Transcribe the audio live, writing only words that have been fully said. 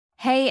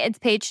Hey, it's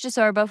Paige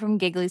DeSorbo from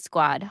Giggly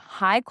Squad.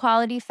 High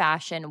quality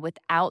fashion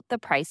without the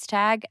price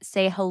tag.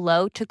 Say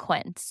hello to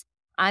Quince.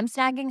 I'm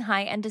snagging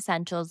high-end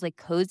essentials like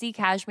cozy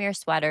cashmere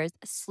sweaters,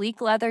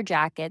 sleek leather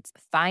jackets,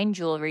 fine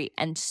jewelry,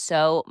 and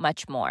so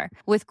much more.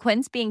 With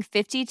Quince being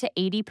 50 to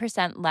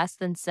 80% less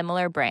than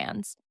similar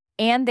brands.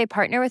 And they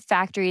partner with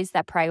factories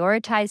that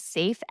prioritize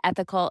safe,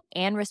 ethical,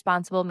 and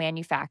responsible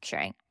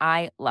manufacturing.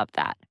 I love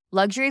that.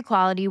 Luxury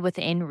quality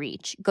within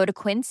reach. Go to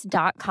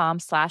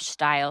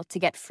quince.com/style to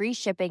get free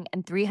shipping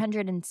and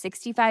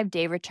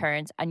 365-day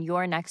returns on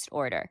your next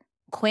order.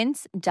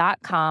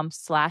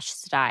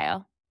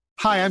 Quince.com/style.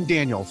 Hi, I'm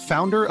Daniel,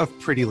 founder of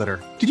Pretty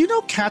Litter. Did you know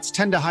cats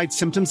tend to hide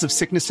symptoms of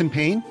sickness and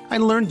pain? I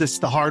learned this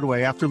the hard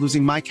way after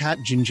losing my cat,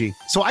 Gingy.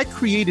 So I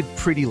created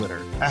Pretty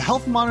Litter, a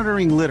health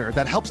monitoring litter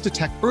that helps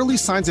detect early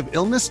signs of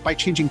illness by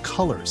changing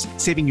colors,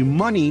 saving you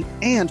money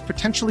and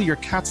potentially your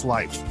cat's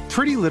life.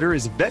 Pretty Litter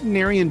is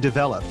veterinarian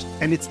developed,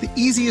 and it's the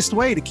easiest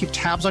way to keep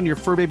tabs on your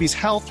fur baby's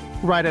health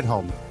right at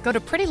home. Go to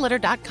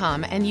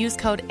prettylitter.com and use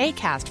code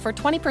ACAST for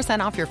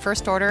 20% off your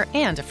first order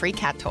and a free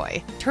cat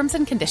toy. Terms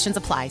and conditions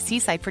apply. See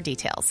site for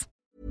details.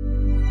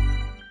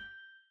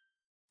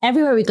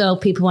 Everywhere we go,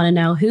 people want to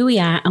know who we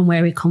are and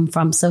where we come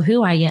from. So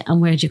who are you and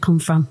where did you come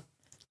from?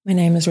 My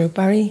name is Ruth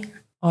Barry.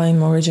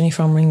 I'm originally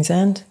from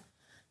Ringsend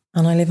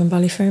and I live in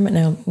Ballyfermot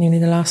now, nearly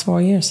the last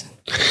 4 years.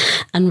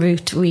 And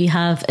Ruth, we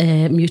have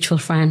a mutual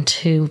friend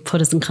who put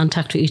us in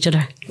contact with each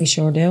other. We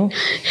sure do.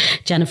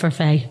 Jennifer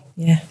Fay.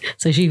 Yeah.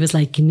 So she was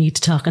like, you need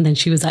to talk. And then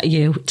she was at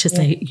you to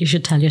say, you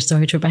should tell your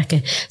story to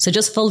Rebecca. So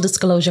just full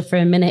disclosure for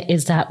a minute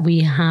is that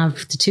we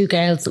have the two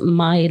girls,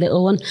 my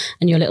little one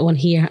and your little one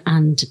here,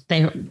 and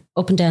they're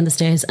up and down the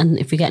stairs. And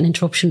if we get an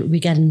interruption,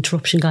 we get an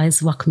interruption,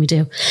 guys. What can we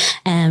do?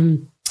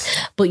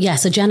 But yeah,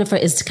 so Jennifer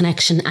is the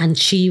connection, and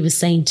she was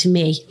saying to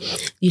me,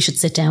 you should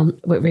sit down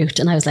with Ruth.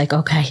 And I was like,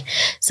 okay.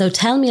 So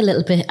tell me a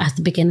little bit at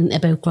the beginning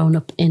about growing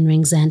up in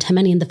Ringsend, how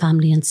many in the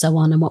family and so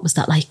on, and what was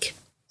that like?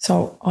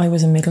 So I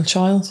was a middle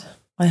child.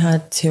 I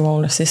had 2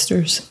 older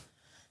sisters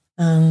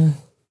and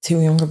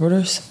 2 younger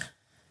brothers.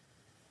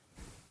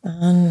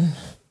 And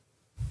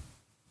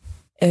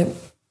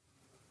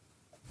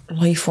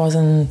life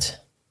wasn't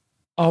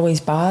always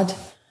bad.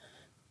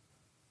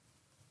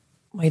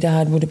 My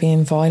dad would have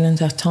been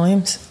violent at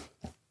times,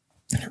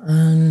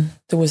 and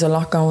there was a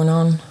lot going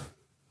on.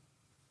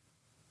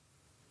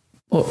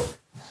 But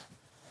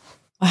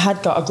I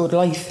had got a good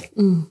life.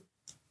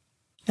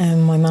 And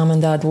my mum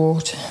and dad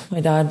worked.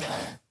 My dad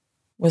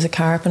was a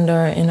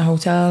carpenter in a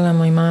hotel and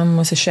my mum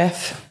was a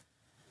chef.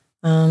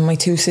 And my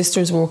 2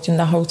 sisters worked in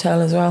the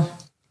hotel as well.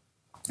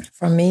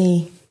 For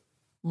me,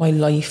 my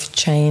life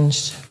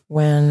changed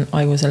when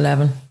I was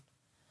 11,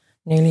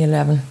 nearly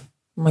 11.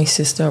 My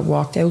sister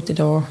walked out the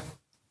door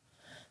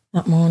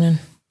that morning,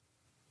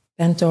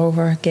 bent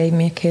over, gave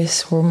me a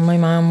kiss. Her and my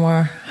mum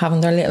were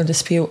having their little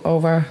dispute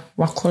over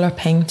what colour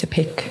paint to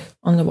pick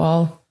on the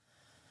wall.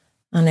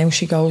 And now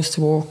she goes to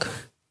work.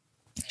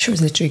 She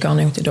was literally gone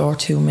out the door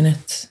 2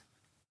 minutes.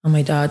 And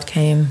my dad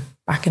came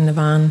back in the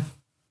van.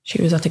 She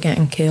was after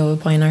getting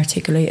killed by an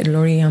articulated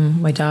lorry,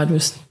 and my dad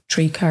was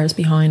 3 cars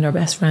behind. Our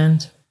best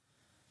friend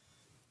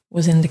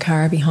was in the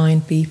car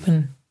behind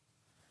beeping.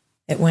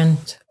 It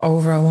went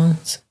over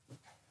once.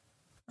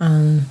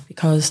 And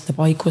because the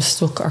bike was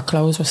stuck, our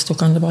clothes were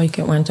stuck on the bike,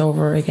 it went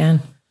over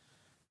again.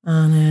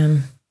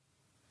 And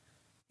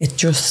it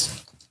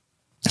just,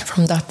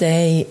 from that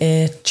day,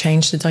 it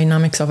changed the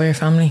dynamics of our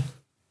family.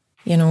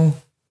 You know,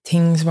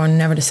 things were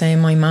never the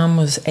same. My mum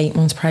was 8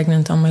 months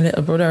pregnant on my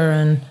little brother,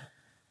 and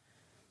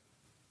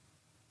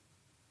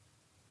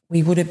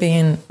we would have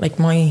been, like,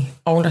 my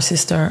older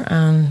sister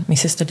and my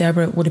sister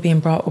Deborah would have been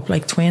brought up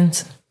like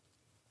twins.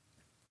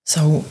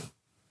 So,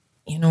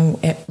 you know,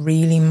 it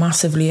really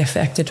massively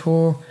affected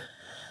her.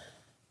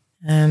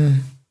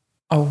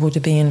 I would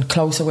have been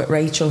closer with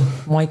Rachel.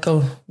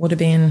 Michael would have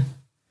been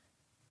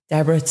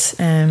Deborah's.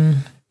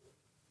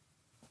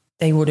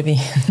 They would have been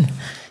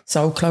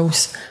so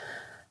close.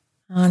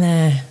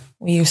 And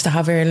we used to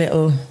have our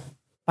little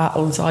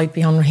battles. I'd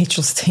be on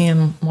Rachel's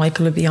team.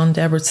 Michael would be on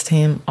Deborah's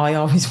team. I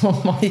always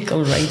won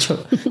Michael,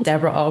 Rachel.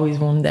 Deborah always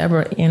won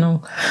Deborah, you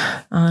know.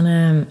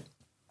 And,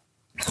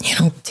 you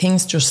know,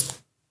 things just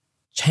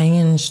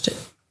changed.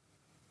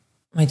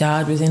 My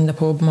dad was in the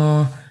pub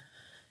more.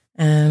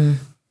 You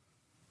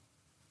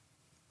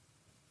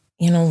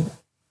know,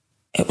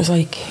 it was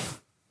like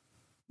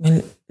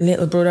my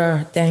little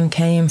brother then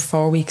came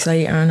 4 weeks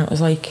later, and it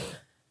was like,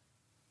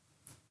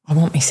 I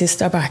want my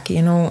sister back,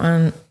 you know.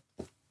 And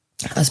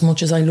as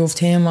much as I loved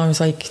him, I was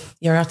like,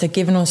 you're after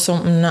giving us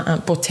something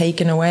but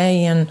taking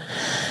away. And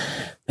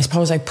I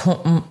suppose I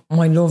put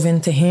my love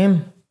into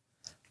him,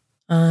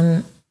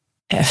 and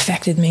it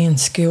affected me in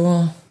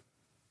school.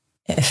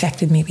 It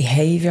affected my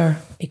behaviour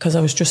because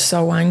I was just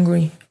so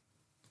angry.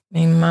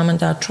 My mum and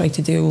dad tried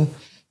to do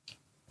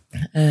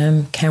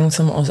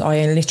counselling with us.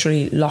 I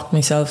literally locked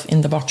myself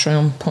in the box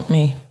room, put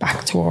me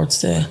back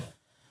towards the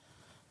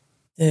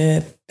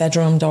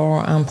bedroom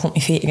door and put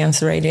my feet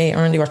against the radiator,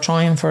 and they were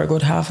trying for a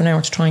good half an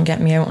hour to try and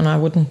get me out, and I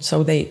wouldn't.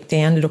 So they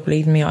ended up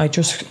leaving me. I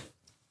just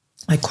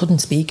I couldn't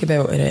speak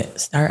about it. It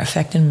started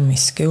affecting my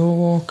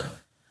schoolwork,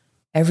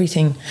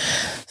 everything.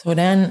 So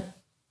then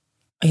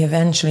there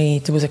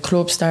was a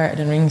club started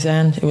in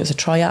Ringsend. It was a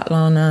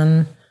triathlon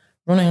and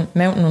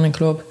mountain running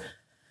club.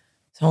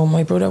 So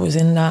my brother was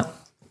in that,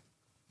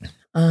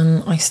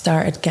 and I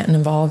started getting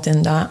involved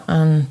in that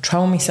and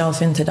throwing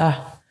myself into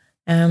that.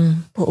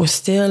 But it was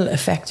still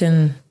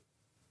affecting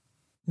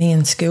me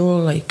in school.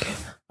 Like,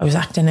 I was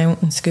acting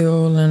out in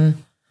school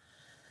and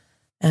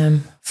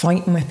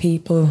fighting with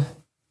people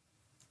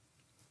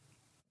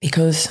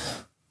because,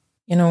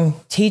 you know,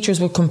 teachers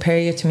would compare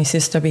you to my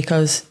sister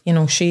because, you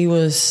know, she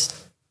was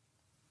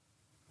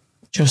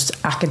just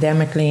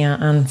academically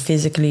and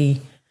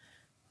physically.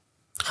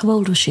 How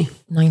old was she?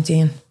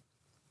 19.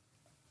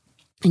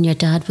 And your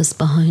dad was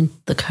behind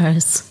the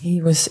cars?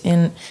 He was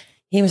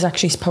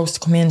actually supposed to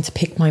come in to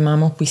pick my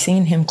mum up. We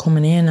seen him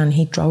coming in and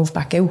he drove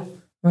back out.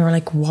 We were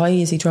like, why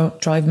is he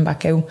driving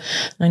back out?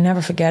 And I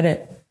never forget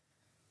it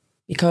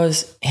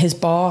because his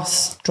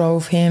boss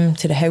drove him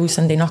to the house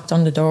and they knocked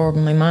on the door of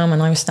my mum,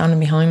 and I was standing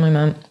behind my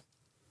mum.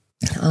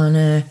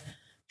 And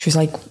she was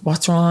like,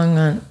 what's wrong?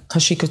 And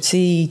because she could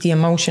see the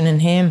emotion in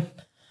him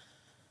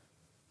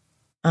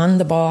and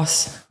the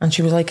boss. And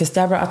she was like, is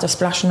Deborah after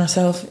splashing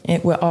herself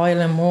with oil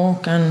and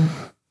muck? And,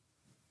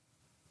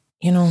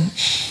 you know,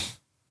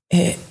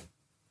 and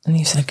he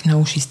was like,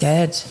 no, she's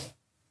dead.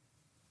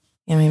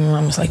 I mean, my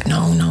mum was like,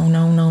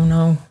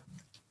 no.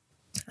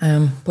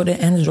 But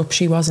it ended up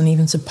she wasn't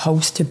even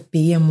supposed to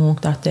be in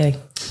work that day.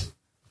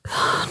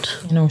 God.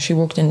 You know, she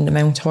worked in the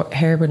Mount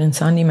Herbert and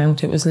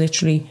Sandymount. It was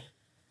literally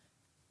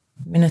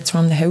minutes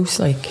from the house.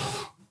 Like,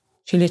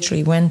 she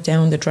literally went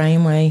down the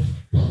drainway,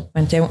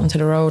 went out onto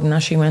the road, and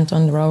as she went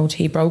on the road,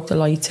 he broke the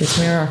lights. His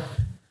mirror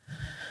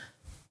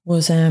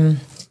was gone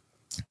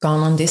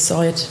on this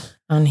side,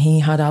 and he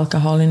had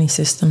alcohol in his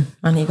system,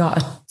 and he got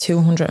a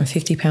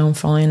 £250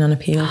 fine and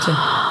appeal to.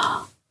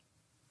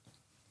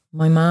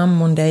 My mum,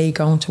 one day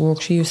going to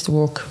work, she used to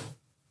work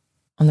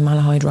on the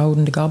Malahide Road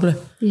in the Goblet.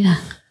 Yeah.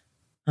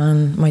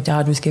 And my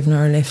dad was giving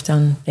her a lift,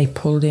 and they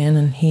pulled in,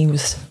 and he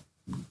was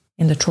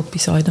in the truck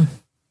beside them.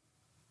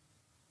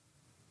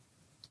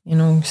 You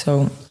know,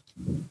 so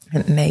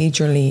it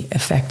majorly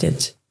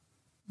affected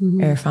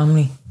our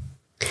family.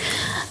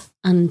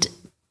 And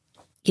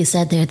you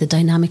said there the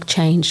dynamic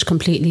changed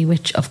completely,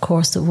 which of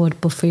course it would,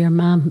 but for your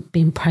mum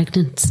being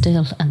pregnant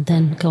still and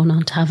then going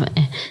on to have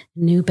a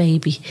new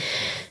baby,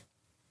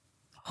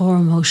 her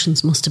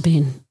emotions must have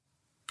been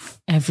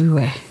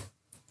everywhere.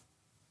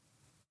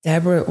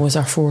 Deborah was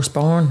our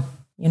firstborn,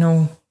 you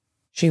know,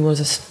 she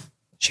was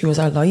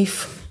our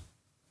life,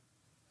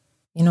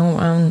 you know,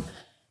 and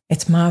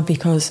it's mad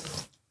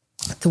because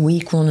the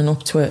week running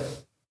up to it,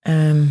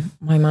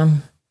 my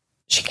mum,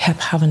 she kept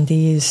having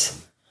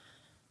these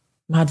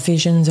mad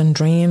visions and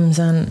dreams,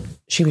 and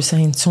she was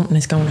saying something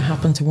is going to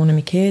happen to one of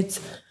my kids,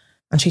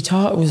 and she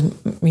thought it was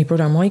my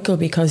brother Michael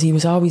because he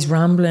was always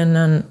rambling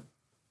and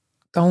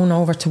going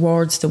over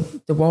towards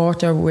the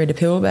water where the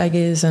pill bag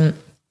is, and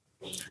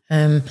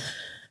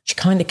she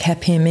kind of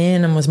kept him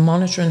in and was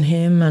monitoring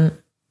him, and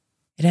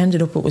it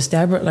ended up it was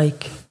Deborah.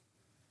 Like,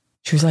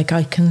 she was like,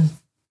 I can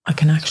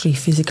actually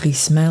physically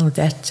smell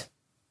death,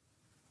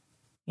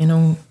 you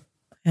know.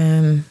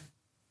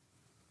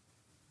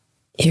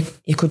 If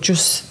you could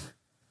just,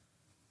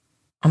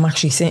 I'm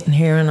actually sitting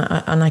here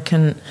and I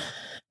can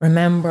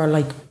remember,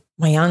 like,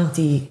 my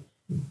auntie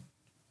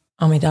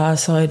on my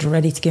dad's side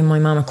ready to give my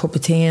mum a cup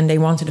of tea, and they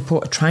wanted to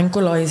put a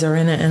tranquilizer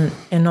in it and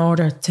in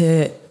order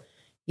to,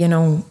 you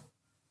know,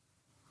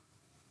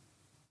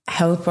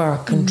 help her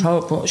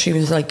control. But she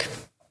was like,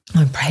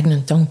 I'm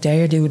pregnant, don't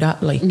dare do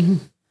that. Like,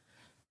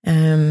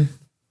 and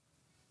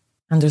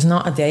there's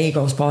not a day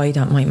goes by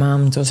that my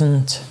mum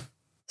doesn't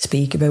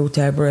speak about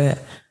Deborah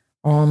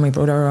or my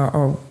brother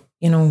or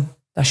you know,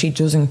 that she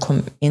doesn't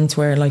come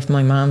into her life.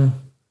 My mum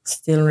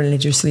still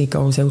religiously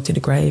goes out to the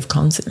grave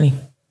constantly.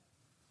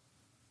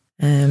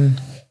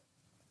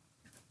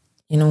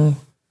 You know,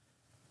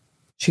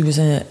 she was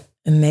a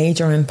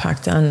major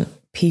impact, and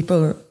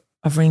people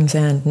of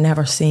Ringsend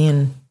never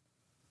seen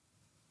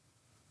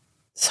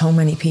so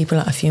many people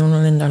at a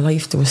funeral in their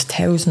life. There was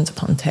thousands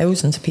upon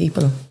thousands of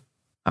people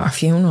at her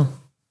funeral.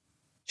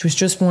 She was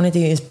just one of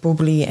these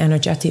bubbly,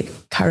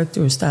 energetic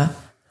characters that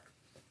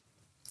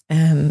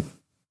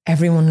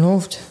everyone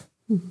loved.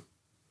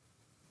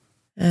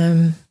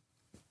 And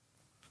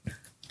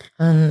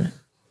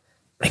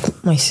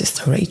like my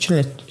sister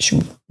Rachel, she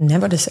was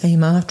never the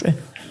same after it.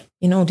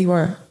 You know, they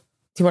were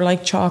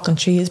like chalk and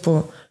cheese,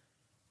 but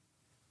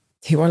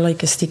they were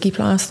like a sticky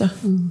plaster.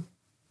 And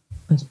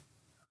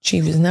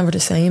she was never the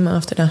same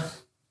after that.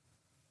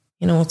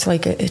 You know, it's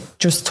like it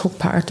just took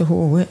part of her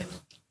with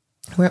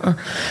her.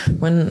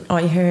 When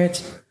I heard,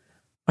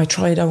 we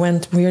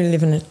were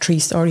living in a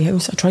 3-story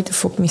house. I tried to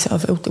fuck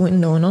myself out the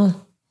window and all.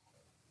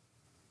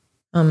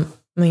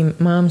 My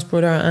mum's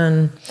brother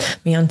and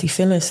my auntie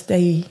Phyllis,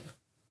 they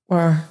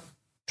were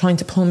trying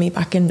to pull me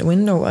back in the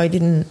window. I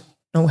didn't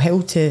know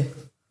how to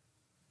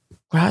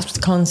grasp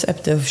the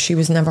concept of she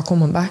was never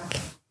coming back.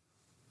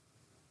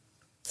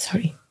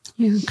 Sorry.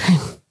 Yeah, okay.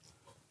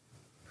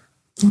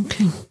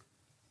 Okay.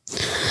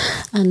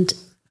 And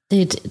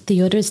did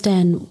the others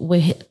then,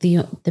 with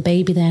the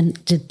baby then,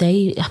 did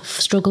they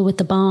struggle with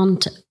the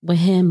bond with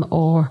him,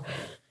 or?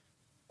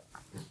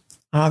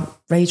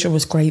 Rachel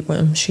was great with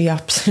him. She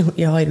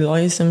absolutely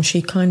idolised him.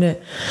 She kind of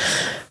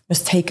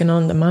was taking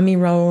on the mummy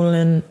role,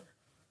 and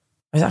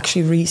I was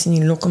actually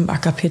recently looking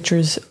back at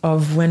pictures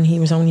of when he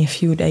was only a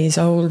few days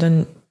old,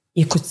 and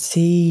you could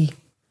see,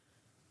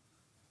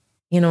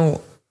 you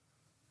know,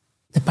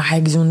 the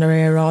bags under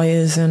her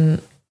eyes, and,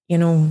 you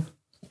know,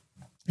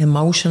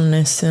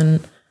 emotionless,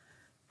 and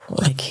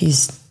like,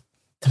 he's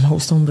the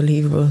most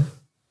unbelievable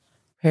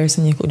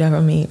person you could ever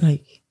meet.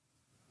 Like,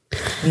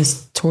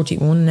 he's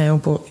 31 now,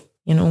 but,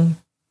 you know.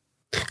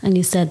 And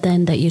you said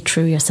then that you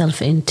threw yourself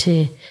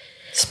into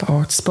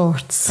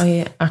sports.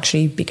 I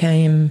actually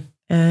became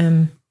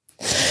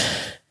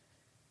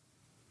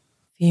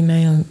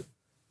female.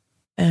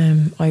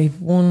 I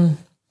won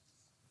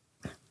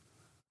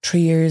 3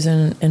 years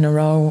in a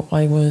row.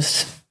 I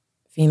was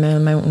female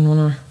mountain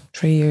runner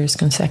 3 years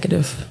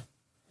consecutive.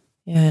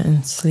 Yeah,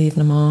 and Slieve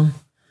na Mon.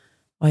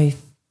 I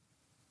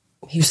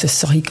used to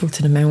cycle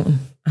to the mountain,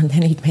 and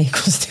then he'd make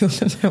us do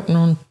the mountain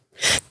run.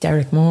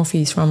 Derek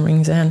Murphy's from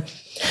Ringsend.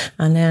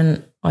 And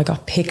then I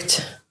got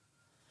picked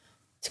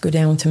to go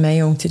down to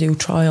Mayo to do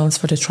trials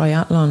for the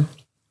triathlon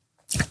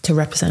to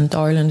represent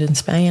Ireland in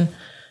Spain.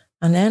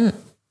 And then,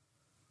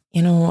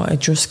 you know, I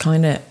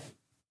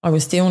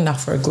was doing that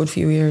for a good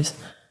few years.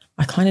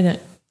 I kind of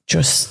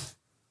just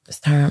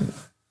started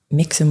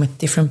mixing with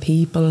different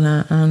people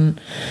and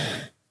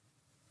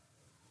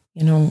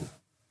you know,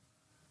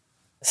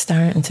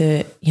 starting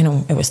to, you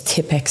know, it was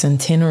Tipex and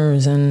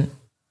Tinners and,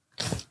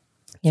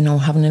 you know,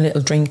 having a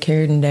little drink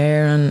here and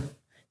there, and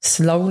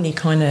slowly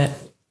kind of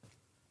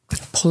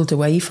pulled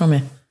away from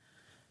it.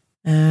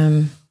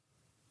 I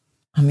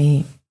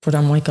mean,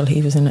 brother Michael,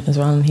 he was in it as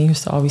well, and he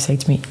used to always say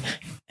to me,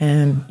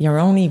 you're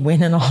only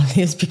winning all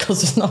this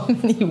because there's not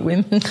many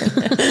women.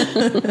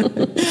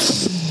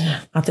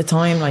 At the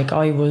time, like,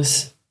 I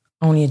was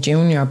only a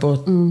junior,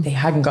 but they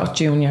hadn't got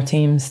junior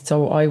teams,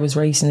 so I was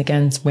racing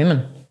against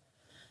women.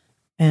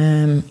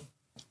 But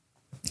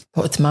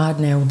it's mad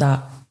now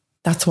that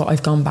that's what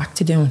I've gone back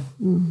to doing,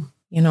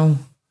 you know,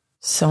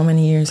 so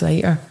many years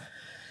later.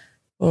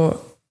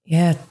 But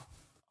yeah,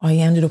 I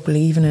ended up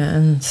leaving it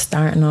and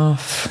starting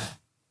off,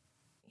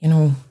 you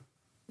know,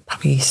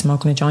 probably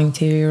smoking a joint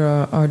here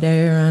or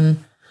there,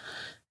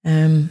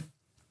 and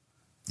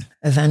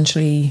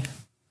eventually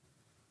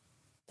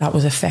that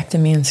was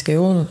affecting me in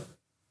school.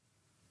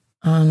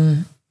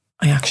 And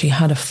I actually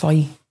had a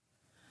fight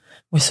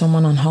with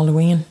someone on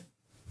Halloween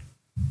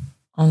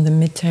on the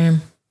midterm,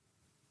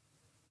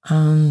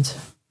 and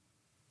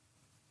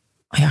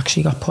I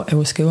actually got put out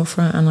of school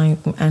for it, and I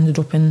ended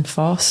up in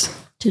FOSS.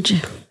 Did you?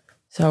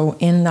 So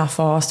in that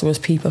FOSS there was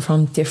people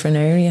from different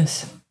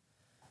areas,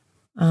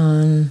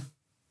 and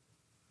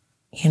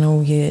you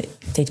know,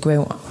 they'd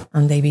go out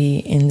and they'd be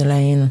in the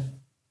lane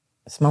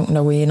smoking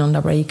their weed on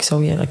their break.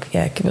 So you're like,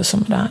 yeah, give us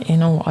some of that, you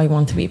know, I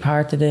want to be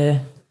part of the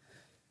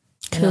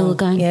cool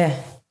gang.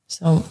 Yeah.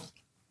 So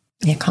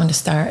yeah, kind of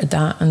started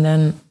that, and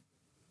then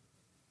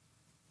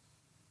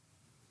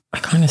I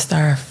kind of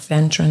started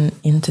venturing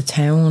into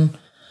town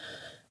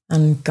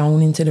and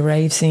going into the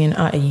rave scene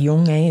at a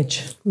young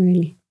age.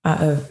 Really?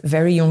 At a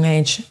very young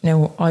age.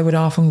 Now, I would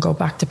often go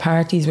back to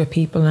parties with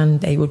people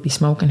and they would be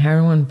smoking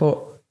heroin, but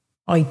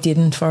I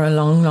didn't for a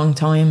long, long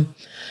time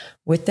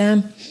with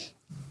them.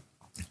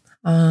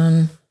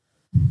 And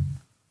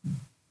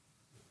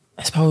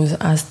I suppose,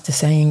 as the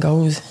saying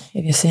goes,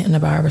 if you sit in a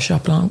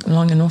barbershop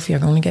long enough, you're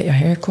going to get your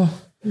hair cut.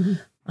 Mm-hmm.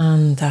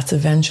 And that's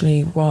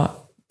eventually what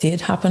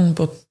did happen,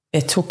 but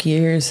it took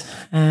years.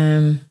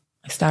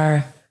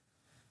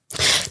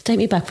 Take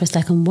me back for a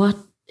second. What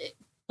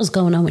was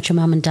going on with your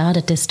mum and dad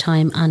at this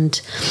time? And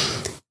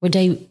were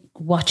they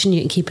watching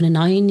you and keeping an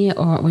eye on you,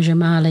 or was your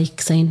ma like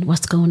saying,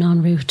 what's going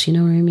on, Ruth? You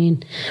know what I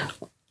mean?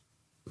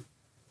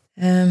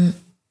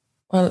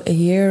 Well, a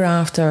year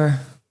after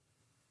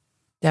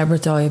Deborah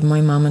died,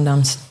 my mum and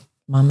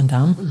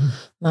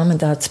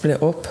dad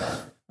split up,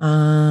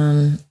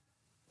 and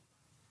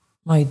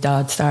my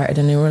dad started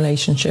a new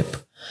relationship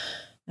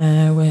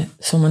with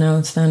someone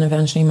else. Then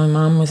eventually my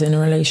mum was in a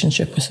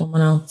relationship with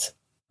someone else,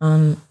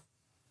 and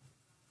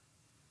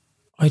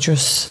I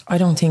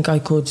don't think I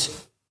could,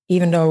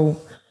 even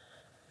though,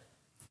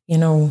 you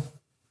know,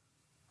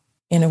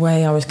 in a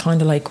way I was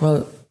kind of like,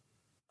 well,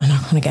 I'm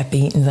not going to get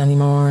beatings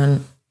anymore,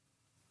 and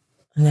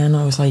then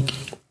I was like,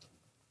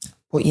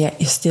 but yeah,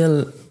 you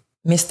still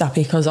miss that,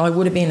 because I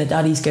would have been a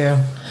daddy's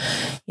girl,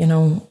 you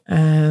know.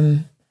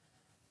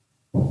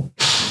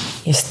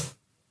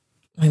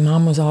 My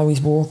mum was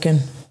always working,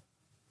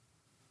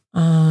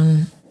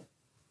 and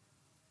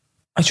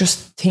I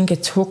just think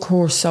it took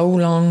her so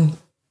long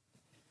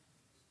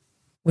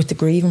with the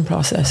grieving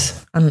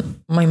process.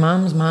 And my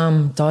mum's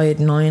mum died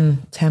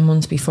 9-10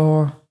 months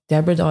before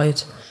Deborah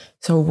died.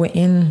 So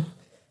within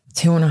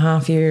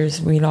 2.5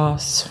 years, we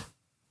lost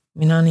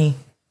my nanny,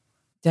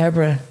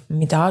 Deborah, and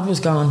my dad was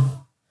gone.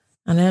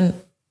 And then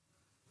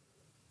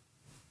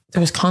there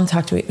was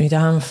contact with my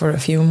dad for a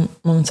few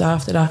months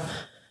after that.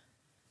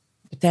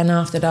 But then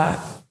after that,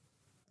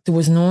 there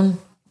was none.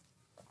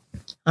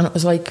 And it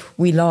was like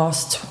we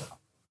lost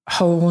a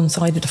whole one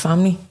side of the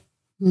family,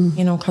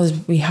 you know, because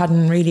we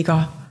hadn't really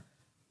got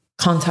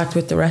contact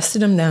with the rest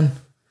of them then.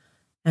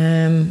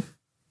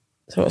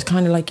 So it was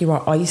kind of like you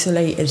were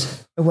isolated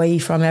away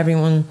from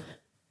everyone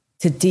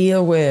to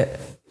deal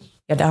with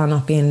your dad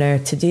not being there,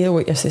 to deal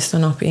with your sister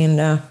not being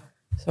there.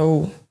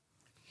 So...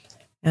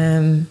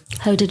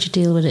 how did you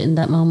deal with it in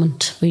that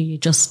moment? Were you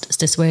just, is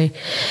this where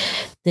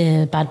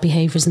the bad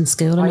behaviours in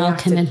school and all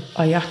came in?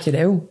 I acted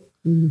out.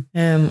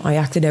 I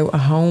acted out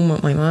at home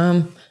with my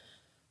mum.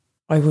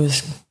 I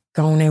was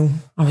going out,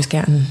 I was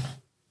getting,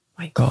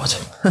 my God,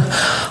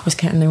 I was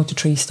getting out the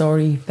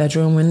 3-story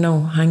bedroom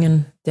window,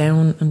 hanging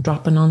down and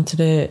dropping onto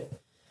the,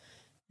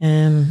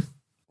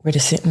 where the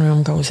sitting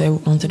room goes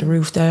out onto the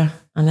roof there.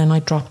 And then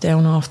I'd drop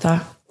down off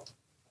that.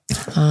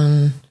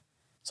 And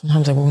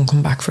sometimes I wouldn't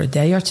come back for a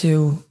day or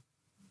two.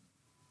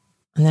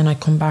 And then I'd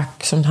come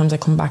back. Sometimes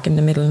I'd come back in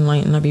the middle of the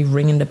night and I'd be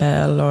ringing the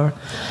bell, or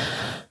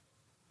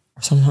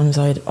sometimes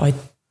I'd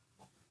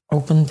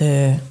open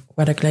the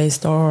weather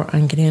glazed door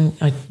and get in.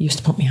 I used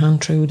to put my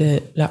hand through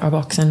the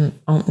letterbox and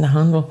open the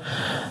handle,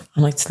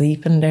 and I'd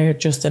sleep in there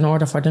just in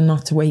order for them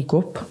not to wake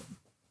up,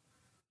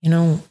 you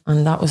know.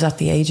 And that was at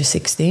the age of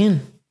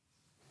 16.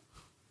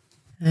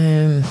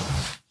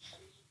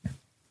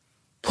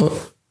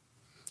 But...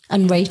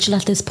 And Rachel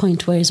at this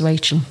point, where's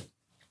Rachel?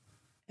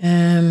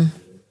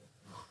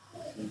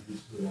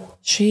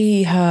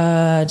 She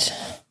had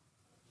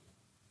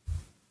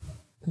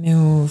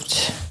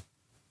moved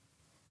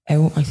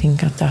out, I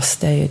think, at that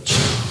stage.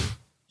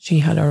 She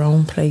had her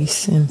own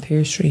place in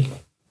Pearse Street.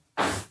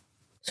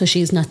 So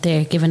she's not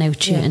there giving out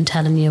to you and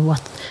telling you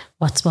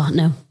what's what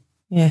now?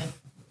 Yeah.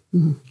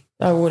 Mm-hmm.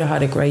 I would have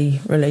had a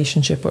great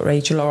relationship with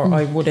Rachel, or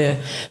I would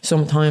have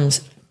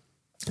sometimes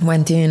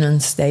went in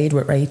and stayed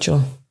with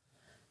Rachel.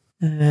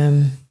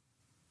 And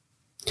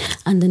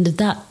then did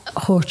that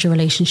hurt your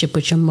relationship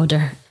with your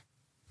mother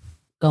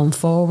going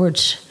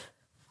forward?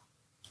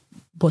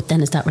 But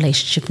then is that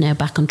relationship now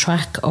back on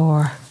track,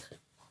 or?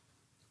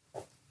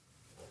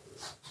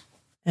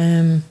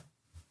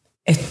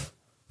 It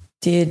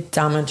did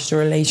damage the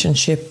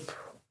relationship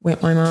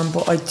with my mum,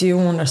 but I do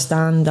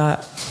understand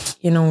that,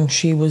 you know,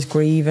 she was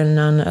grieving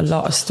and a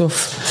lot of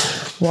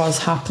stuff was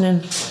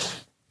happening.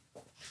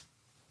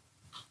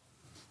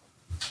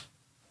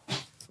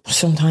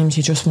 Sometimes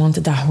you just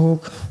wanted that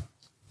hug,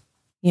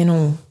 you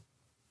know.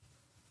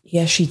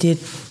 Yes, she did.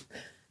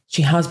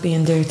 She has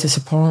been there to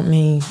support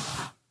me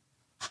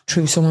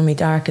through some of my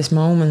darkest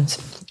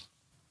moments.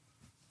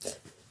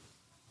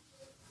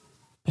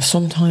 But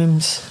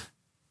sometimes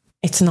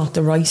it's not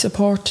the right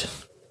support.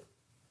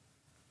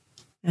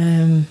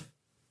 And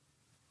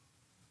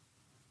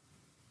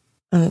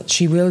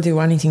she will do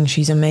anything.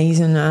 She's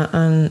amazing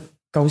and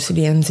goes to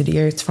the ends of the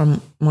earth for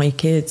my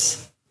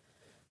kids.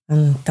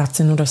 And that's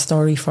another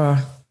story for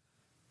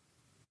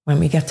when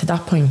we get to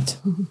that point.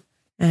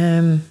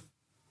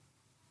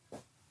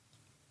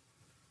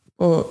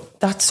 But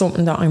that's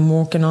something that I'm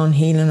working on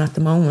healing at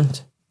the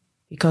moment,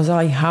 because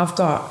I have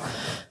got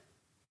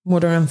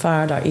mother and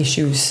father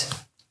issues,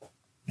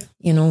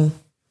 you know,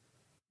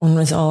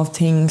 unresolved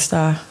things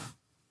that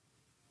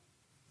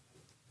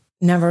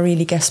never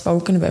really get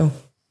spoken about.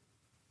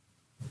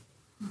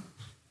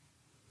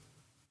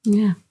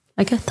 Yeah,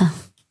 I get that.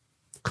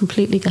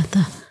 Completely get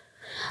that.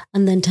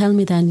 And then tell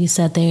me then, you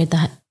said there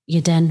that you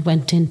then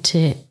went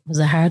into, was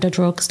it harder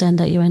drugs then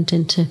that you went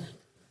into?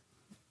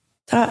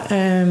 That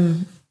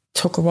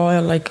took a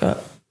while. Like I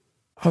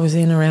was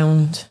in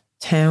around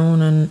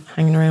town and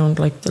hanging around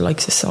like the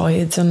likes of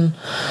Sides and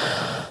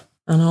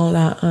all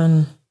that,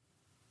 and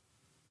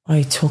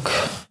I took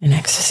an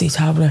ecstasy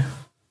tablet.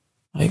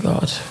 My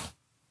God,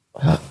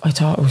 I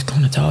thought I was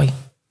going to die.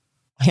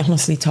 I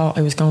honestly thought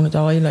I was going to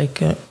die, like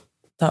that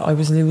I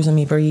was losing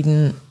my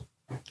breathing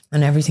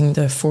and everything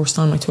the first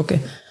time I took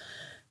it.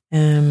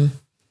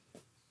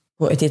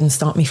 But it didn't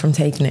stop me from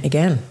taking it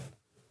again.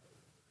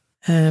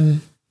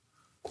 And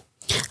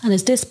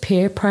is this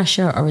peer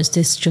pressure, or is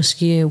this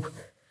just you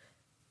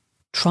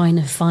trying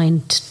to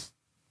find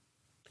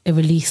a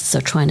release,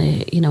 or trying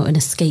to, you know, an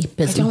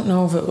escapism? I don't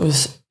know if it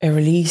was a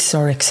release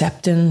or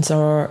acceptance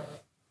or,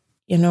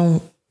 you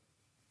know,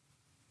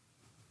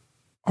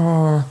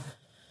 or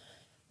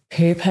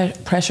peer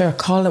pressure,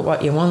 call it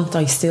what you want.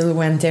 I still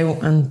went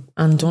out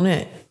and done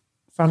it.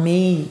 For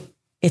me,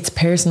 it's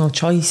personal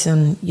choice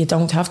and you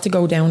don't have to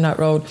go down that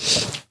road.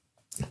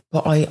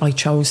 But I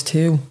chose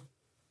to.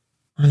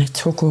 And it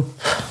took up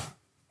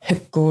a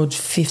good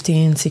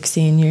 15,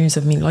 16 years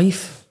of my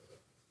life.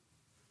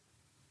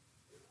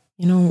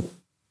 You know,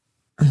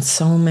 and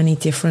so many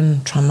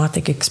different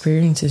traumatic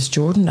experiences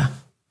during that.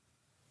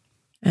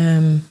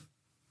 Then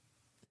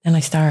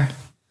I start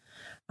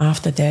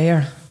after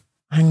there,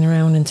 hanging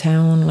around in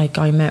town. Like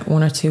I met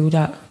one or two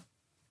that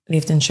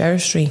lived in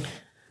Sheriff Street.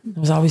 There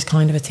was always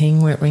kind of a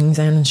thing with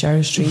Ringsend and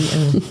Sheriff Street,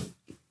 and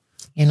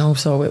you know,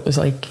 so it was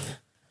like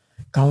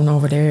going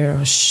over there or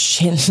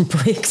shitting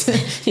bricks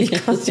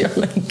because you're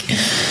like,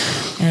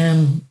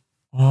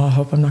 I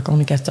hope I'm not going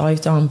to get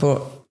dived on.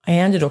 But I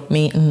ended up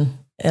meeting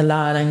a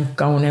lad and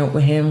going out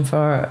with him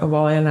for a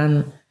while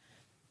and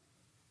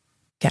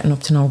getting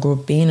up to no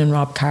good, being in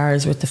rob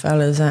cars with the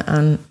fellas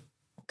and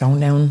going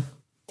down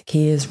the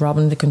quays,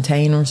 robbing the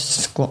containers,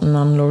 squatting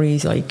on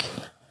lorries like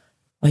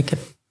a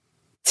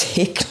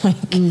tick,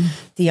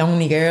 the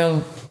only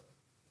girl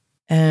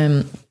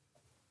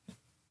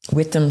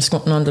with them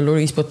squatting on the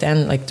lorries. But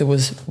then like there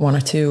was one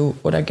or two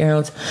other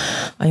girls.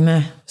 I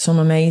met some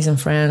amazing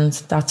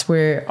friends. That's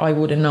where I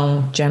would have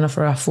known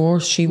Jennifer at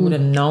first. She would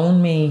have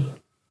known me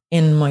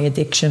in my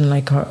addiction,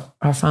 like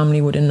her family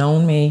would have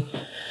known me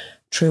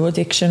through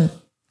addiction.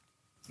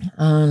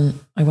 And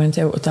I went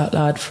out with that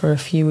lad for a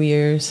few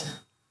years.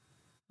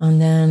 And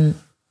then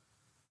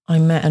I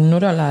met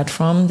another lad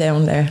from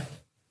down there.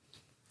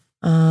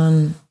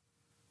 And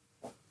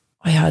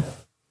I had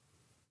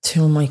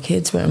 2 of my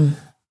kids with him,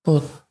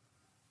 but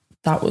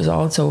that was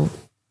also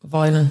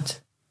violent.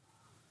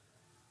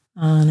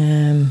 And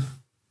do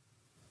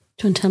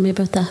you want to tell me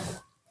about that?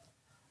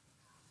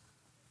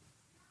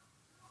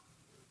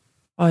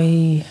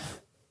 I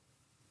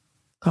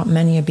got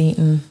many a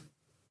beating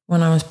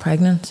when I was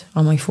pregnant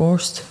on my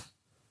first,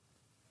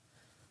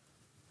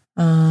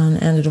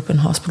 and ended up in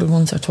hospital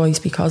once or twice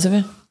because of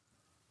it.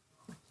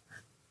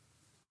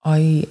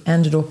 I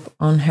ended up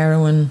on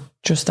heroin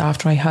just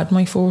after I had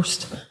my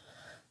first,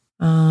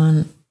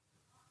 and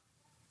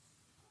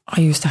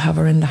I used to have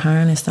her in the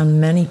harness, and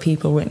many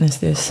people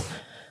witnessed this. I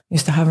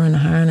used to have her in the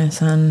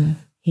harness, and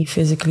he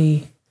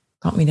physically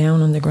got me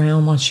down on the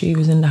ground while she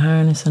was in the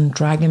harness and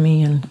dragging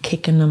me and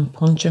kicking and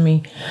punching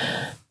me.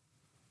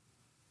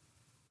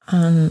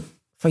 And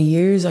for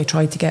years I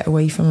tried to get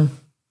away from him,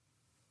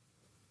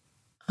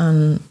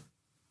 and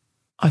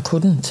I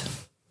couldn't.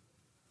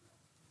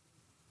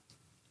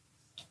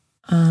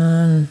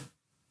 And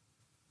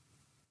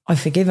I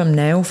forgive him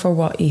now for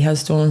what he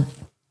has done.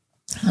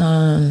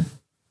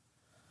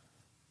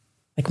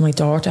 Like my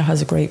daughter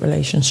has a great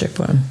relationship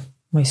with him.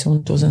 My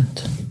son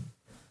doesn't.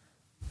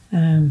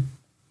 And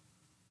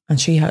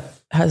she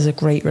has a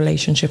great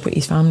relationship with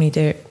his family.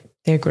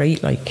 They're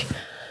great. Like,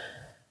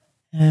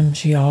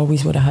 she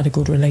always would have had a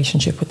good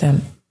relationship with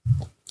them.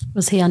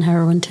 Was he on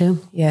heroin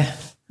too? Yeah.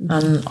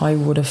 And I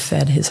would have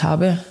fed his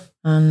habit.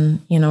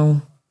 And, you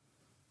know,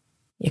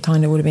 you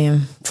kind of would have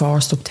been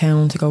forced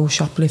uptown to go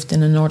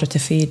shoplifting in order to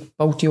feed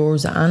both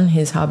yours and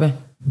his habit.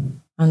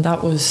 And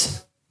that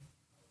was,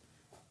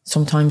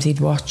 sometimes he'd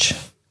watch,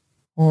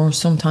 or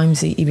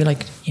sometimes he'd be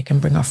like, you can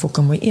bring her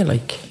fucking with you,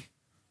 like.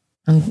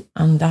 And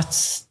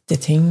that's the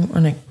thing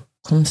when it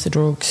comes to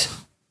drugs.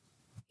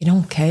 You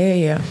don't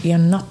care. You're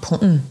not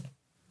putting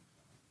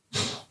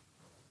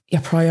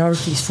your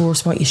priorities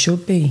first, what you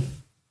should be.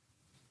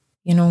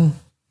 You know,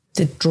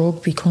 the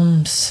drug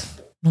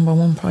becomes number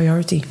one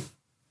priority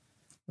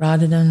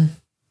rather than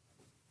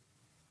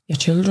your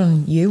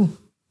children, you.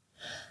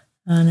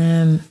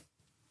 And,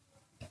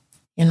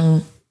 you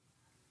know,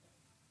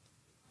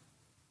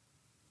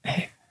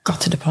 it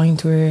got to the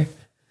point where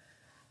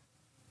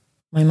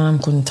my mum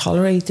couldn't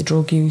tolerate the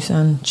drug use,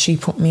 and she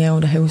put me out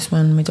of the house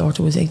when my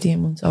daughter was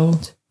 18 months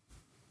old.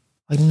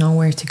 I had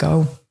nowhere to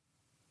go.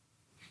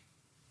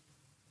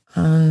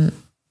 And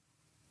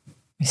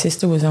my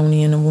sister was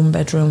only in a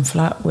 1-bedroom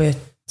flat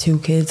with 2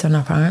 kids and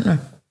her partner.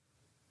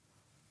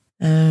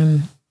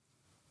 And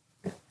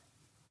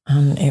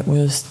it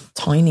was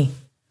tiny.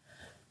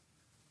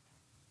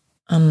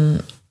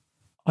 And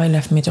I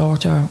left my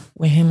daughter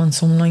with him on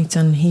some nights,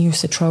 and he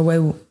used to throw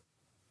out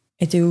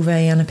a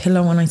duvet and a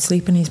pillow when I'd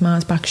sleep in his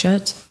ma's back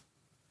shed.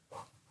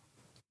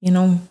 You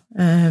know?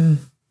 And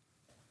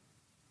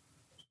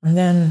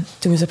then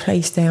there was a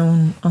place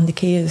down on the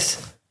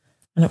quays,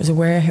 and it was a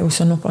warehouse,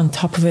 and up on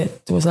top of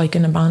it there was like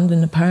an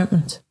abandoned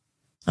apartment.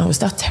 I was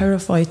that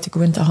terrified to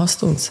go into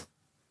hostels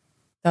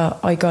that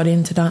I got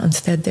into that and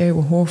stayed there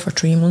with her for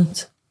 3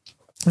 months.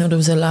 You know, there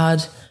was a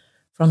lad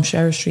from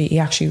Sheriff Street, he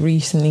actually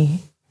recently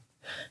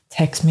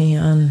texted me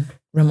and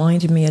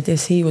reminded me of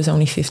this. He was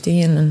only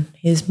 15 and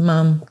his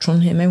mum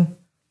thrown him out,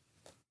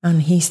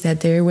 and he stayed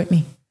there with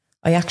me.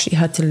 I actually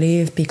had to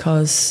leave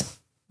because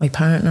my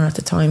partner at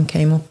the time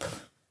came up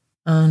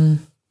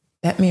and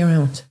bet me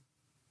around.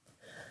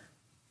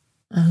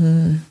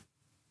 And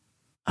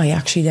I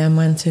actually then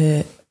went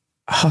to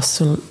a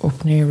hostel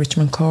up near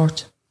Richmond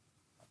Court,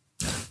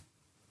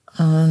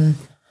 and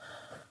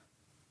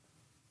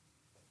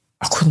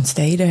I couldn't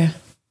stay there.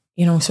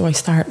 You know, so I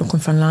started looking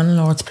for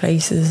landlords'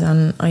 places,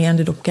 and I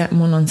ended up getting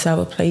one on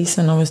Seville Place,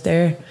 and I was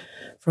there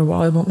for a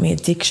while, but my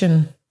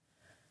addiction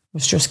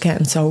was just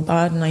getting so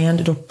bad, and I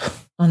ended up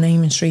on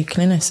Eamon Street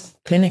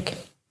Clinic.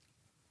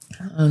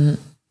 And,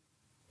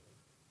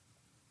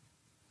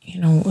 you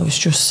know, it was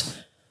just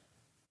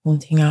one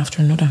thing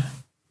after another.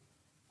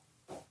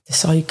 The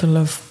cycle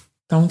of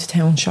going to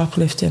town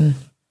shoplifting,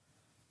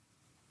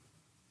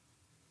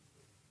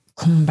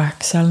 coming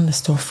back, selling the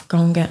stuff,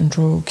 going getting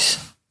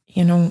drugs,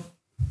 you know,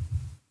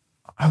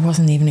 I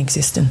wasn't even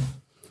existing.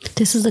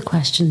 This is a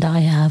question that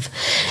I have.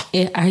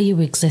 Are you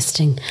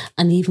existing?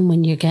 And even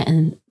when you're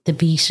getting the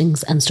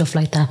beatings and stuff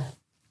like that,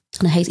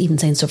 and I hate even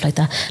saying stuff like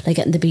that, like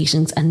getting the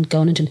beatings and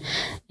going into,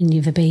 and you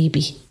have a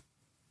baby,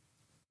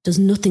 does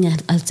nothing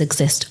else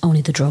exist,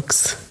 only the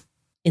drugs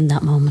in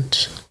that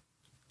moment?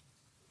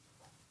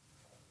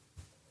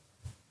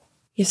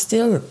 You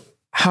still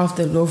have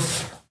the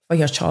love for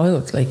your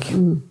child, like,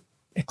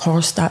 of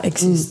course that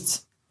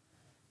exists.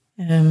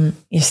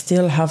 You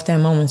still have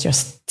them moments, you're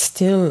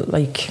still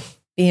like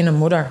being a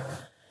mother.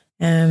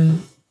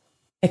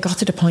 It got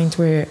to the point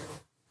where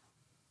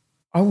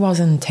I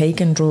wasn't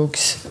taking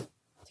drugs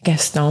to get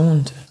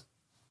stoned.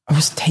 I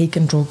was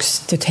taking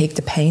drugs to take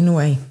the pain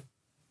away,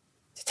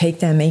 to take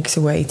their aches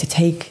away, to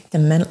take the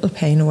mental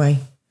pain away.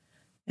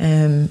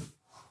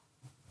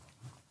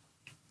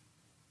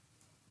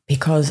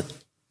 Because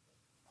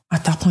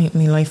at that point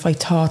in my life, I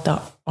thought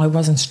that I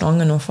wasn't strong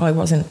enough. I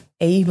wasn't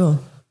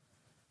able.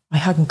 I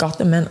hadn't got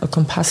the mental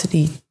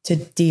capacity to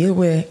deal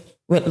with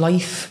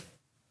life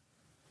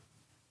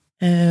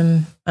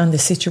and the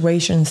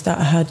situations that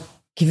I had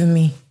given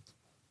me.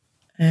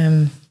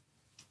 And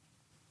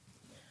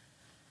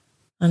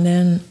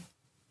then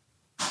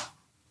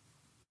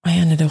I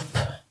ended up,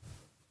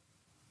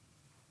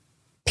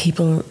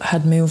 people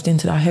had moved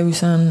into that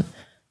house and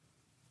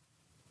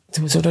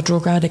there was other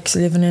drug addicts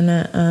living in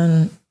it,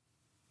 and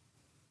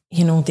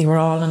you know, they were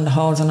all in the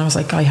halls, and I was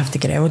like, I have to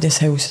get out of this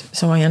house.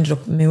 So I ended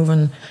up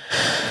moving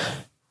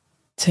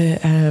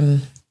to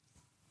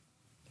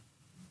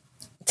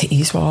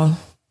East Wall,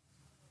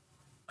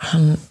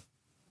 and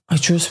I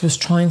just was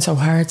trying so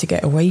hard to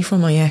get away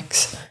from my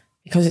ex,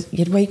 because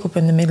you'd wake up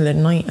in the middle of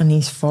the night and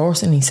he's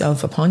forcing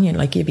himself upon you,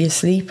 like you'd be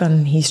asleep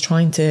and he's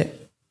trying to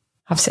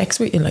have sex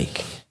with you,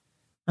 like.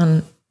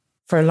 And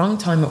for a long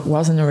time it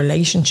wasn't a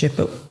relationship,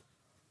 but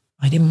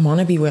I didn't want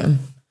to be with him.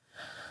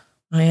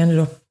 I ended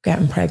up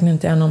getting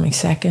pregnant then on my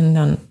second,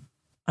 and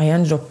I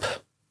ended up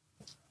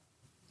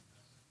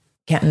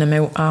getting him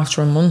out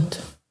after a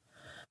month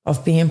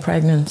of being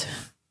pregnant.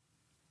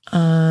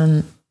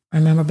 And I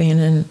remember being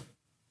in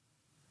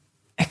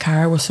a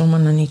car with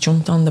someone and he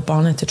jumped on the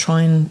bonnet to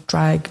try and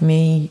drag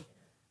me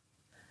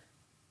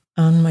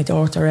and my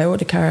daughter out of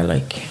the car,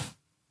 like.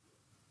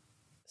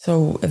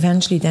 So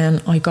eventually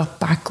then I got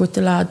back with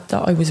the lad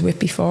that I was with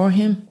before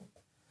him.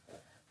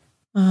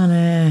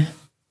 And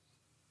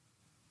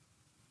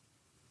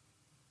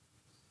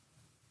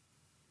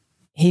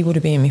he would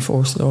have been my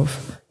first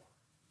love.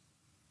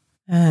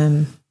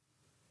 And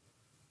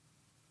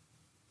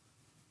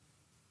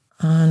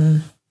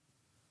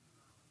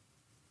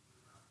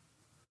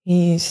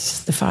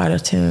he's the father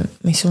to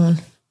my son.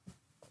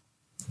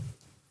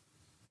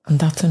 And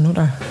that's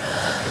another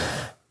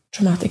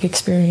traumatic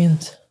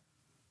experience.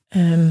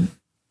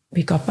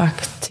 We got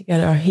back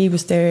together. He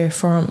was there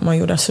for my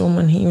other son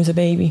when he was a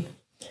baby.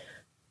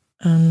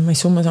 And my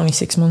son was only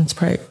 6 months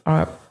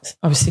I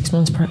was 6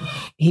 months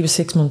he was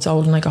 6 months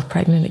old and I got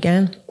pregnant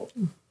again.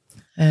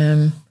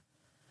 But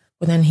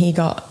then he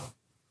got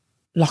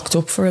locked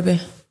up for a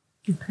bit.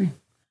 Okay.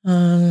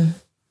 And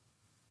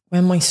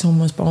when my son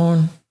was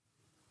born,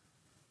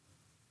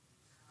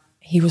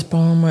 he was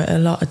born with a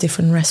lot of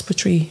different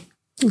respiratory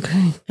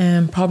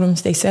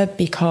problems, they said,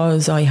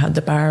 because I had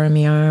the bar in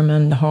my arm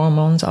and the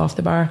hormones off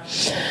the bar.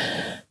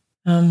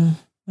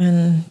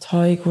 When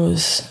Tig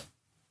was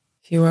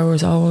a few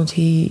hours old,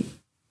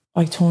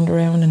 I turned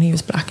around and he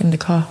was black in the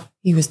cot.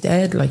 He was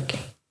dead, like.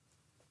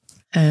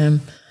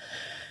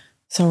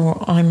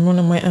 So I'm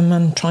running with him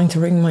and trying to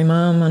ring my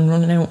mum and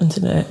running out into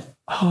the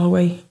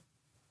hallway,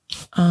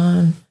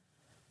 and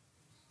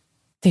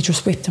they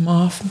just whipped him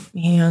off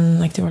me, and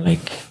like they were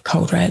like,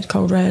 code red,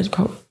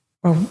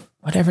 or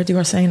whatever they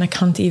were saying. I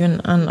can't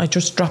even, and I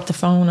just dropped the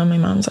phone and my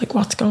mum's like,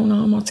 what's going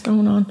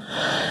on?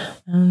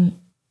 And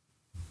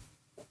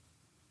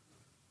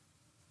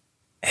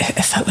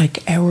it felt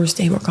like hours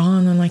they were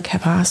gone, and I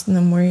kept asking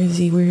them, where is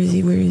he?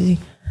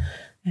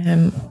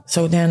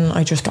 So then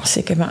I just got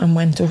sick of it and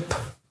went up,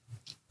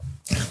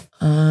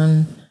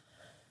 and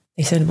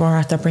they said, we're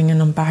after bringing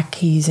him back,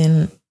 he's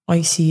in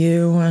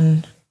ICU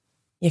and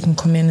you can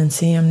come in and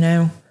see him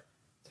now.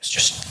 There's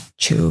just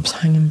tubes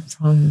hanging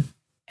from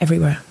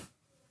everywhere.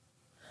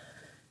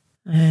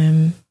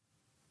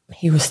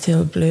 He was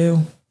still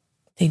blue.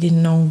 They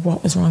didn't know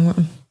what was wrong with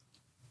him.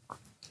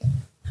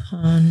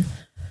 And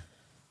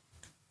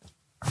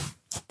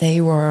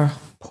they were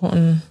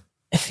putting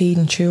a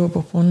feeding tube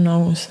up one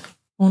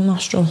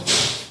nostril.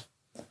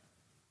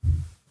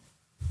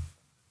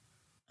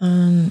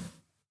 And,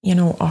 you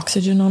know,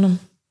 oxygen on him.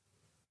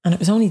 And it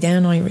was only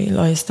then I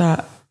realised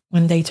that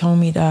when they told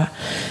me that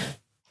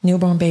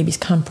newborn babies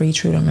can't breathe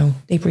through their mouth,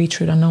 they breathe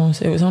through their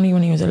nose. It was only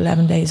when he was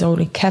 11 days old,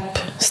 he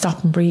kept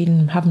stopping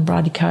breathing, having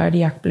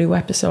bradycardiac blue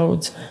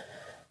episodes.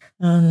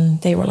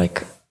 And they were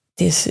like,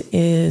 this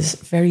is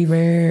very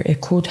rare. It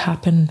could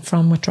happen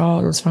from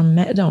withdrawals from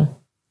methadone.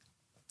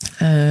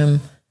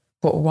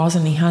 But it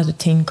wasn't. He had a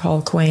thing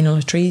called choanal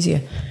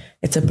atresia.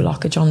 It's a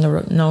blockage on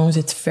the nose.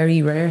 It's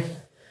very rare.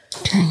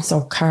 Okay.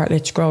 So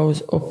cartilage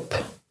grows up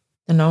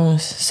the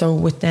nose. So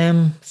with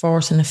them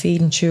forcing the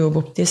feeding tube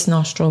up this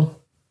nostril,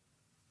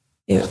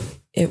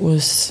 it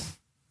was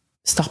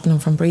stopping him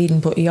from breathing.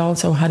 But he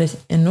also had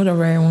another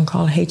rare one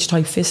called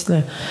H-type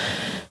fistula.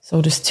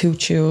 So there's 2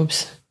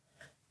 tubes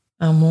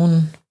and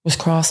one was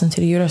crossing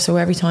to the other. So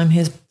every time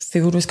his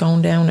food was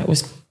going down, it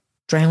was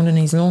drowning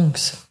his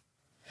lungs.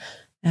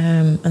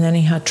 And then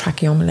he had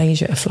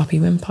tracheomalacia, a floppy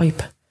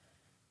windpipe.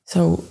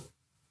 So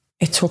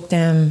it took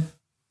them,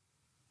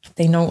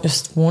 they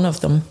noticed one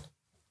of them,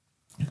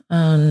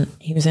 and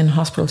he was in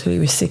hospital till he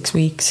was 6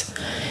 weeks.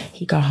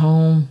 He got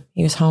home.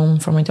 He was home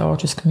for my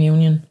daughter's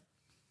communion.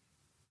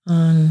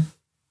 And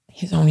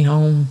he was only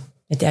home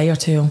a day or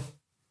 2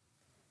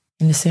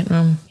 in the sitting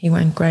room. He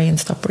went grey and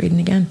stopped breathing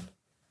again.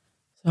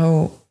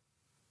 So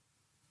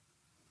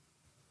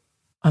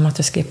I'm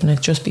after skipping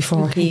it. Just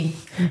before he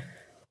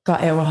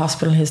got out of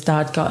hospital, his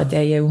dad got a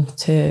day out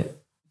to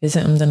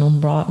visit him. The nun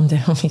brought him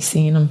down. He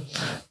seen him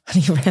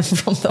and he ran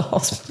from the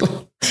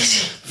hospital.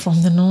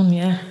 From the nun,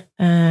 yeah.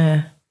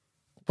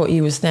 But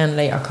he was then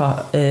later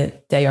caught a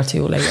day or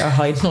 2 later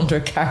hiding under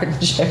a car in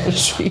Sherwood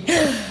Street.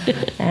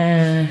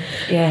 Yeah.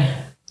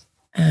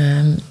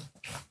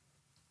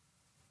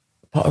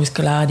 But I was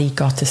glad he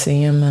got to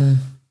see him. And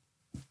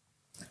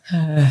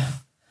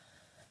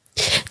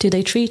do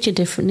they treat you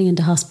differently in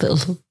the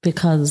hospital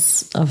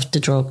because of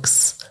the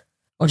drugs,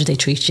 or do they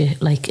treat you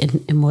like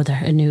in Mother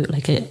anew?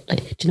 Like, do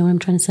you know what I'm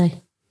trying to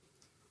say?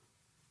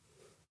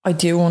 I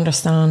do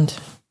understand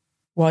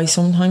why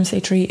sometimes they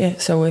treat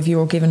it. So if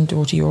you're given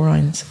dirty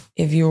urines,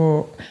 if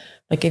you're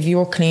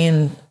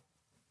clean,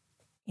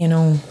 you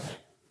know,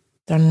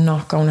 they're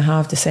not going to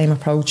have the same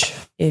approach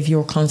if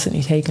you're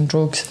constantly taking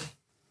drugs,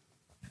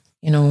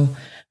 you know.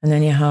 And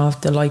then you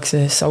have the likes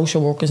of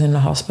social workers in the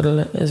hospital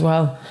as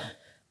well.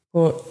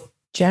 But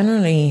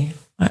generally,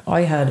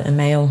 I had a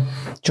male,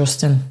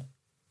 Justin,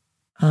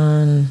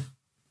 and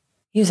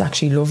he was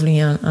actually lovely.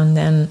 And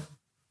then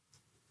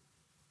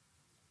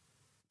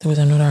there was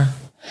another,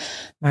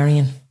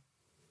 Marion,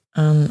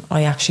 and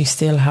I actually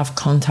still have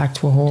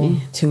contact with her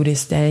to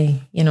this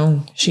day. You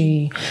know,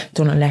 she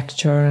done a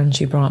lecture and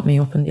she brought me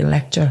up in the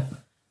lecture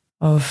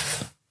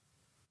of,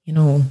 you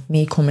know,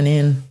 me coming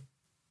in.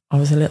 I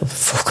was a little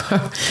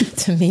fucker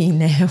to me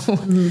now,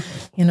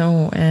 you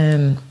know,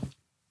 and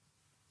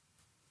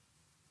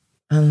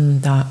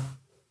that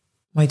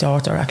my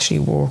daughter actually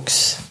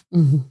works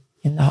in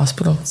the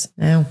hospitals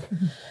now.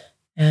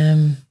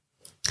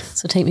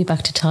 So take me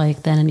back to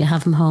Tig then, and you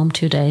have him home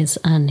 2 days,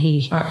 and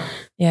he...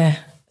 yeah,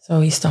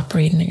 so he stopped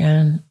breathing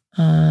again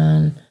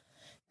and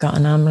got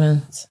an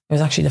ambulance. It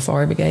was actually the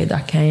fire brigade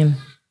that came.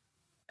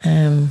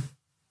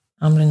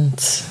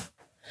 Ambulance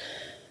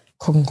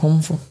couldn't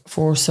come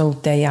for, so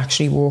they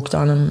actually worked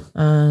on him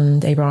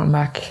and they brought him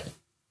back.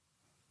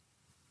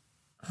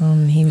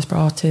 He was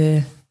brought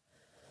to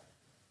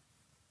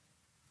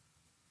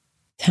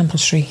Temple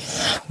Street,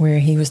 where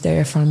he was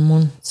there for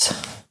months.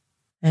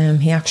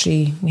 We had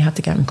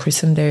to get him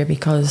christened there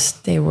because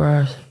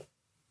the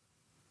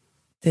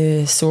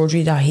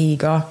surgery that he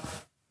got,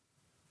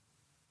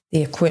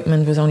 the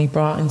equipment was only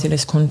brought into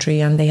this country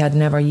and they had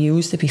never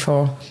used it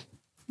before.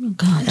 Oh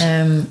God.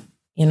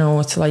 You know,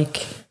 it's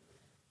like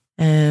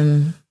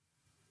a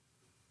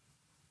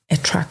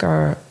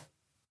tracker,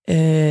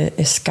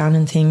 a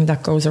scanning thing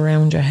that goes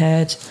around your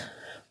head.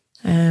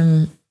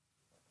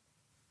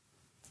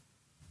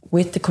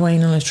 With the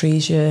choanal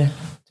atresia,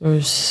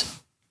 there's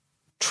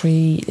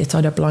 3, it's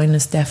either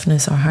blindness,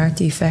 deafness or heart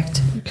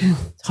defect. Okay.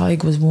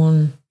 Tig was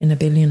 1 in a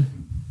billion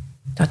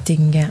that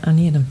didn't get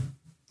any of them.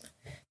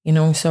 You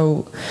know,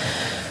 so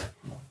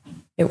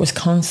it was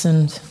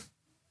constant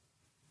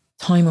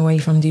time away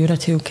from the other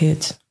 2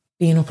 kids,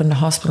 being up in the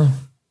hospital,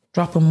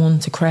 dropping 1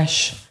 to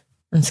creche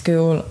and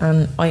school,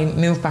 and I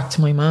moved back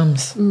to my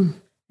mum's,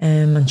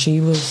 and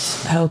she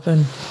was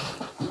helping,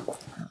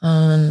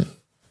 and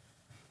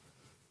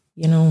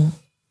you know,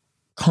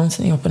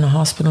 constantly up in the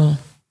hospital.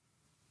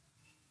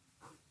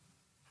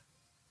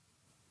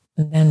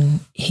 And then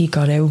he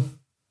got out,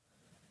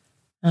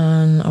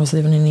 and I was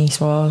living in East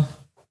Wall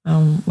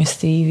with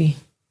Stevie,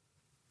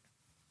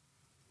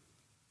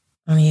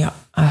 and he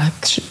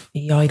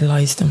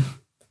idolised him.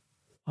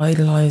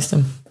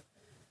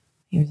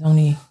 He was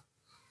only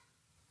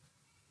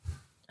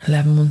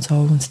 11 months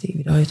old when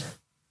Stevie died.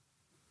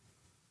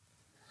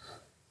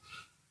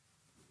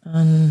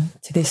 And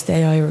to this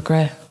day I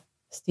regret.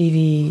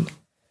 Stevie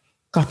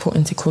got put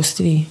into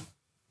custody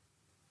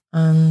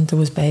and there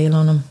was bail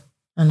on him,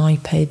 and I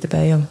paid the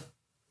bail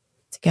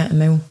to get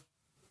him out,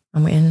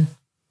 and within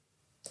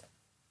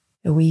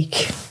a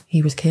week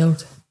he was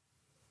killed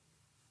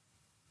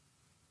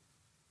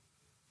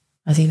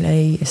as he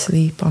lay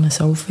asleep on a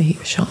sofa. He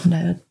was shot in the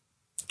head.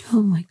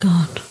 Oh my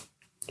God.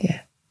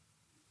 Yeah.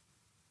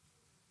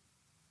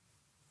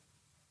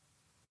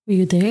 Were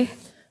you there?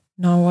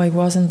 No, I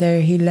wasn't there.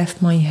 He left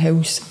my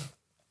house.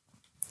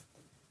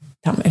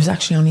 It was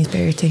actually on his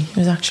birthday. It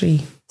was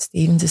actually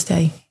Stevens'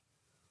 day.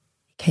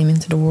 He came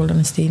into the world on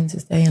a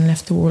Stevens' day and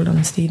left the world on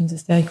a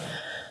Stevens' day.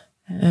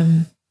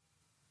 God.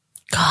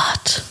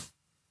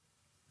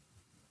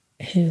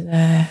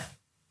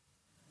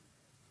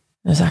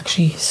 There's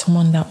actually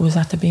someone that was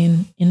at the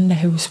bin in the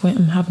house with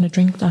him having a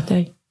drink that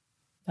day,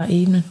 that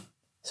evening.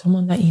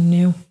 Someone that he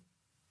knew.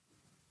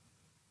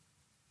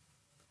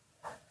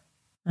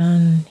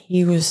 And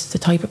he was the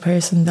type of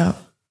person that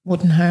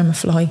wouldn't harm a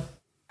fly.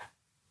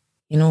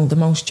 You know, the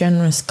most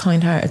generous,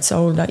 kind-hearted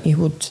soul that you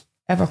would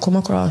ever come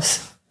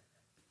across.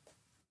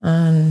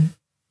 And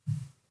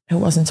it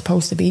wasn't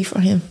supposed to be for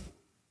him.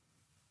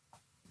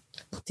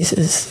 This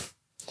is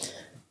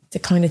the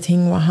kind of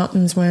thing what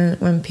happens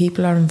when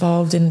people are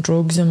involved in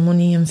drugs and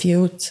money and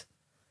feuds.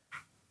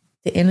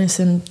 The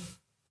innocent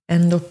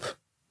end up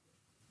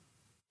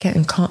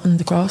getting caught in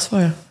the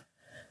crossfire.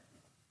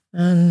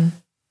 And,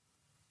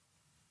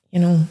 you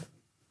know,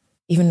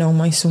 even though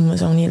my son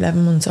was only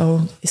 11 months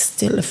old, it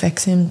still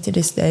affects him to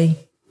this day.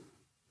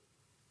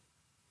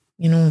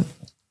 You know,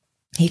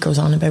 he goes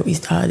on about his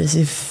dad as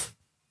if,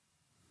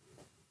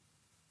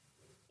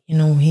 you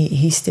know,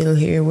 he's still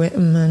here with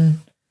him, and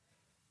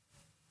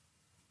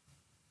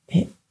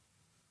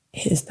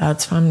his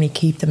dad's family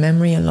keep the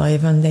memory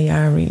alive, and they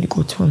are really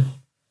good to him.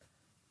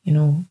 You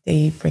know,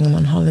 they bring him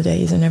on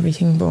holidays and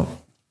everything, but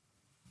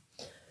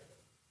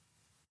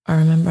I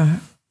remember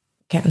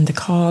getting the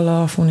call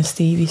off one of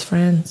Stevie's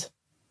friends,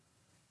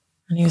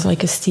 and he was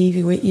like, "Is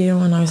Stevie with you?"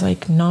 And I was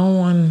like,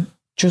 "No, I'm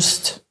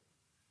just..."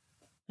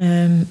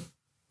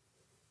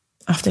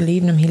 After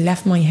leaving him, he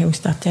left my house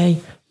that day,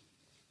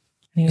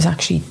 and he was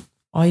actually,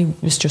 I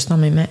was just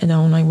on my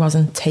methadone, I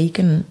wasn't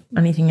taking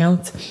anything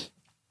out,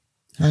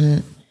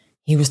 and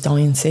he was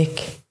dying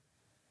sick,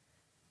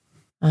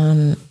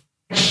 and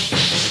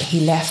he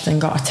left and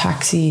got a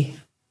taxi,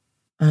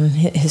 and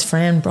his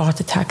friend brought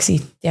the taxi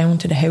down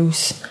to the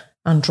house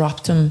and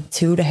dropped him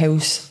to the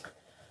house.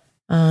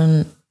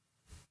 And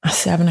at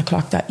 7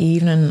 o'clock that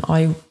evening,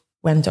 I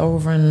went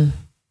over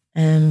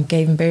and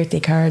gave him birthday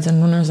cards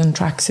and runners and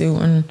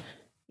tracksuit, and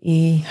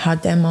he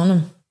had them on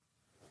him.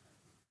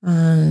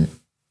 And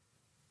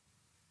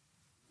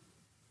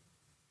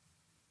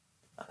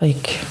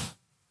like,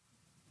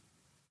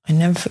 I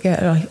never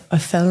forget, I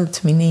fell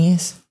to my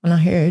knees when I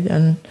heard,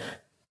 and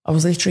I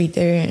was literally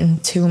there in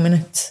 2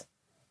 minutes.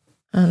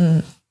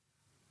 And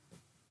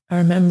I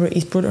remember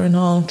his brother and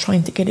all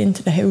trying to get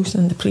into the house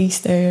and the police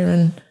there,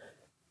 and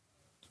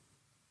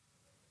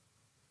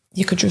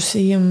you could just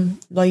see him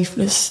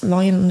lifeless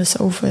lying on the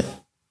sofa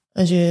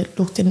as you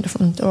looked in the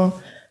front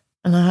door,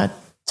 and I had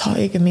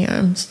Tig in my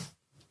arms.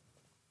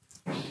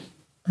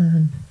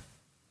 And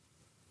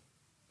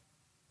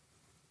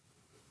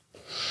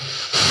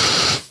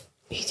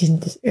he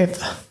didn't deserve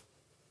that.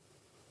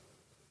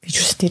 He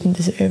just didn't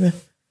deserve it.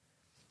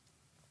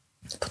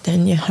 But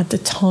then you had the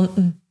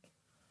taunting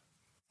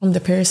from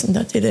the person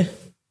that did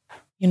it.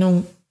 You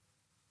know,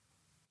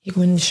 you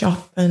go in the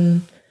shop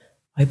and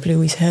I blew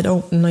his head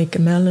open like a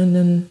melon,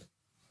 and,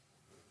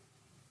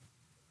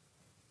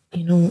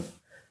 you know,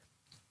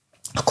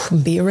 I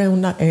couldn't be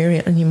around that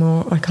area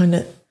anymore. I kind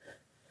of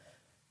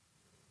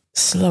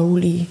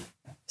slowly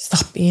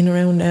stopped being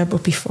around there,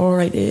 but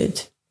before I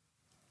did,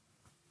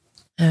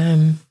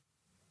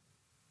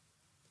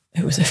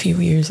 it was a few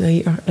years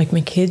later. Like,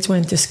 my kids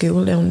went to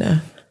school down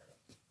there.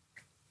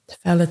 The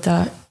fella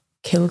that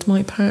killed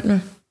my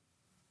partner,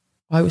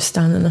 I was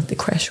standing at the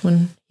creche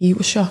when he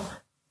was shot.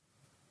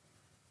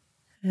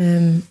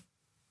 My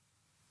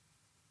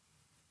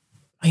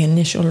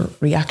initial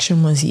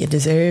reaction was, he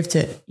deserved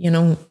it, you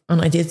know,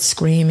 and I did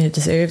scream, he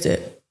deserved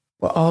it.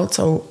 But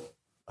also,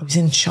 I was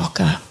in shock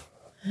at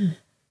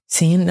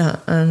seeing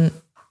that. And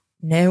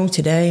now,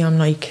 today, I'm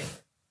like,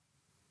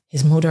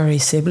 his mother or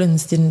his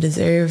siblings didn't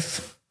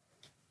deserve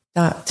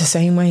that the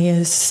same way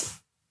as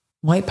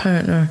my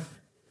partner.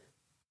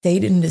 They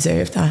didn't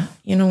deserve that,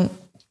 you know.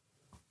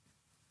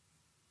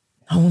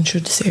 No one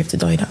should deserve to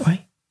die that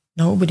way.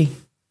 Nobody.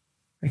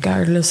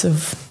 Regardless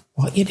of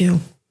what you do.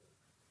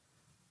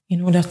 You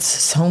know, that's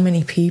so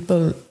many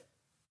people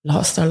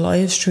lost their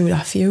lives through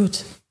that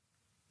feud.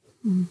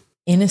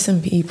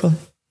 Innocent people.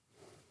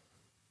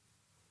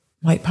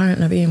 My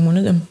partner being one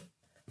of them.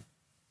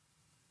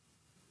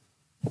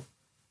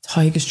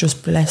 Tig is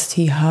just blessed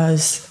he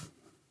has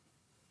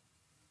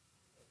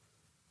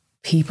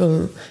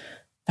people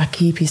that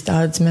keep his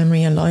dad's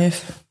memory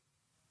alive.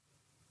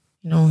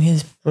 You know,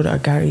 his brother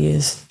Gary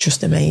is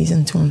just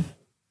amazing to him.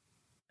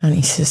 And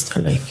his sister,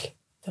 like,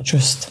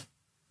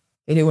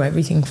 they do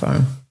everything for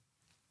him.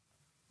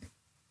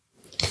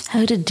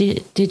 How did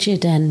you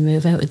then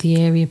move out of the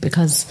area?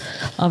 Because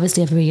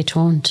obviously everywhere you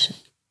turned,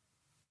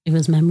 it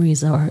was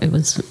memories, or it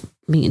was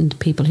meeting the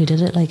people who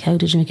did it. Like, how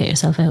did you get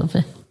yourself out of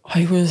it?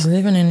 I was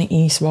living in the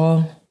East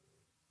Wall,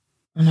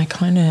 and I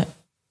kind of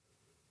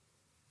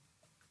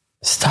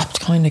stopped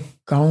kind of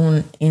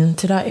going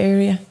into that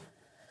area.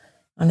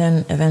 And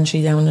then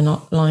eventually down the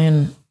Knot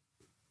line,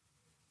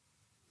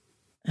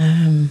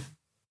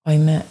 I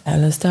met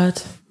Ella's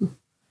dad.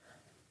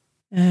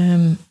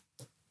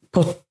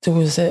 But there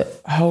was a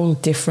whole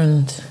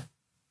different,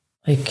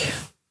 like,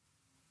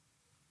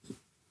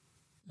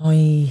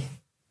 I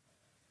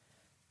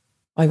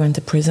went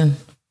to prison.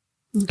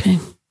 Okay.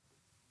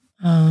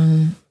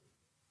 And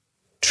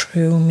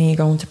through me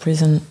going to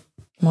prison,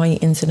 my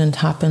incident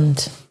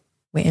happened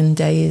within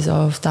days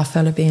of that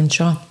fella being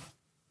shot.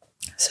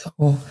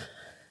 So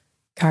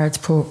guards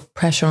put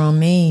pressure on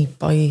me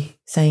by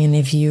saying,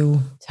 if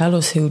you tell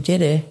us who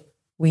did it,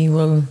 we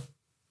will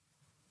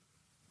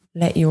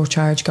let your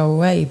charge go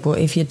away. But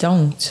if you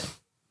don't,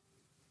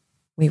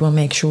 we will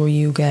make sure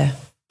you get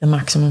the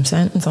maximum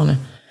sentence on it.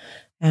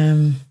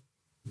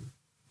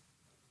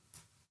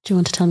 Do you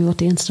want to tell me what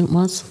the incident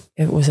was?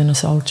 It was an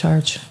assault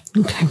charge.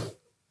 Okay.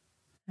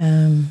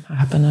 It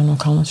happened on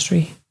O'Connell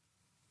Street.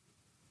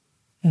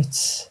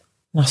 It's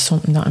not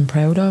something that I'm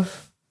proud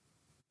of,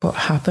 but it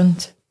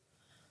happened.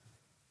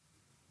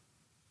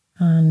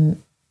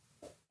 And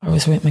I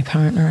was with my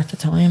partner at the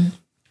time.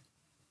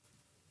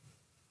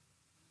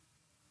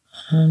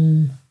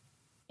 And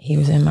he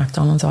was in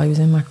McDonald's, I was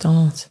in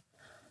McDonald's.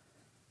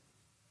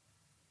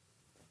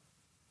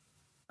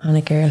 And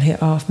a girl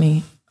hit off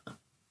me.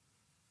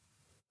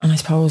 And I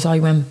suppose I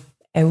went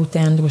out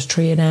then, there was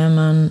 3 of them,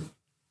 and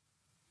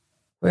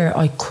where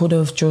I could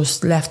have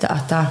just left it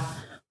at that,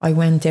 I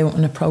went out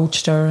and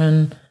approached her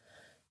and,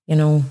 you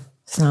know,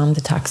 slammed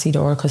the taxi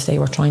door because they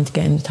were trying to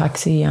get in the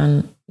taxi,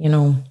 and, you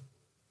know,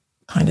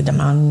 kind of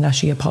demanding that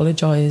she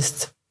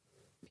apologised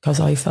because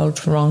I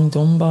felt wrong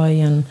done by,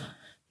 and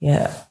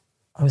yeah,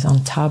 I was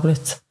on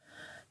tablets.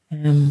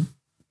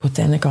 But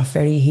then it got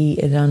very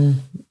heated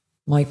and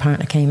my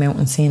partner came out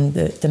and seen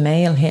the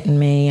male hitting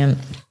me, and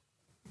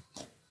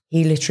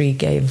he literally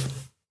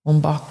gave 1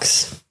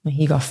 box and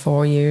he got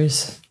 4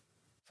 years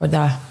for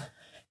that.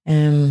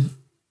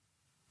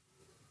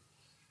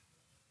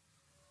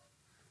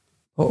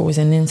 But it was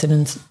an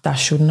incident that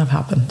shouldn't have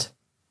happened.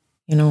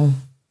 You know,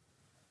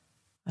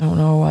 I don't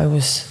know, I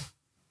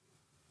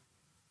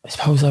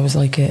suppose I was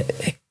like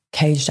a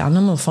caged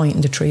animal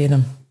fighting the 3 of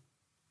them.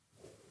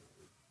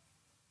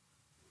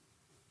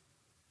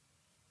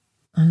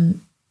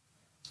 And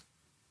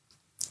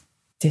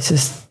this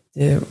is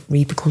the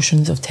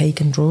repercussions of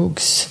taking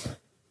drugs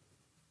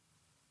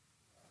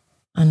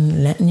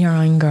and letting your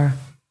anger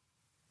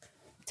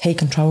take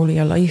control of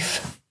your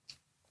life.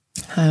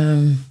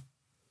 How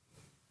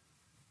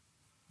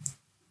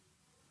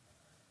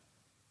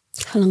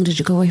long did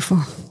you go away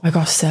for? I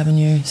got 7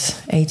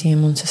 years,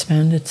 18 months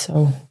suspended,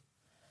 so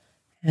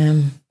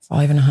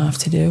 5.5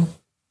 to do.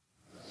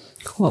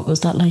 What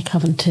was that like,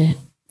 having to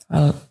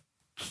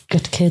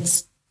get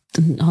kids?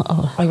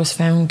 I was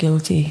found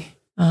guilty,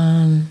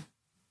 and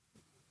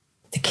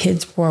the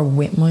kids were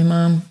with my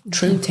mum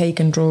through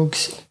taking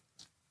drugs.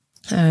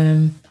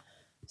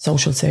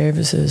 Social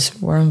services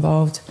were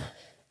involved.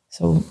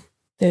 So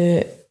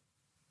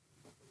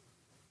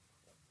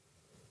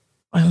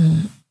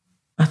I'm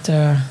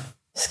after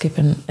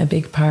skipping a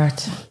big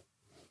part.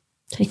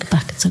 Take it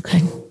back, it's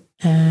okay.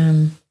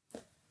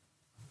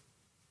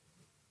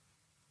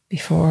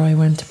 Before I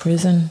went to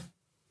prison,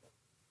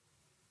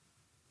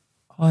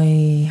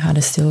 I had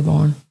a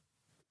stillborn.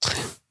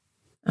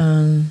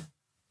 And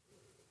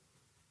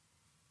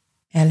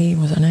Ellie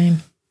was her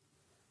name.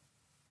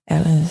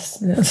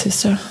 Ella's little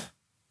sister.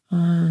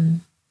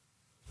 And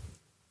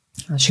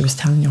as she was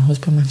telling your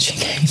husband when she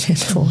came in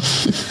for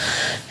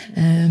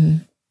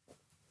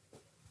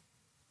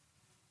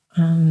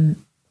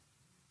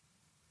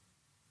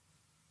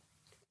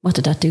what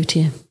did that do to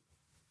you?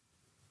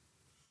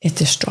 It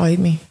destroyed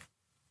me.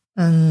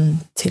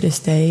 And to this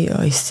day,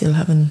 I still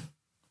haven't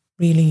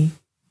really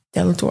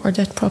dealt with her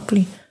death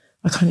properly.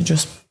 I kind of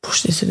just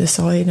pushed it to the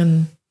side,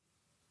 and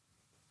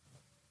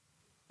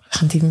I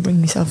can't even bring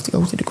myself to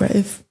go to the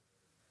grave.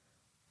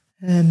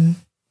 Like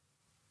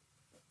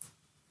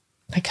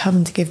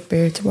having to give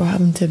birth to her,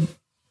 having to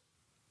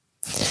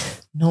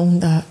know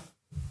that,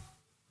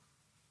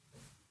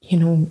 you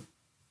know,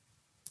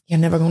 you're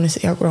never going to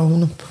see her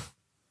growing up.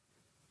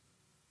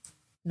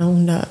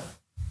 Knowing that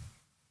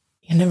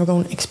you're never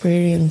going to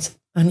experience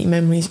any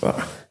memories with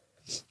her.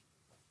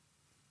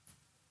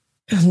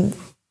 And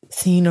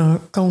seeing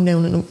her going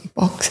down in a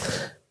box.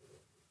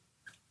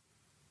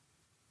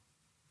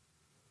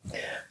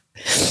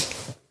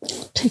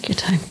 Take your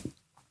time.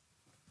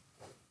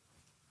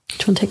 Do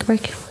you want to take a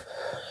break?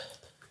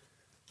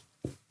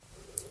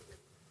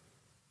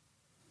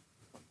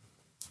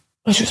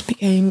 I just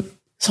became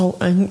so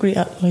angry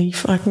at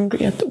life,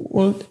 angry at the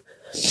world.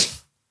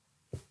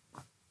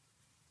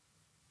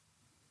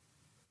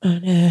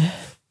 And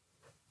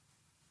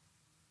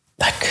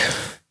like,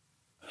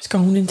 I was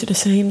going into the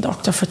same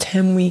doctor for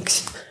 10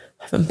 weeks,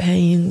 having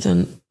pains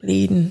and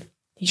bleeding.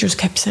 He just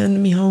kept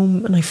sending me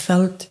home, and I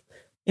felt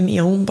in my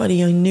own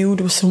body, I knew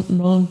there was something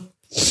wrong.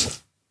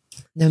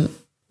 Then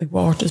my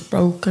waters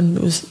broke and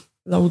there was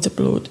loads of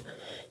blood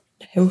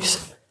in the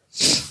house.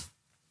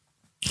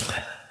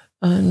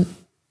 And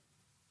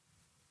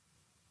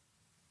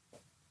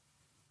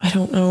I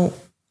don't know,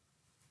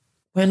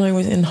 when I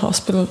was in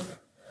hospital,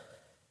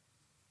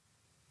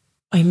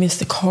 I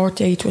missed a court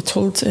date with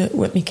Tulsa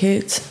with my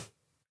kids,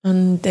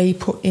 and they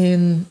put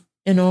in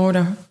an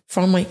order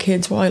for my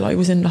kids while I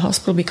was in the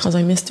hospital because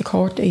I missed the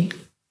court date.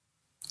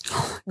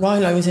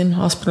 While I was in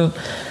hospital,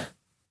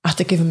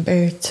 after giving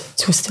birth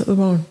to a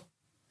stillborn.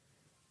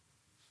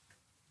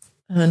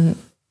 And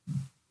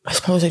I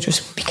suppose I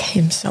just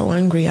became so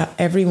angry at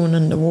everyone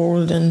in the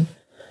world, and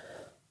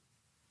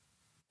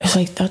it's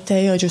like that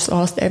day I just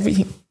lost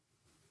everything.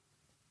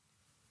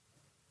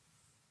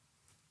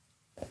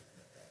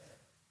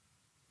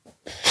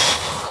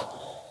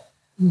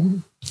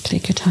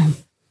 Take your time.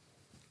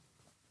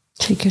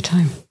 Take your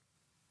time.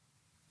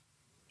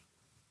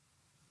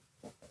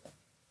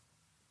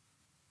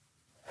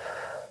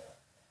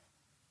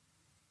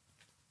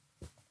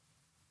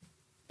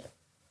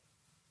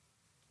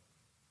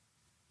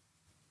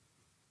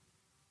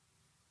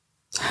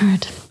 It's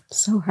hard.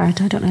 So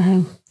hard. I don't know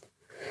how.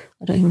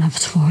 I don't even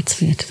have words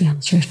for you, to be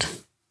honest with you.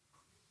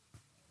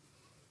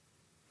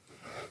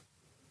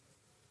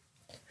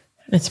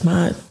 It's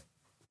mad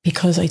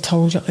because I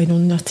told you I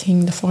done that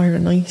thing, the fire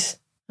and ice,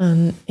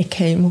 and it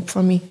came up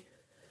for me.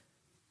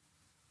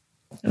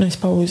 And I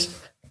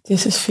suppose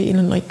this is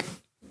feeling like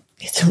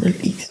it's a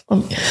release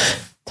from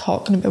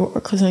talking about it,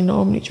 because I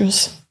normally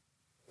just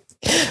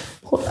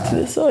put it to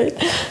the side.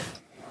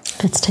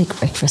 Let's take a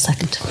break for a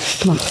second.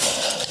 Come on.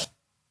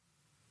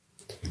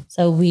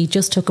 So we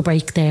just took a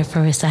break there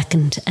for a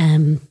second.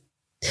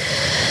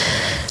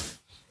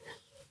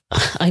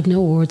 I've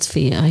no words for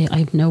you.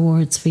 I've no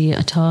words for you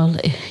at all,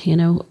 you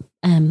know.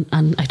 And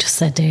I just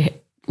said there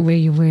where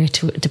you were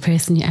to the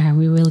person you are.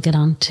 We will get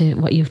on to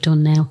what you've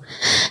done now.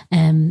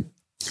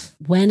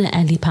 When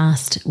Ellie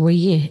passed, were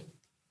you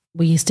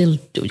still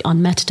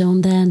on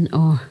methadone then,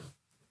 or?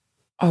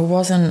 I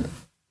wasn't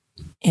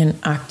in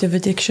active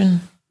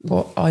addiction,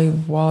 but I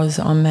was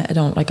on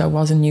methadone. Like, I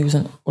wasn't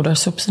using other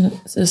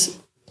substances.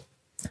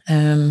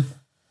 And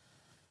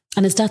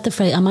is that the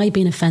phrase? Am I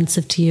being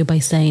offensive to you by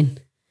saying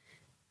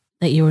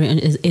that you were in?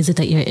 Is it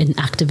that you're in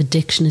active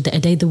addiction? Are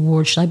they the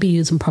words? Should I be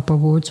using proper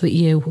words with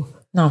you?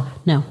 No.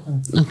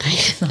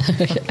 Okay.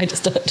 I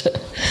just don't.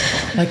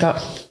 Like,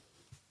 I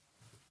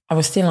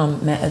was still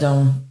on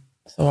methadone,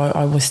 so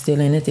I was still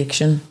in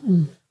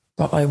addiction,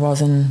 but I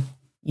wasn't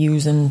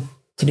using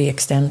to the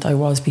extent I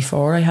was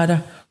before I had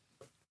it.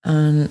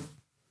 And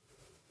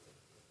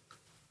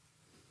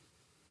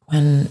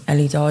when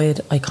Ellie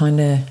died, I kind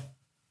of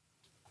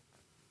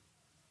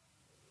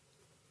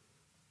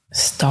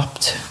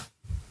stopped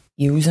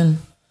using,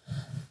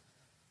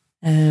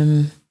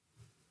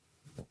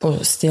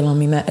 but still on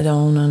my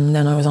methadone, and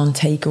then I was on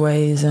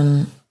takeaways.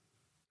 And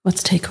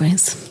what's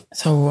takeaways?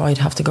 So I'd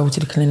have to go to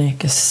the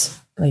clinic. It's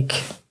like,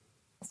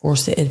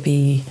 first it'd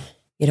be,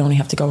 you'd only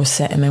have to go a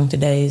set amount of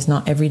days,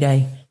 not every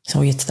day.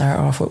 So you'd start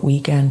off with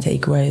weekend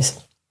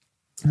takeaways,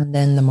 and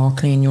then the more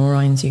clean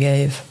urines you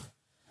gave,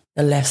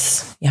 the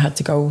less you had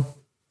to go.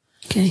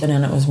 Okay. So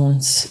then it was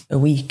once a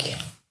week,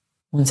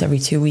 once every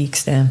 2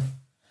 weeks then,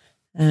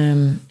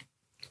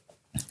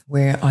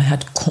 where I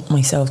had to cut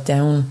myself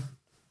down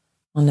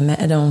on the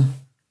methadone.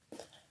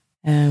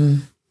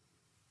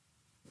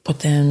 But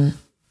then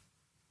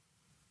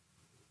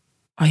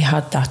I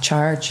had that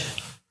charge.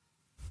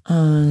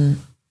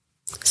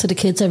 So the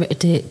kids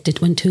did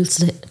when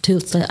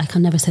Tulsa, I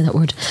can never say that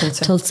word.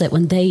 Tulsa,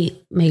 when they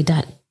made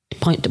that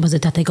point, was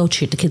it that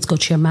the kids go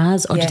to your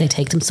ma's, or did they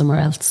take them somewhere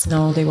else?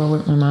 No, they were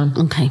with my mum.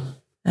 Okay.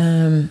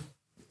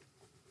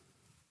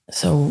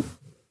 So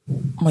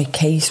my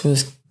case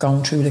was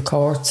going through the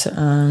courts,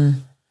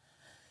 and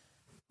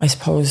I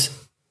suppose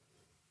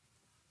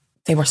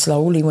they were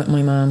slowly with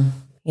my mum,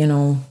 you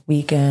know,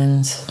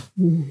 weekends,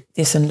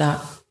 this and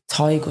that.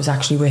 Tig was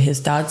actually with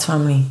his dad's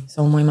family,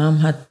 so my mum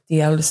had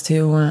the eldest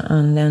two,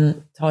 and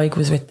then Tig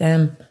was with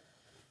them,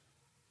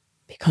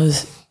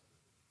 because,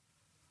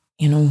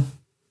 you know,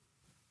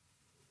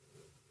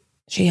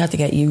 she had to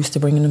get used to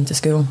bringing them to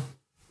school.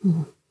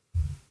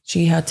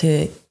 She had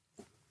to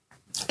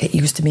get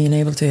used to being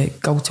able to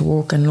go to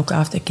work and look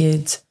after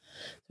kids.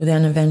 So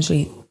then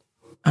eventually,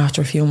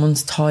 after a few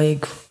months,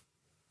 Tig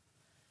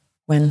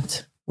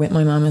went with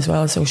my mum as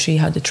well, so she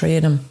had the three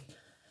of them.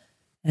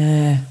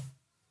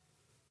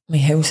 My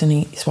house in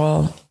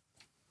Eastwall,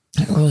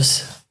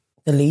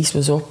 the lease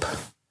was up,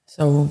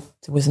 so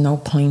there was no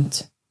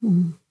point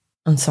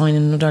on signing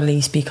another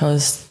lease,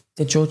 because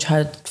the judge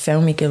had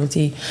found me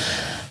guilty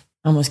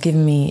and was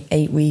giving me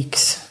 8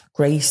 weeks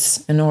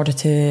grace in order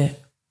to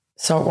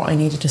sort what I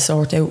needed to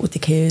sort out with the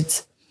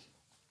kids,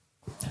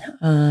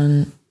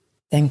 and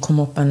then come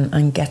up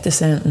and get the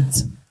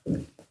sentence.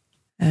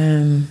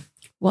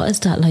 What is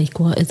that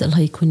like? What is it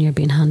like when you're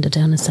being handed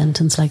down a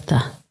sentence like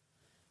that?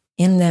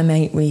 In them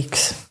 8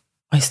 weeks,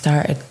 I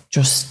started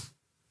just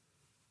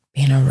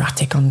being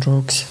erratic on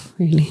drugs.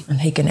 Really? And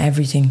taking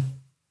everything.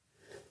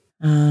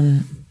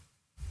 And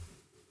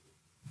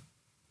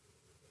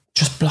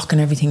just blocking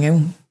everything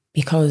out,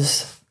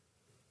 because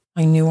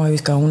I knew I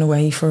was going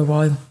away for a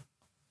while.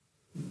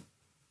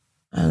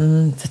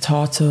 And the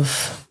thoughts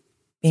of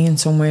being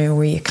somewhere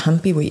where you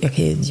can't be with your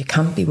kids, you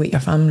can't be with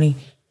your family,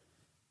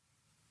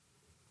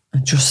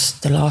 and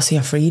just the loss of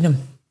your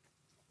freedom.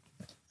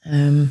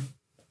 I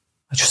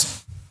just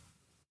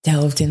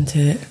delved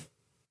into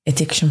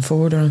addiction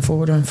further and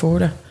further and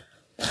further.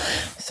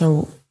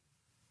 So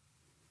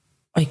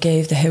I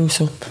gave the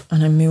house up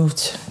and I moved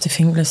to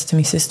Finglas to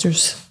my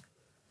sister's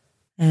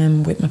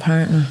with my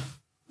partner.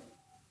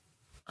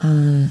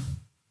 And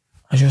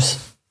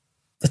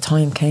the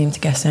time came to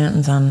get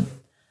sentenced, and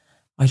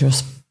I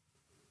just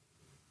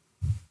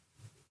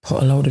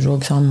put a load of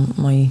drugs on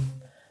my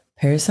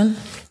person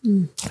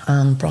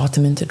and brought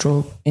them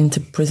into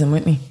prison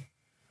with me.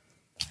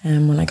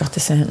 And when I got the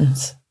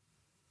sentence,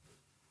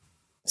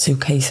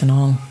 suitcase and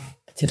all,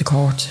 to the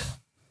court,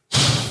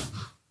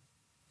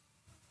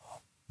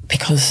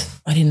 because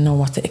I didn't know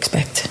what to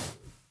expect.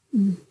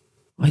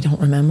 I don't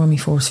remember my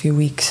first few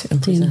weeks in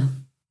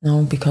prison.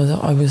 No, because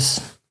I was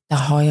that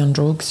high on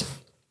drugs.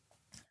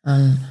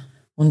 And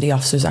one of the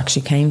officers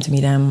actually came to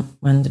me then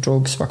when the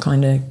drugs were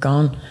kind of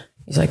gone.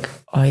 He's like,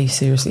 I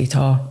seriously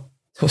thought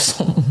there was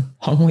something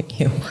wrong with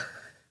you.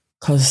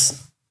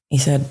 Because he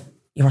said,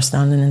 you were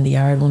standing in the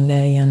yard one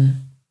day and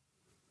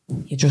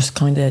you just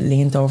kind of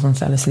leaned over and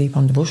fell asleep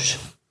on the bush.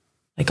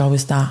 Like I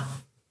was that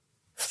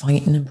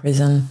fighting in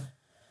prison,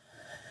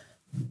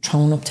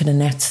 thrown up to the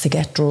nets to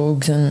get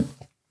drugs, and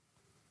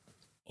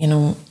it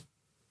was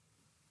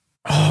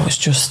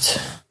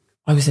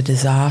I was a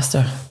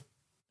disaster.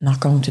 Not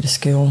going to the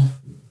school,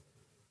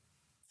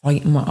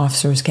 fighting with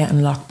officers,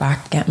 getting locked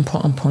back, getting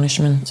put on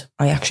punishment.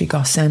 I actually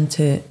got sent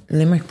to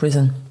Limerick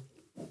prison,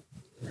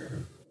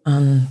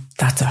 and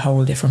that's a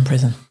whole different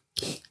prison.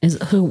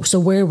 So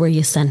where were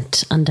you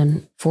sent? And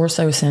then first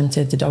I was sent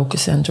to the Doka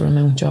Centre in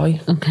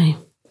Mountjoy. Okay.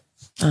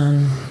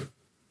 And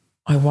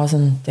I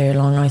wasn't there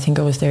long. I think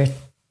I was there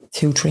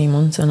 2-3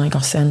 months, and I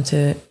got sent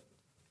to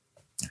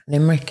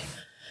Limerick,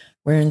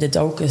 where in the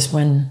Dokas,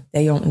 when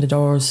they open the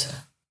doors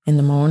in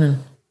the morning,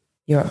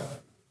 you're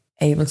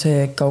able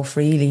to go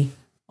freely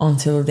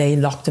until they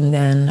lock them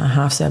down at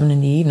 7:30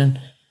 in the evening.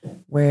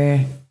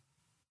 Where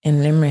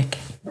in Limerick,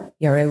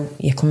 you're out,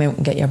 you come out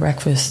and get your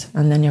breakfast,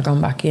 and then you're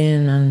going back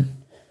in, and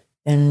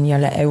then you're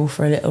let out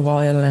for a little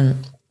while,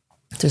 and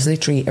there's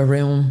literally a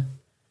room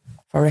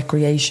for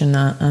recreation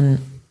and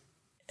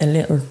a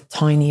little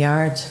tiny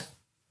yard.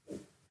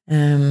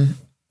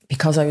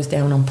 Because I was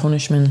down on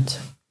punishment,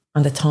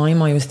 and the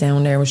time I was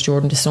down there was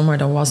during the summer,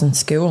 there wasn't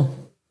school.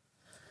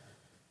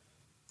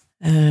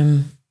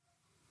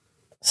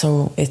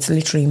 So it's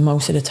literally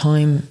most of the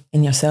time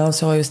in your cell.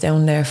 So I was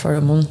down there for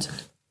a month.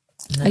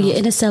 Are you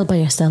in a cell by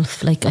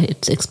yourself? Like,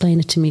 explain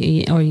it to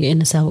me. Or are you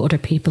in a cell with other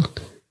people?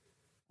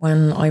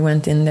 When I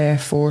went in there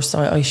first,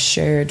 I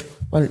shared,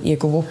 you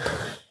go up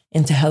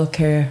into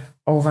healthcare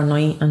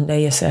overnight and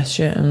they assess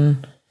you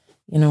and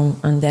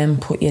then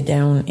put you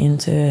down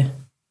into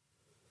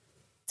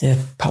the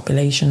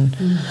population.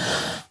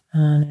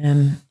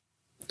 And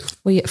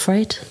were you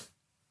afraid?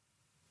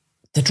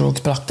 The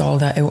drugs blocked all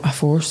that out at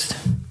first.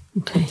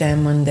 Okay. But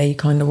then when they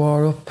kind of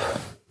wore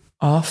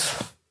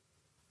off,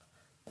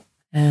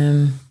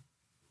 I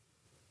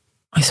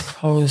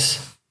suppose,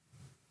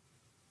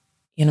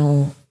 it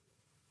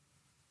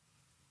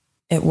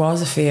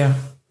was a fear.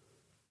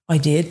 I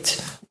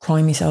did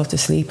cry myself to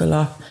sleep a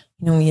lot.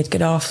 You'd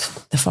get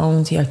off the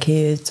phone to your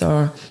kids,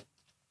 or,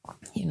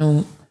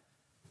 there'd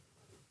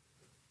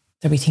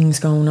be things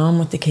going on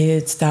with the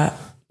kids that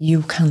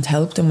you can't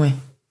help them with.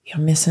 You're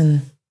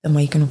missing them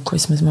waking up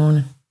Christmas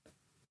morning.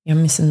 You're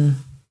missing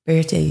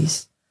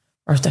birthdays.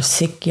 Or if they're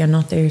sick, you're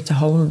not there to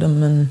hold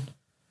them, and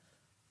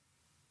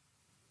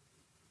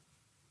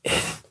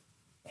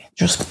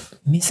just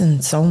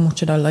missing so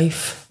much of their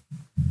life.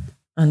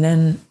 And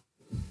then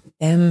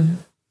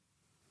them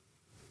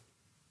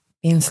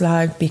being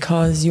slagged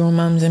because your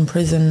mum's in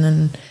prison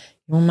and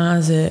your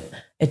ma's a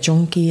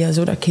junkie, as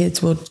other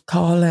kids would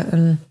call it,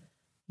 and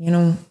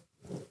the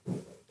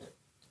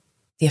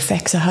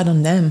effects I had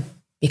on them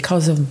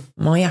because of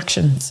my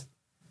actions.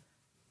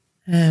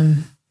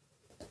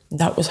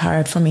 That was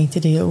hard for me to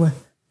deal with,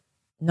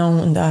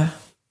 knowing that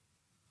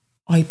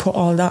I put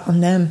all that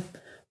on them,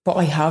 but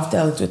I have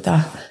dealt with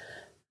that.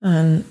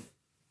 And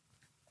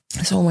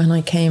so when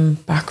I came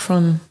back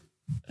from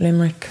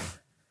Limerick,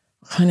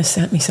 I kind of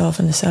set myself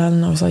in the cell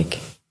and I was like,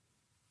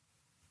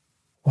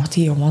 what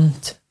do you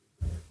want?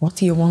 What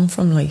do you want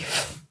from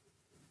life?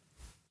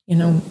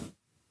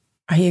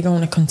 Are you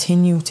going to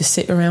continue to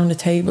sit around the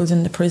tables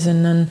in the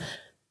prison and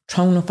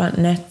thrown up at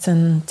nets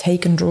and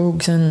taking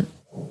drugs, or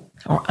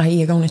are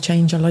you going to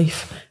change your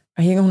life?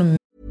 Are you going to...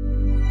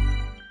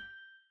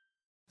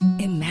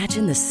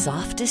 Imagine the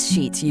softest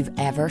sheets you've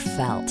ever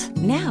felt.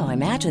 Now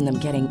imagine them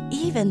getting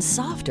even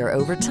softer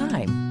over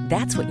time.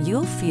 That's what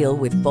you'll feel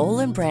with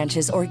Boll &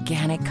 Branch's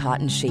organic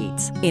cotton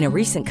sheets. In a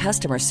recent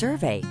customer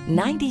survey,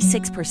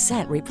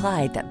 96%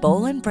 replied that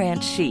Boll &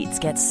 Branch sheets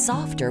get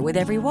softer with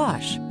every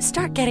wash.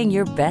 Start getting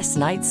your best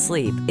night's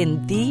sleep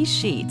in these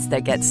sheets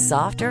that get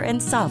softer and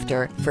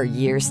softer for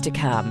years to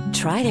come.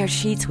 Try their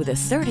sheets with a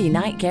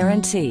 30-night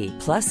guarantee.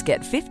 Plus,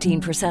 get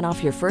 15%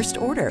 off your first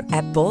order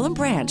at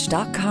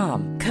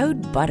bollandbranch.com.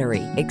 Code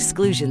BUTTERY.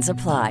 Exclusions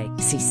apply.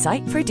 See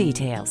site for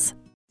details.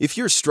 If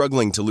you're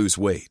struggling to lose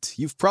weight,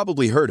 you've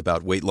probably heard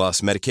about weight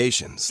loss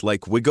medications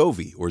like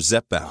Wegovy or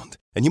Zepbound,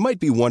 and you might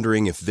be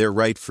wondering if they're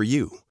right for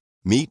you.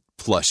 Meet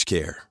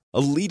PlushCare, a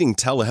leading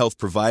telehealth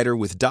provider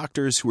with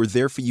doctors who are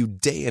there for you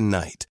day and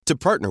night to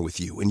partner with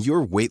you in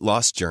your weight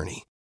loss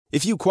journey.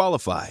 If you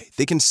qualify,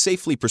 they can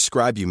safely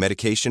prescribe you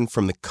medication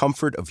from the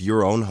comfort of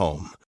your own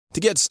home.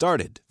 To get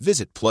started,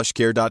 visit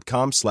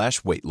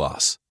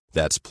plushcare.com/weight-loss.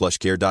 That's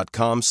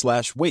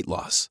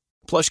plushcare.com/weight-loss.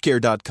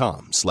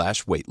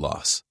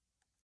 plushcare.com/weight-loss.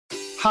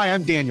 Hi,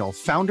 I'm Daniel,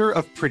 founder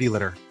of Pretty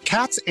Litter.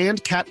 Cats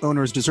and cat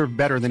owners deserve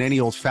better than any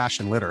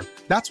old-fashioned litter.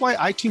 That's why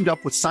I teamed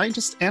up with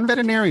scientists and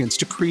veterinarians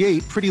to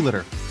create Pretty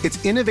Litter.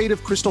 Its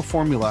innovative crystal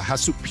formula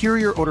has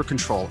superior odor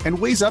control and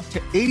weighs up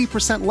to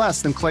 80%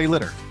 less than clay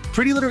litter.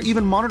 Pretty Litter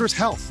even monitors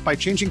health by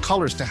changing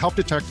colors to help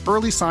detect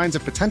early signs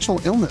of potential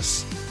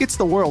illness. It's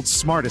the world's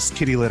smartest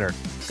kitty litter.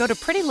 Go to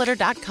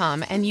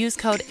prettylitter.com and use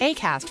code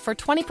ACAST for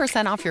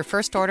 20% off your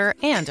first order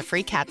and a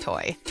free cat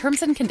toy.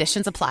 Terms and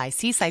conditions apply.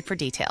 See site for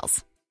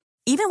details.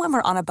 Even when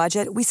we're on a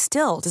budget, we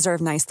still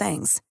deserve nice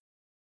things.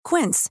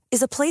 Quince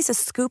is a place to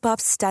scoop up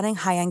stunning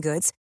high-end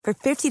goods for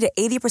 50 to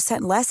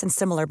 80% less than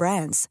similar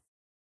brands.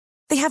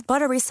 They have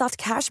buttery soft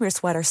cashmere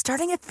sweaters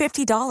starting at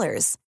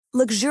 $50,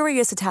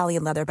 luxurious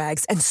Italian leather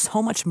bags, and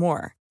so much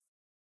more.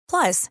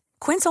 Plus,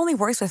 Quince only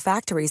works with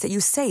factories that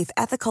use safe,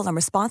 ethical, and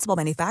responsible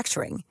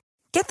manufacturing.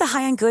 Get the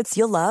high-end goods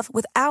you'll love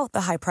without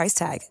the high price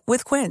tag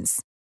with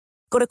Quince.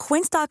 Go to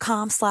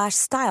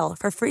quince.com/style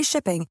for free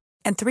shipping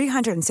and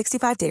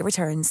 365-day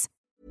returns.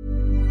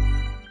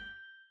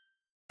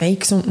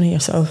 Make something of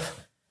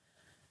yourself.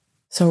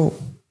 So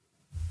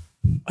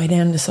I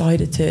then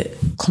decided to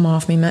come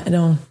off my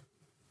methadone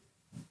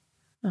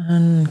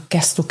and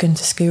get stuck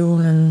into school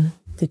and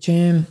the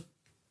gym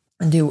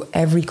and do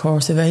every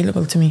course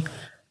available to me.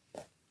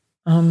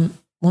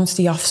 Once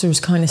the officers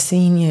kind of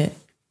seen you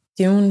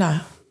doing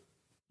that,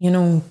 you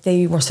know,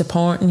 they were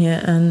supporting you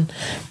and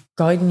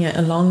guiding you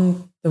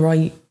along the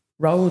right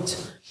road.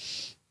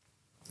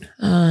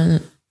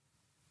 And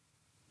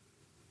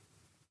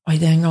I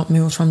then got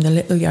moved from the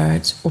little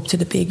yard up to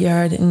the big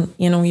yard, and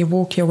you know, you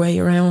walk your way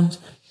around.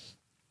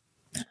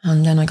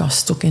 And then I got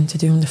stuck into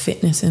doing the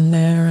fitness in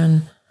there,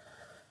 and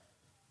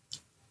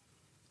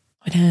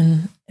I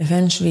then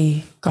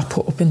eventually got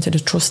put up into the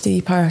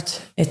trustee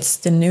part. It's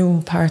the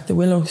new part, the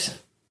Willows,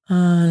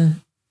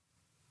 and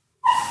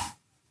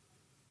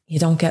you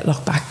don't get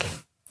locked back.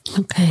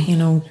 Okay. You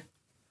know,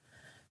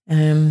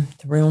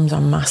 the rooms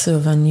are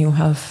massive, and you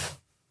have,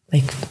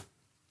 like,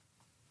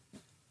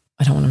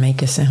 I don't want to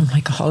make it sound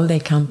like a holiday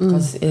camp,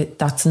 because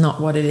that's not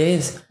what it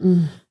is.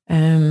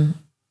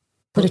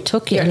 But it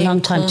took you a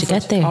long time to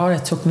get there. Oh,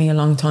 it took me a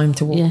long time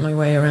to walk my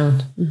way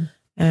around.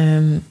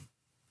 And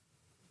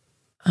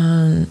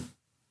I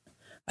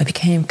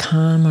became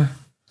calmer.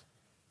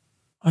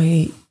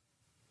 I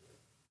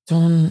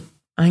done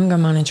anger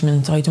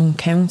management. I done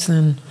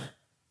counselling.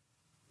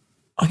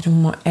 I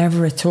done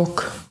whatever it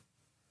took.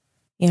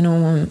 You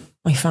know, and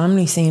my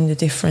family seen the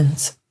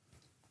difference.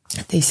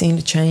 They seen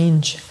the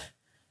change.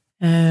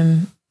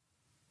 I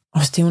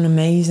was doing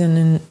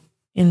amazing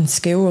in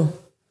school.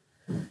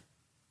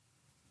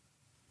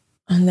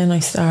 And then I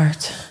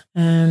start.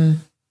 My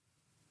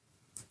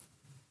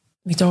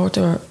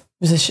daughter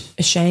was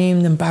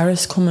ashamed,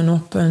 embarrassed coming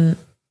up, and,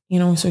 you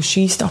know, so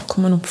she stopped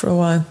coming up for a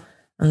while.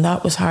 And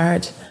that was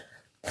hard,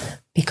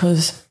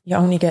 because you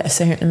only get a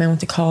certain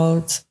amount of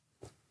calls.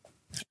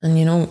 And,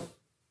 you know,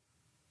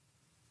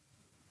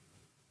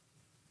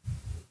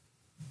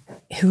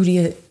 who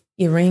do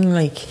you ring?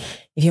 Like,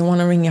 if you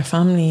want to ring your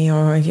family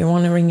or if you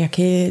want to ring your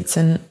kids,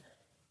 and,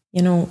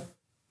 you know,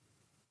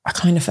 I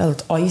kind of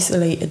felt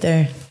isolated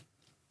there,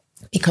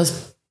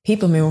 because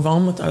people move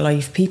on with their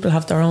life. People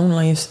have their own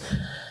lives.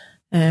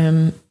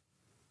 I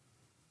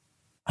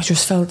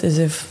just felt as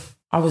if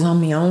I was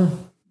on my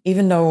own,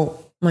 even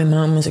though my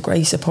mum was a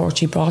great support.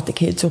 She brought the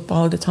kids up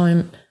all the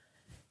time.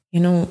 You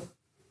know,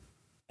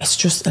 it's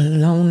just a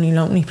lonely,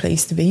 lonely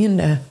place to be in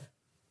there.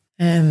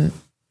 You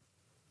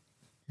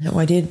know,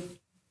 I did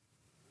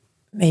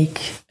make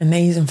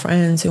amazing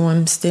friends who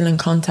I'm still in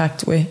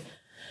contact with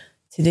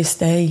to this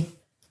day.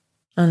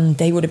 And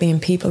they would have been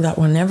people that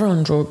were never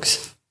on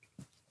drugs,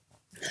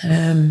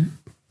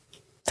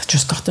 that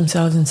just got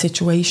themselves in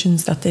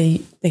situations that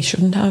they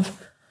shouldn't have.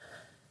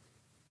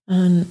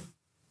 And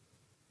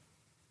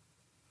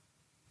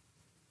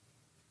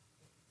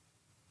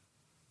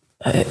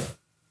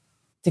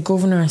the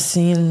governor has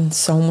seen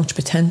so much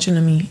potential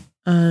in me,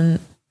 and,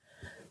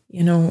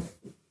 you know,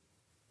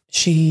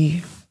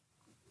 she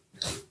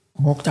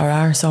worked her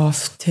arse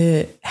off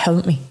to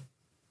help me.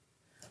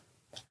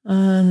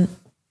 And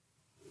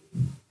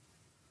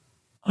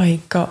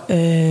I got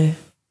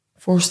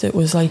first it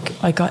was like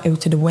I got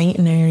out to the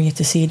waiting area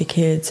to see the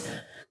kids,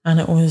 and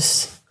it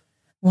was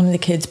one of the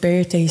kids'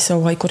 birthdays,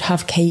 so I could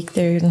have cake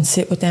there and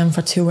sit with them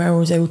for 2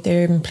 hours out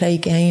there and play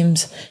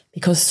games,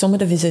 because some of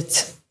the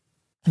visits,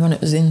 when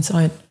it was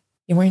inside,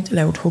 you weren't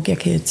allowed to hug your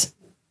kids.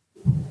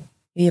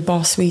 If you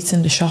bought sweets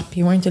in the shop,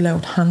 you weren't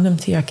allowed to hand them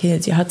to your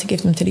kids. You had to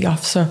give them to the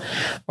officer.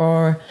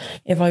 Or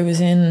if I was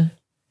in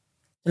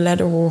the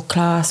leatherwork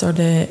class or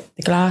the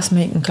glass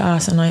making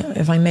class, and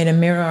if I made a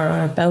mirror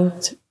or a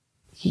belt,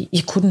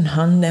 you couldn't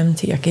hand them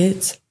to your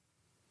kids.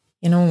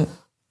 You know,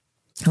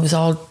 it was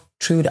all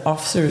through the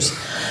officers.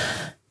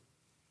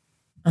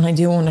 And I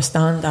do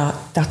understand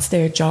that that's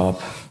their job.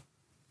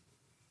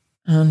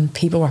 and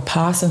people were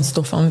passing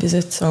stuff on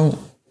visit. So,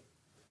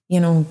 you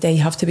know, they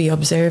have to be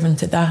observant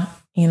to that.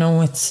 You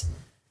know, it's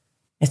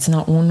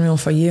not one rule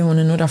for you and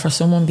another for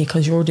someone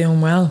because you're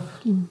doing well.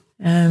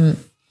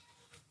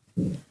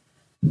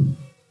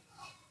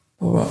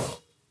 But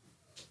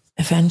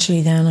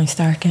eventually then I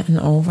start getting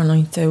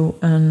overnight out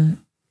and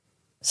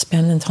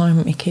spending time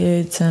with my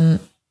kids. And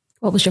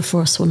what was your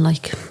first one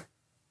like?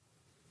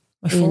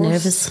 My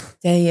first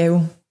day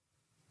out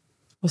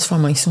was for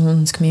my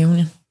son's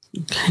communion.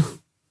 Okay.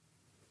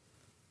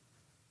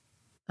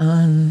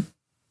 And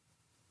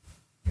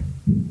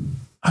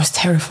I was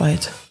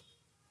terrified.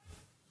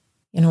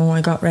 You know,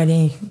 I got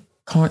ready,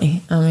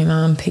 Courtney, and my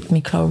mum picked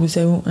me clothes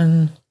out,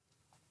 and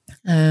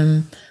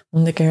one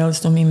of the girls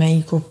done my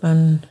makeup,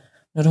 and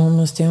the other one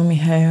was doing my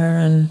hair,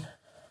 and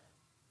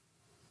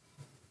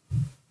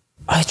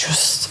I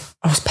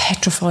was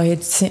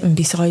petrified sitting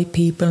beside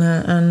people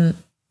and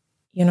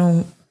you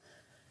know,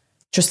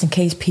 just in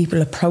case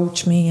people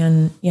approach me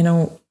and, you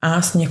know,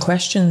 asking you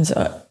questions.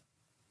 I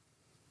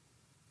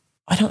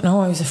don't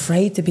know, I was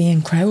afraid to be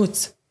in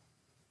crowds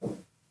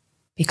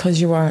because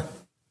you are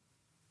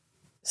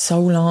so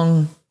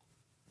long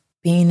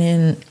being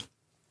in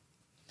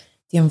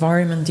the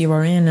environment you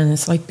are in, and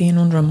it's like being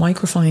under a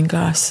magnifying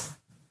glass.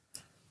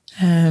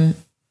 And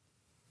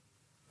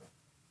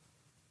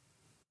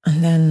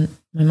then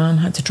my mum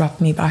had to drop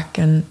me back,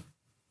 and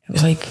it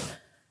was like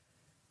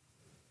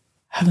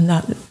having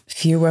that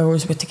few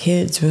hours with the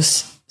kids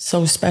was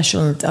so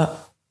special that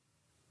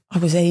I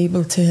was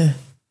able to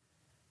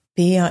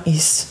be at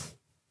his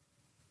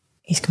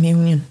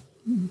communion,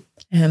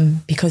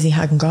 because he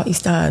hadn't got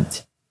his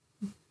dad,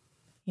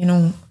 you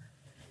know.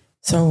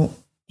 So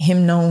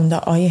him knowing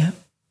that I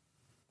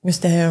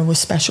was there was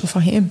special for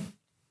him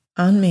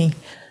and me.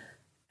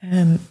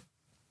 So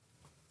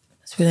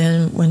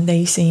then when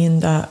they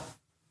seen that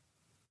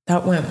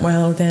went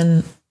well,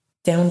 then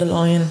down the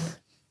line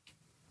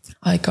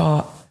I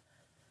got,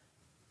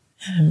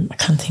 I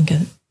can't think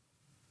of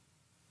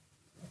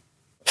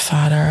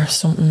father or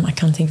something, I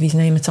can't think of his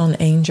name, it's on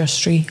Ainger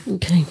Street.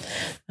 Okay.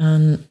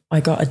 And I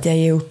got a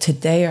day out to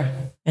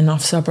there. An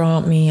officer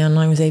brought me and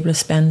I was able to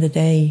spend the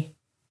day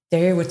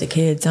there with the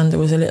kids, and there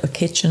was a little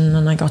kitchen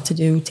and I got to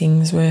do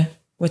things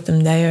with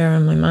them there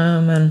and my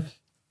mum, and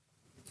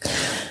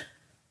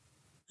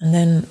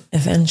then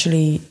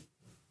eventually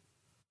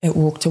it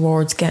worked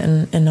towards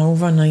getting an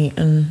overnight,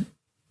 and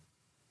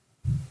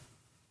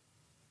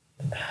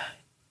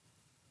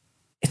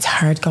it's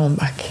hard going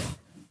back,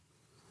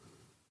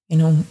 you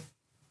know. And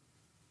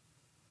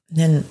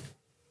then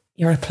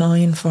you're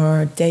applying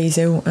for days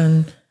out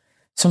and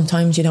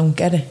sometimes you don't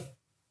get it.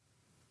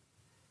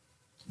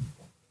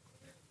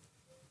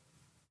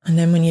 And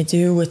then when you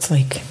do, it's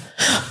like,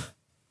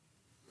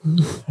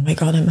 oh my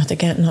God, I'm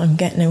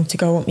getting out to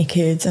go with my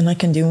kids and I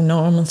can do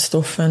normal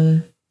stuff.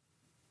 And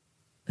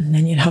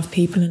then you'd have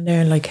people in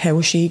there like, how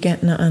is she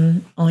getting it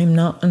and I'm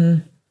not?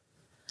 And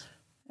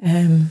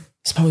I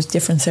suppose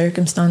different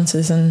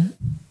circumstances. And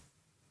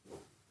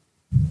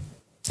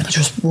I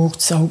just worked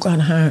so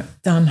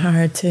damn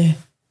hard to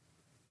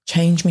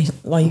change my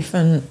life.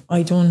 And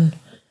I done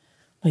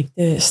like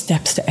the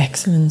steps to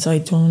excellence. I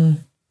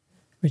done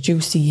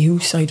reduce the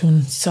use. I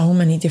done so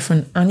many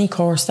different, any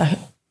course that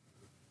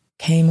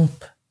came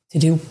up to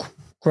do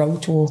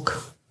growth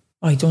work,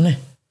 I done it.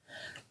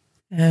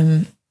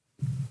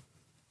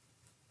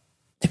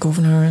 The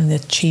governor and the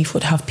chief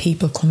would have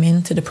people come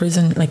into the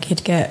prison, like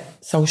he'd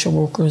get social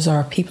workers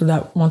or people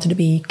that wanted to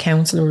be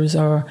counsellors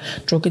or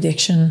drug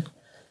addiction,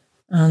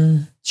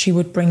 and she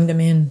would bring them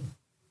in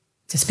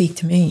to speak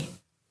to me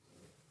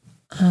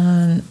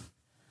and,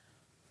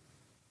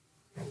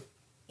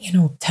 you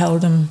know, tell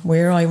them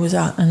where I was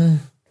at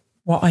and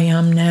what I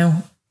am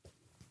now.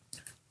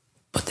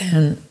 But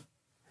then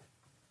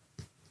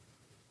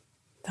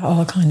that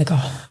all kind of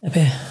got a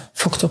bit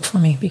fucked up for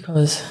me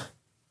because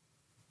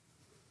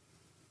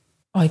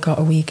I got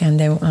a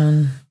weekend out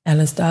and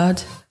Ella's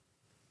dad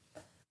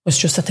was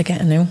just at the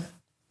getting out.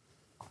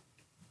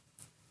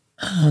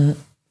 And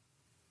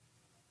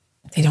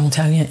they don't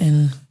tell you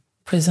in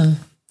prison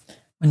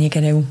when you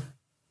get out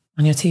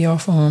on your TR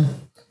form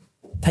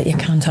that you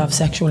can't have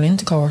sexual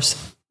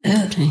intercourse.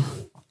 Okay.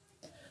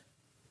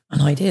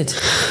 And I did.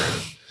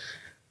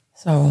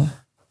 So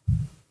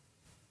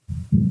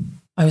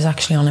I was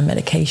actually on a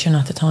medication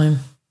at the time,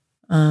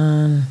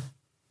 and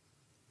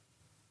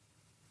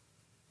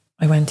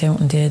I went out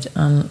and did,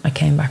 and I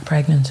came back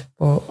pregnant,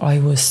 but I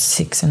was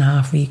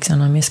 6.5 weeks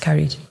and I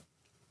miscarried.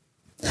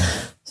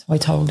 So I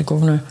told the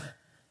governor,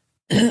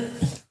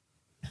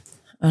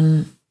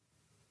 and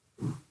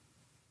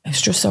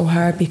it's just so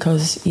hard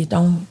because I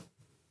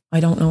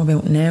don't know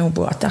about now,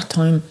 but at that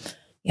time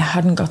you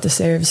hadn't got the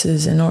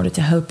services in order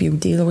to help you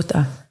deal with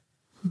that.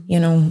 You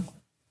know,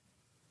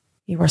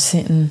 you were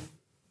sitting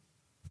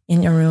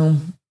in your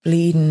room,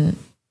 bleeding,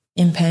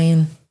 in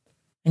pain,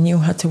 and you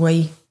had to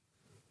wait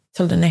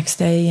till the next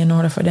day in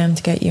order for them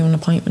to get you an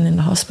appointment in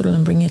the hospital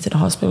and bring you to the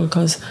hospital,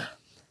 because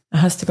it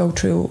has to go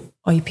through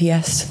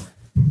IPS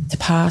to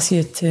pass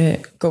you to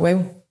go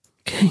out.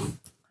 Okay.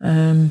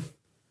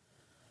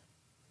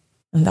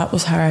 And that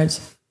was hard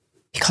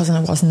because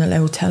I wasn't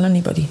allowed to tell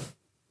anybody,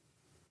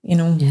 you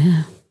know.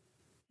 Yeah.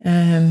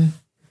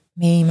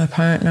 Me, my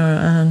partner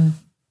and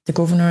the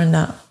governor and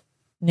that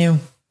knew.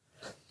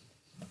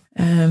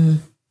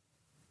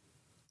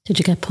 Did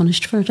you get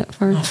punished for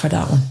that? Not for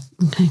that one.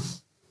 Okay.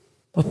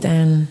 But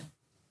then,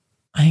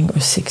 I think it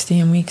was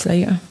 16 weeks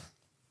later,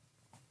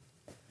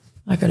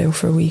 I got out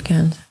for a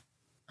weekend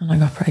and I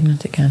got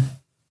pregnant again.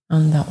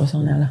 And that was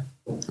on Ella.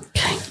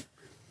 Okay.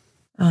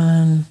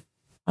 And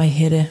I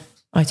hid it.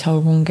 I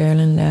told one girl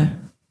in there.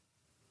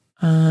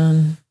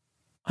 And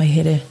I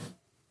hid it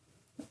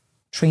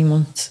 3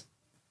 months.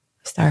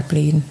 I started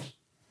bleeding.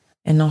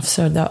 An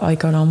officer that I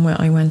got on with,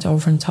 I went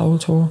over and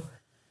told her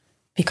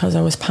because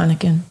I was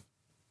panicking.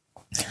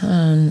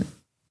 And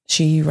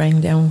she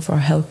rang down for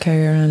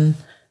healthcare and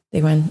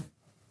I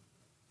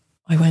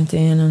went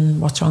in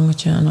and what's wrong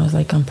with you? And I was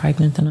like, I'm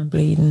pregnant and I'm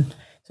bleeding.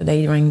 So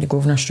they rang the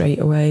governor straight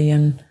away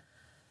and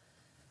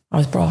I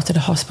was brought to the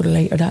hospital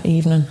later that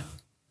evening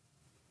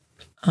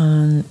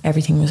and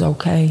everything was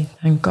okay,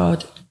 thank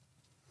God.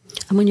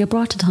 And when you're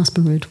brought to the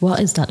hospital, Ruth, what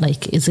is that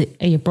like?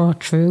 Are you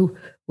brought through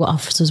with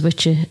officers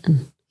with you?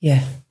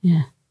 Yeah.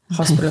 Okay.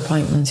 Hospital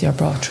appointments, you're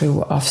brought through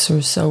with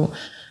officers. So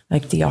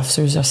like the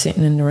officers are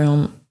sitting in the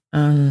room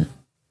and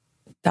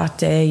that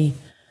day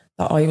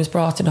that I was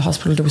brought to the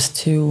hospital, there was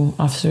 2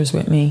 officers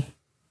with me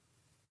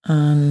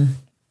and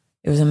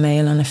it was a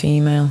male and a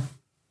female.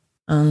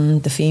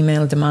 And the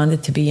female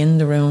demanded to be in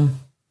the room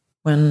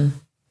when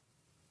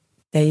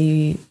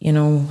they, you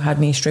know, had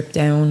me stripped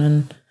down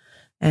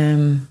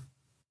and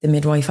the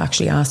midwife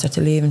actually asked her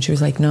to leave and she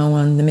was like, no.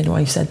 And the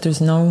midwife said,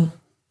 there's no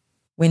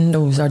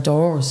windows or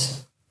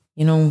doors,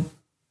 you know,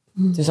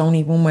 there's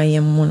only one way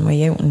in, one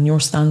way out and you're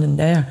standing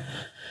there.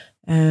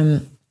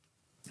 I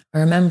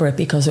remember it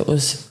because it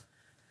was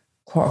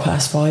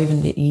 5:15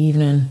 in the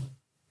evening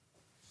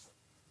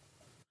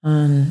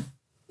and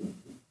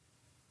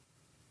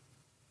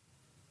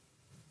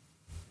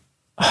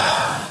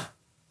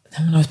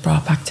then when I was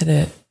brought back to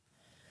the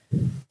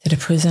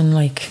prison,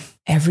 like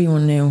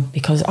everyone knew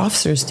because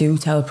officers do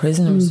tell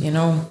prisoners, you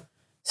know,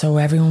 so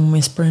everyone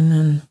whispering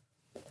and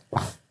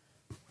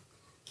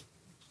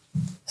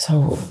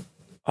so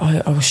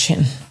I was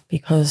shitting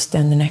because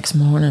then the next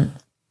morning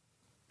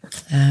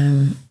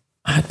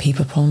I had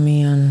people pull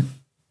me and,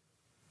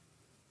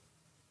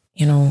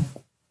 you know,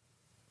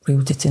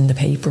 Ruth, it's in the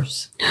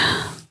papers.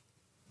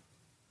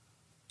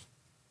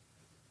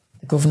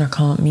 The governor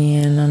called me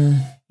in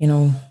and, you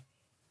know,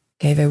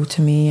 gave out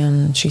to me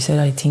and she said,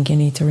 I think you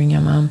need to ring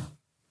your mum.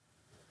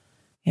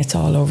 It's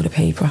all over the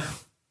paper.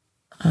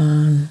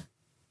 And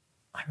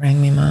I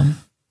rang my mum.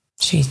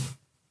 She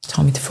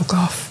told me to fuck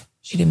off.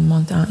 She didn't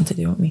want anything to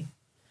do with me.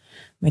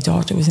 My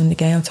daughter was in the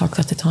Gaeltacht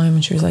at the time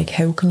and she was like,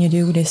 how can you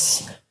do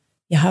this?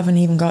 You haven't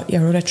even got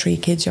your other 3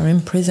 kids. You're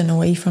in prison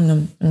away from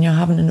them and you're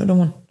having another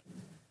one.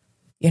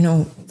 You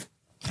know,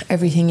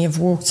 everything you've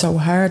worked so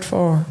hard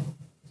for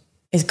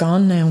is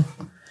gone now.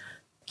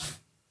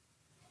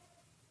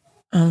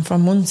 And for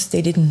months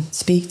they didn't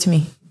speak to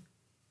me.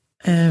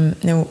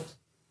 Now,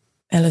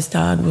 Ella's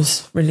dad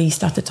was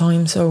released at the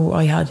time, so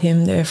I had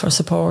him there for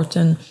support.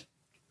 And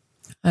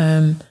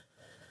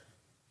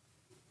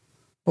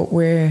but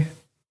where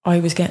I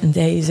was getting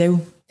days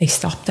out, they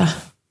stopped that.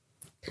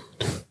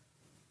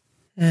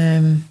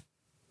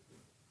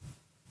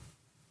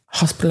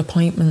 Hospital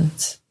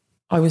appointments.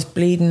 I was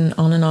bleeding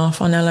on and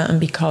off on Ella, and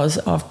because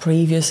of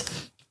previous,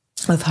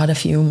 I've had a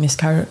few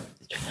miscarriages.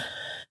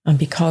 And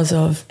because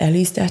of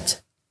Ellie's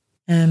death,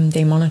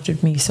 they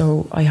monitored me,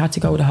 so I had to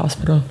go to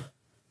hospital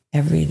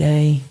every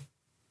day,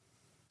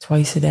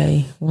 twice a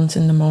day, once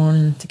in the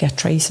morning to get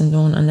tracing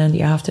done, and then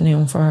the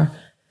afternoon for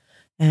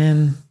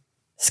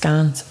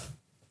scans.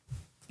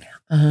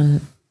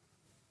 And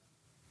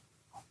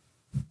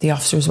the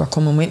officers were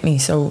coming with me,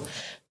 so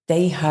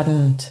they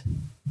hadn't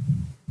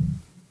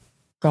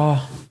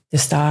got the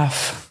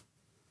staff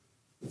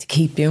to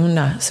keep doing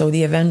that. So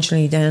they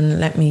eventually then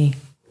let me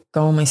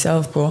go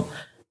myself, but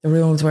the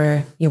rules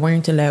were you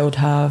weren't allowed to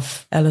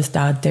have Ella's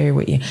dad there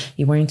with you.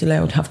 You weren't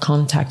allowed to have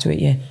contact with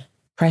you,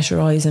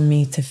 pressurising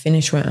me to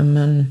finish with him.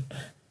 And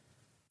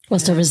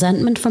was there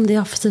resentment from the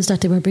officers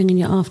that they were bringing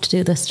you off to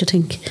do this, do you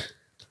think?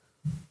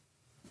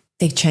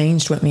 They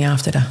changed with me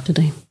after that. Did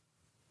they?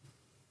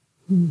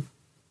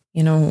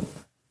 You know,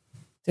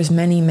 there's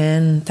many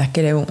men that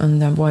get out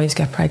and their wives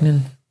get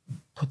pregnant,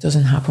 but it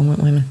doesn't happen with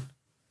women.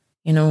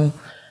 You know,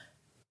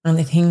 and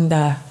the thing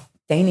that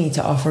they need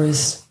to offer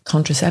is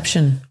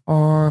contraception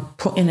or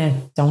put in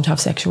it, don't have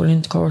sexual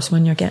intercourse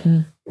when you're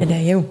getting a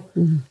day out.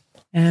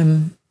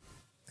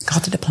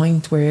 Got to the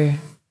point where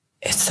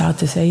it's sad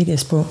to say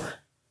this, but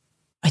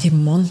I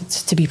didn't want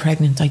to be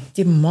pregnant. I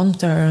didn't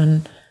want her,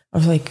 and I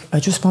was like, I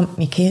just want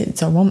my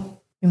kids. I want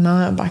my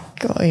mom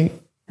back. I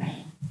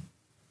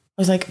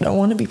was like, I don't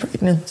want to be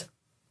pregnant.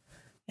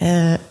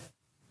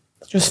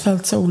 Just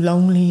felt so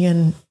lonely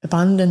and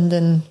abandoned,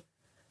 and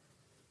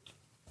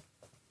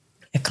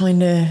it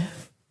kind of,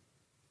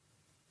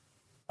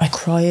 I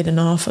cried an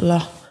awful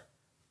lot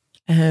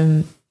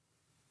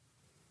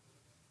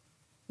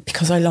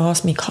because I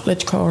lost my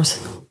college course.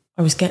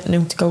 I was getting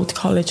out to go to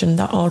college and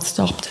that all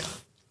stopped.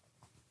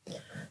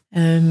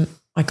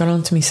 I got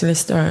onto my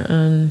solicitor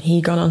and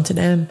he got onto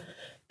them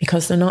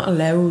because they're not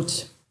allowed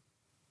to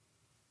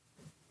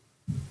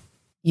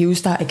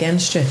use that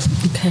against you.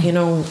 Okay. You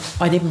know,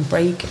 I didn't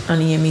break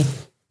any of my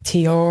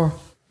TR,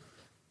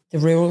 the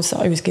rules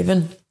that I was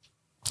given.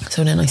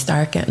 So then I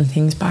start getting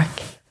things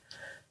back.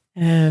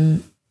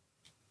 And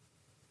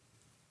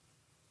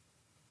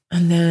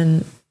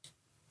then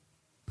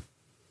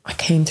I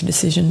came to the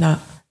decision that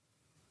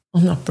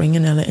I'm not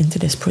bringing Ella into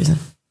this prison.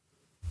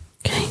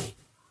 Okay.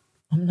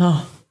 I'm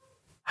not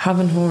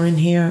having her in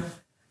here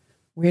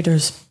where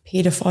there's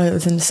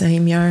paedophiles in the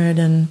same yard,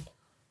 and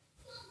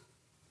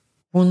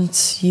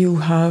once you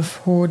have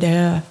her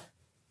there,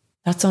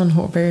 that's on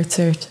her birth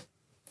cert.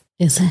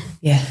 Is it?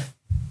 Yeah.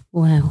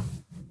 Wow.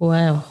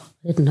 I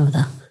didn't know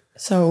that.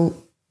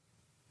 So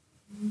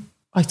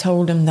I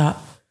told them that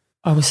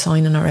I was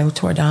signing her out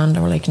to her dad, and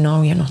they were like,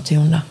 no, you're not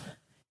doing that.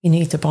 You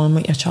need to bond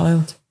with your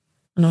child.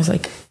 And I was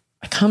like,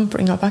 I can't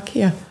bring her back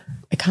here.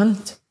 I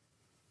can't.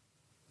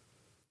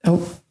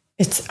 Oh,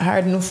 it's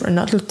hard enough for an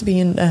adult to be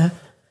in there.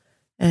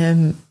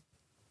 I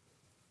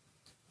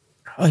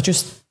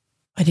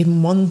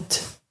didn't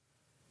want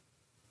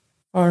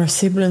our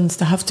siblings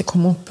to have to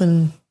come up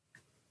and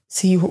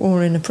see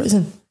her in a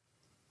prison.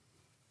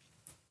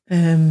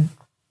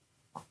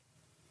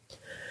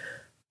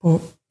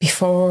 But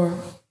before,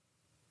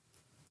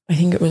 I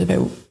think it was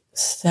about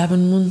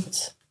 7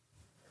 months,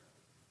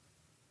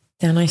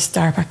 then I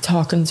start back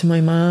talking to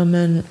my mum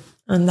and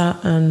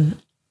that,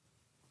 and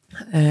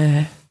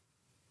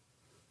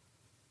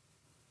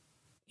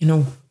you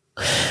know,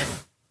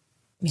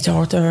 my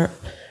daughter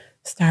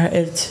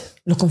started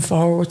looking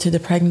forward to the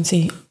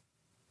pregnancy.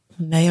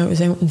 One day I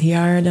was out in the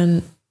yard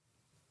and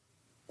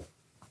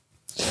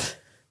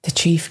the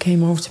chief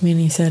came over to me and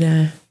he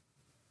said,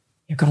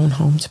 you're going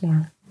home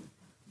tomorrow.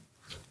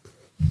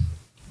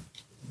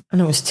 And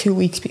it was 2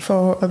 weeks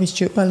before I was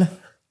due Ella.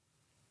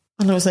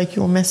 And I was like,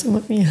 you're messing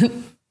with me.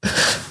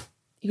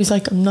 He was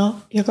like, I'm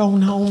not, you're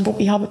going home, but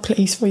we have a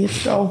place for you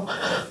to go.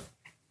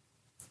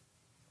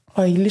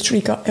 I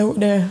literally got out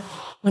there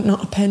with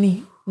not a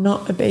penny,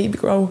 not a baby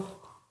grow.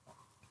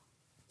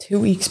 3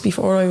 weeks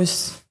before I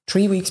was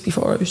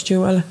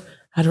due Ella.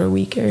 Had her a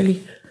week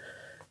early.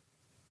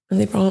 And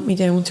they brought me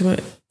down to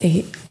it.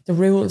 The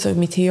rules of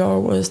my TR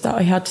was that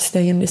I had to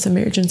stay in this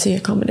emergency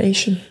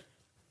accommodation.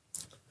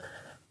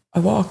 I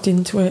walked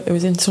into it. It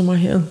was in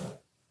Summerhill.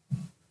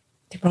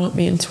 They brought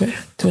me into it.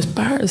 There was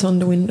bars on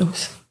the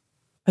windows.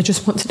 I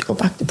just wanted to go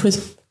back to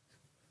prison.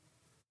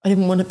 I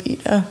didn't want to be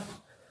there.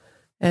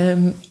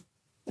 And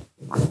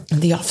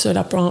the officer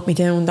that brought me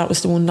down, that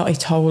was the one that I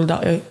told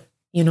that I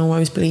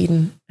was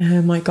bleeding.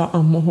 I got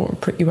on with her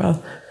pretty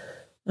well.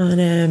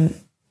 And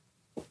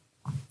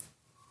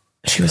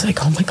she was like,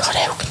 oh my God,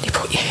 how can they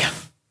put you here?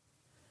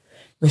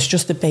 It was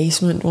just the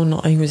basement one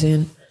that I was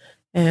in.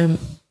 And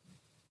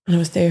I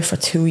was there for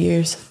 2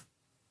 years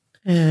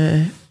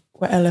with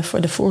Ella for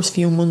the first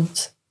few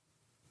months.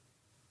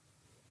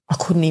 I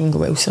couldn't even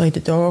go outside the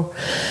door.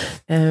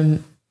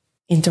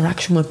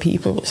 Interaction with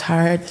people was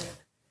hard.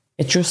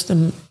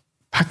 Adjusting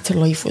back to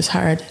life was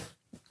hard.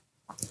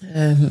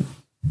 I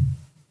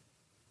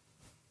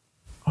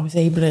was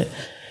able to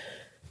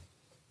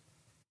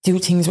do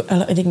things with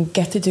Ella I didn't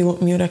get to do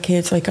with my other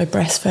kids, like I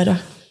breastfed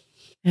her.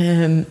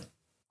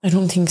 I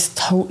don't think it's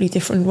totally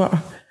different with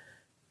her.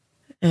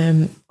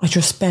 I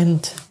just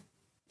spent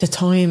the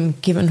time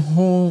giving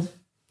her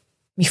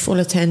my full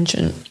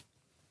attention,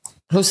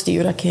 plus the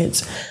other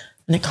kids,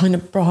 and it kind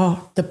of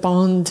brought the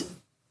bond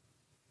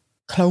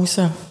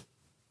closer.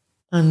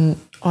 And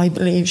I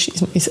believe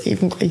she's my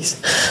saving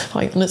grace.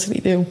 I honestly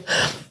do.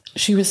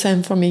 She was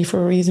sent for me for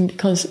a reason,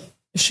 because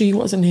if she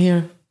wasn't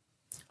here,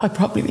 I'd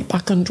probably be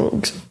back on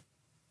drugs.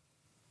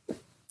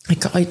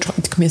 Like, I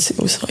tried to commit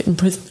suicide in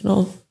prison and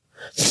all.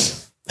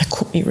 I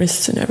cut my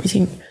wrists and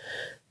everything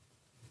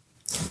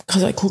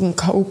because I couldn't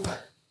cope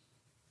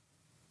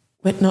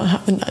with not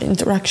having that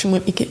interaction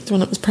with my kids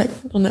when I was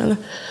pregnant on Ella.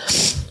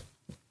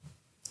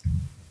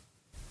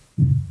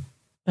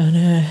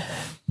 And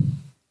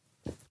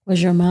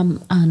was your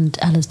mum and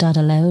Ella's dad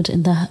allowed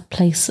in that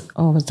place,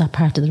 or was that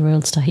part of the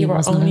rules that he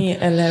wasn't only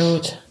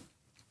allowed to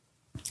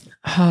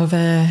have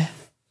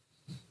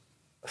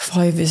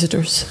 5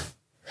 visitors.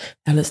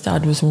 Ella's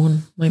dad was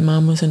one, my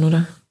mum was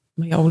another,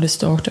 my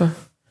oldest daughter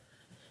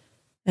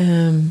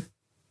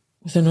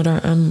was another,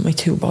 and my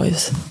 2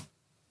 boys.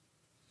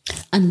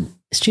 And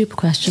stupid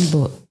question,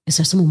 but is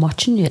there someone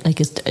watching you? Like,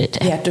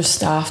 yeah, there's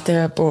staff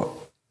there, but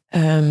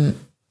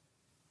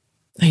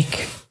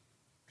like,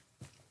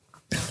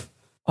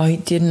 I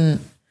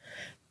didn't,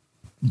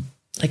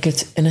 like,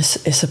 it's in a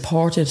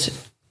supported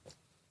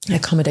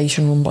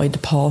accommodation run by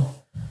DePaul,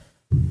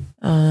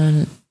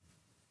 and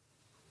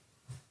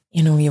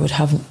you would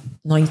have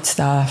night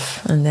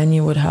staff and then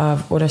you would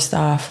have other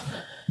staff,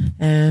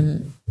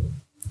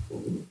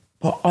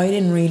 but I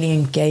didn't really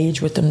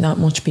engage with them that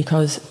much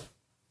because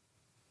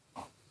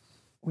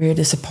where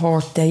the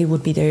support, they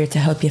would be there to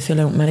help you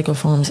fill out medical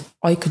forms.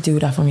 I could do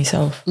that for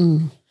myself.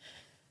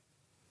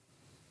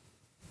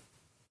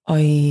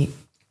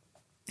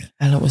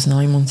 Ella was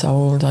 9 months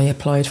old. I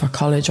applied for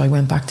college. I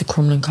went back to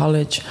Crumlin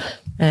College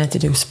to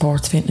do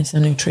sports, fitness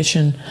and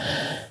nutrition.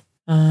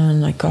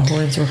 And I got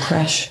her into a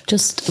creche.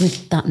 Just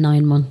with that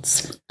 9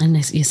 months, and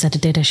you said the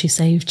day that she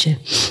saved you,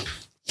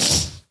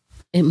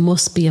 it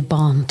must be a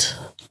bond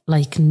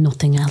like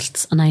nothing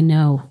else. And I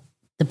know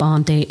the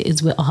bond day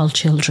is with all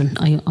children.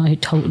 I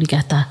totally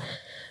get that.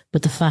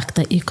 But the fact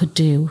that you could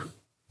do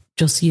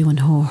just you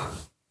and her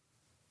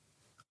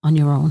on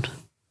your own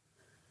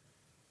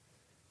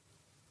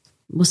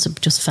must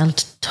have just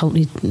felt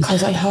totally...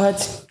 Because I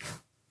had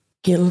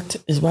guilt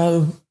as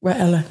well with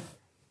Ella,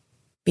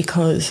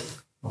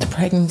 because the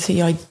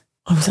pregnancy, I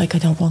was like, I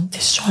don't want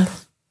this child.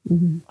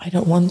 I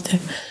don't want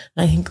it. And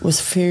I think it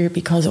was fear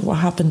because of what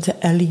happened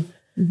to Ellie.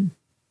 And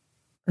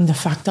the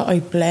fact that I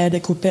bled a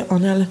good bit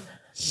on Ella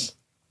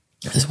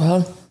as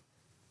well.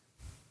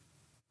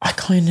 I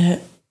kind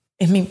of,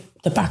 in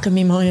the back of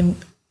my mind,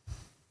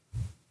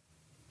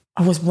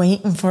 I was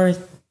waiting for it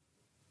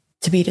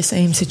to be the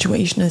same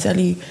situation as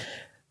Ellie,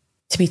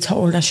 to be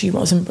told that she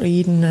wasn't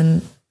breathing.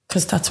 And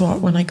because that's what,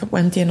 when I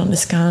went in on the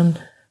scan,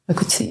 I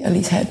could see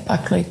Ellie's head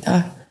back like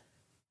that.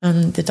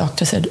 And the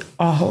doctor said,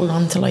 oh, hold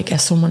on till I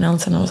get someone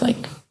else. And I was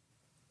like,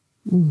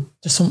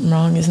 there's something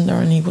wrong, isn't there?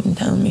 And he wouldn't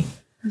tell me.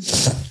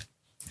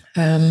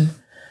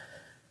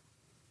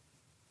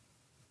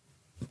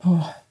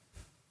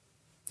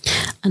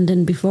 And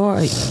then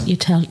before you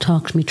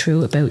talk me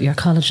through about your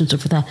college and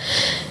stuff like that,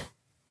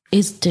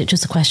 is there,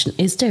 just a question,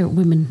 is there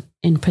women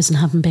in prison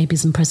having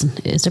babies in prison?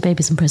 Is there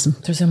babies in prison?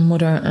 There's a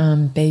mother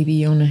and baby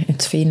unit.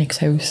 It's Phoenix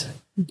House.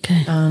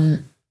 Okay.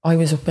 I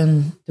was up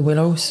in the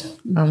Willows.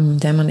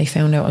 Then when they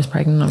found out I was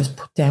pregnant, I was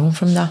put down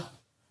from that.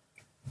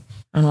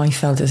 And I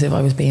felt as if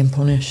I was being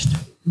punished.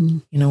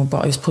 You know,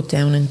 but I was put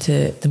down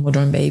into the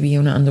mother and baby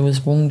unit, and there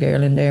was one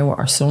girl in there with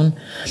her son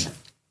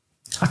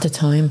at the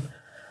time.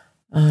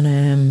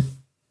 And,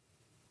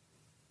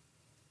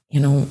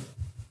 you know,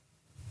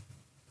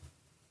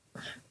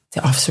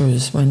 the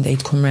officers, when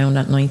they'd come round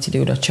at night to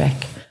do their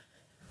check,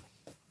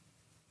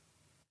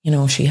 you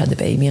know, she had the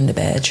baby in the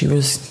bed. She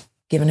was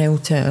given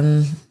out to,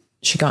 and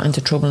she got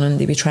into trouble, and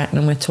they'd be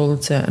threatening with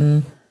Tulsa.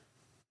 And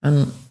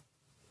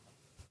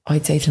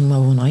I'd say to them,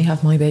 well, when I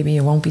have my baby,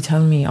 you won't be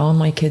telling me all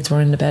my kids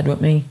were in the bed with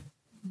me.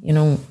 You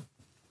know,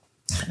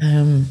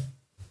 I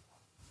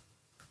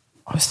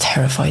was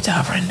terrified to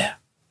have her in there.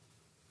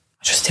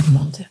 I just didn't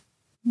want it.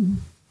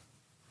 And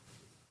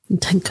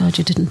thank God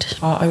you didn't.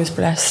 Oh, I was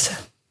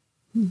blessed.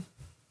 And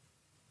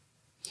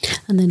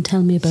then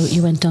tell me about,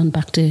 you went on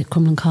back to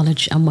Crumlin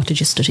College, and what did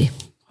you study?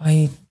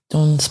 I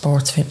done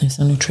sports, fitness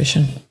and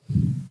nutrition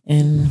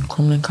in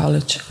Crumlin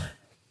College.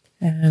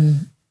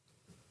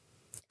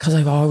 Because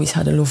I've always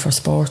had a love for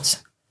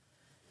sports.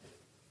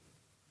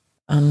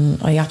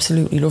 And I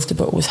absolutely loved it,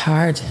 but it was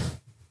hard.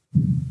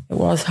 It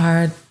was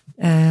hard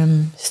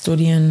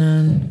studying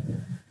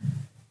and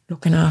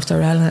looking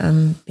after Ella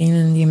and being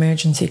in the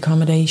emergency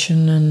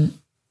accommodation, and,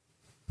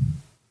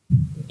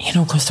 you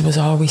know, because there was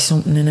always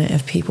something in it.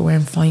 If people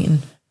weren't fighting,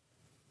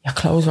 your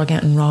clothes were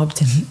getting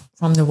robbed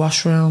from the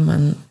washroom,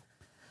 and,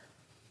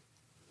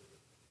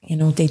 you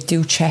know, they'd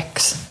do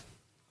checks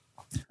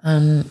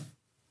and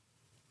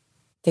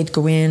they'd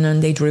go in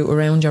and they'd root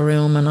around your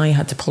room, and I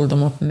had to pull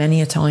them up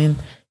many a time.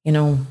 You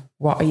know,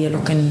 what are you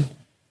looking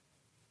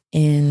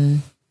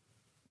in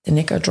the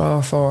knicker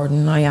drawer for?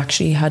 And I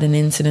actually had an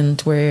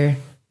incident where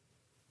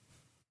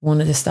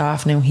one of the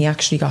staff, now he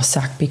actually got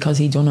sacked because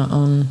he'd done it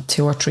on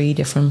 2 or 3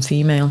 different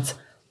females,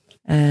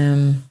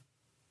 came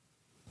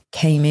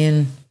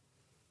in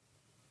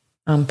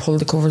and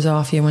pulled the covers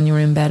off you when you were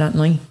in bed at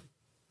night.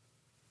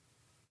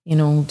 You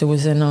know, there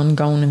was an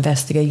ongoing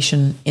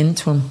investigation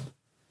into him.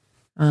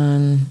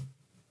 And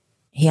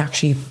he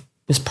actually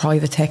was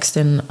private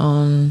texting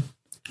on,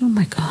 oh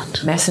my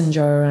God,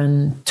 Messenger,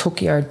 and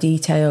took your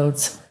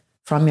details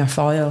from your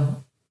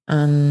file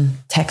and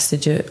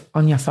texted you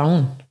on your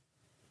phone.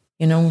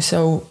 You know,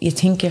 so you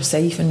think you're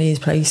safe in these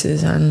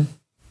places, and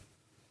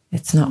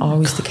it's not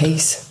always the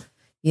case.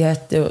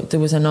 Yet there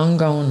was an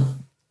ongoing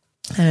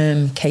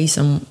case,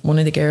 and one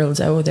of the girls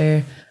out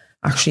there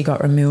actually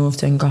got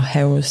removed and got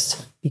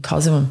housed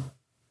because of him.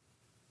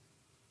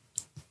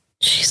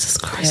 Jesus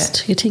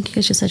Christ. Yeah. You think,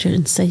 as you said, you're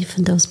unsafe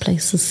in those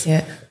places.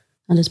 Yeah.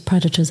 And there's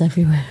predators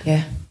everywhere.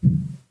 Yeah. Oh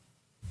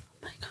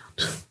my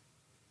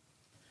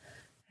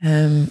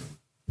God.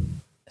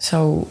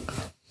 So,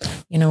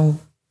 you know,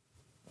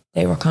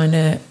 they were kind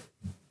of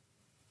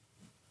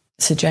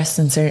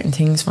suggesting certain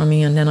things for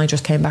me, and then I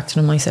just came back to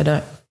them. I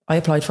said, I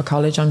applied for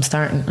college, I'm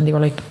starting. And they were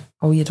like,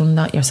 oh, you done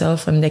that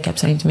yourself? And they kept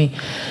saying to me,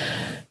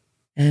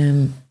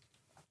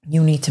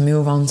 you need to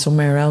move on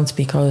somewhere else,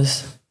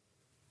 because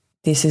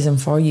this isn't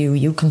for you.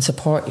 You can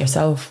support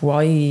yourself.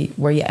 Why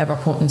were you ever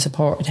put in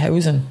supported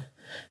housing?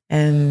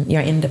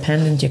 You're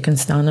independent. You can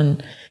stand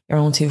on your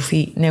own 2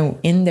 feet. Now,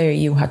 in there,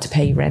 you had to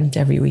pay rent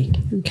every week.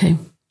 Okay.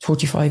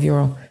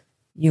 €35.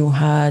 You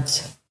had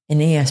an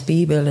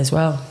ASB bill as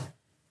well.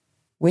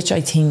 which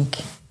I think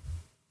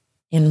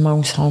in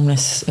most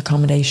homeless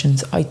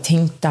accommodations, I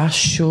think that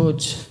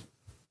should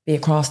be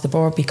across the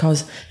board,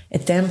 because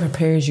it then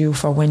prepares you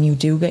for when you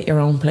do get your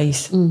own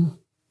place.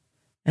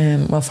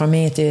 Well, for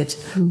me it did.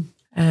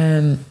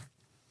 I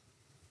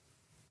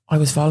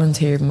was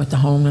volunteering with the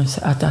homeless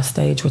at that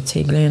stage with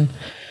Tig Lynn,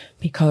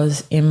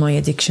 because in my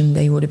addiction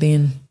they would have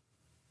been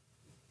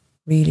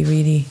really,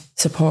 really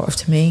supportive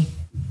to me.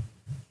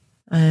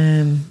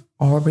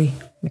 Aubrey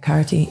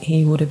McCarthy,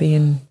 he would have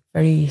been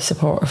very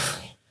supportive,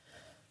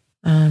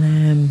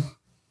 and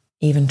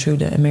even through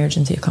the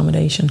emergency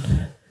accommodation.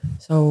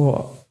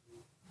 So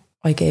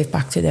I gave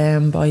back to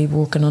them by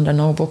working on the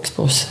No Books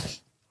bus,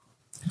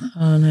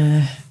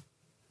 and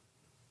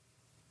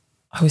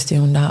I was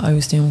doing that. I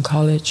was doing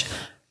college.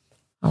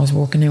 I was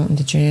working out in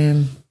the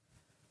gym.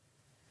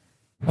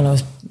 Well, I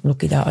was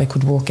lucky that I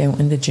could work out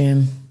in the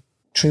gym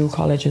through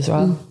college as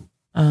well,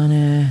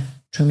 and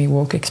through my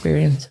work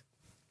experience.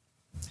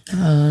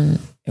 And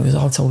it was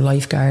also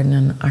lifeguarding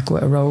and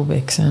aqua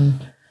aerobics,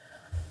 and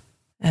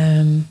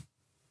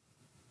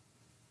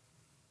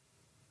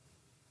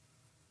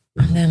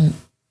then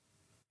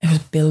it was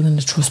building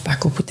the trust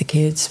back up with the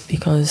kids,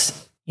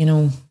 because, you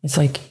know, it's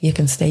like you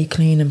can stay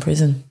clean in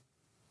prison,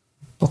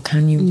 but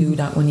can you do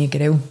that when you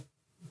get out?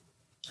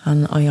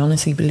 And I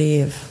honestly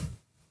believe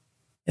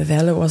if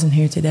Ella wasn't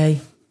here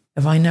today,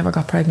 if I never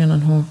got pregnant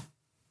on her,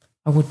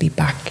 I would be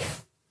back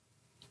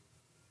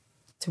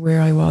to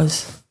where I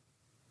was.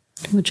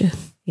 Would you?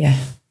 Yeah.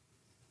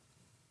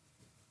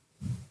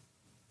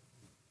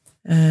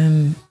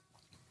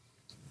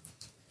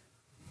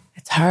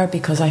 It's hard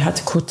because I had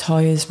to cut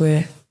ties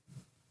with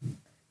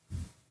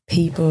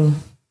people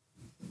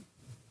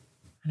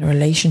and a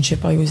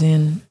relationship I was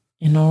in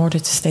order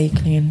to stay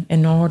clean,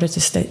 in order to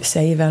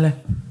save Ella.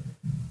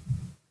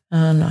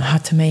 And I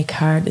had to make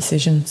hard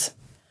decisions.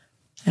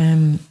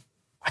 I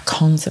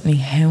constantly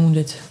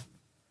hounded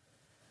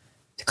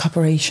the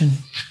corporation,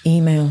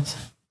 emails,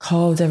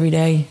 called every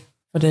day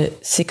for the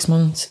 6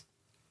 months.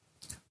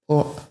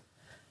 But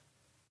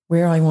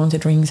where I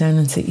wanted Ringsend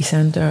and City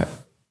Centre,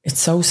 it's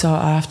so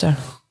sought after.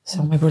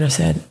 So my brother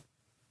said,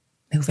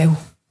 move out.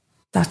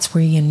 That's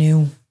where you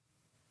knew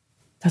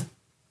that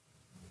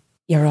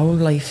your old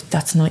life,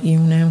 that's not you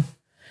now.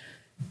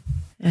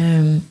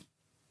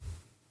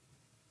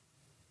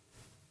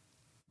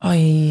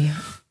 I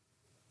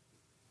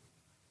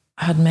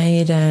had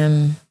made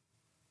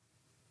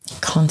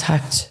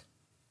contact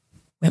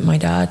with my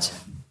dad.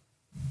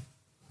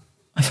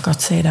 I forgot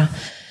to say that.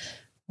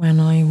 When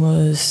I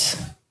was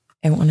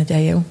out on a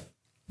day out,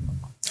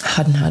 I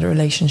hadn't had a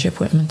relationship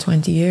with him in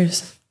 20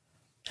 years.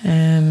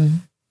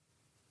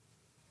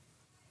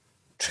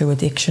 Through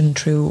addiction,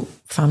 through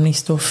family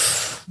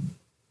stuff,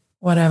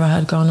 whatever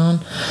had gone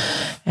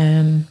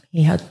on.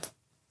 He had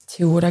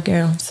 2 other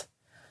girls,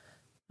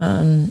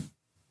 and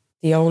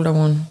the older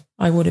one,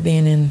 I would have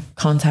been in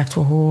contact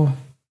with her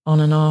on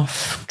and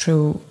off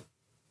through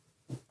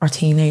our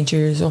teenage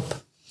years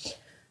up,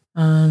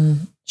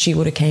 and she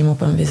would have came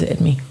up and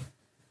visited me.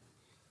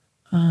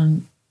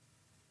 And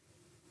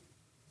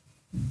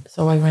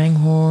so I rang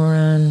her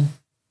and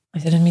I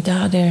said, "Is my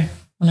dad there?"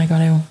 when I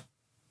got out.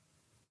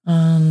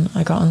 And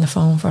I got on the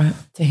phone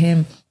to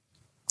him,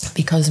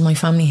 because my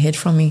family hid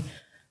from me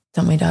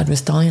that my dad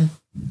was dying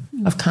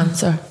of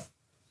cancer.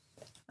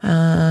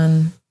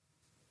 And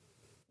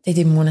they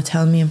didn't want to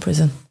tell me in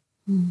prison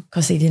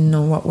because they didn't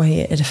know what way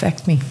it'd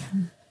affect me.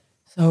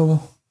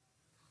 So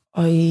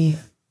I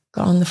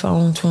got on the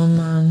phone to him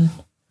and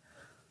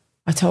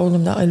I told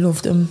him that I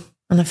loved him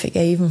and I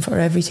forgave him for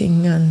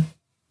everything, and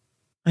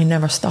I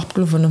never stopped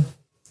loving him.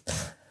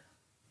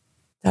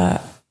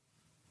 That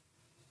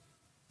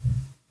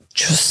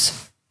just,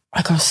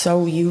 I got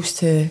so used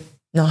to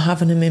not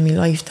having him in my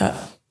life that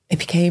it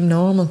became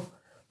normal.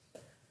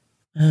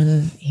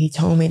 And he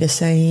told me the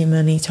same,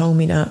 and he told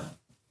me that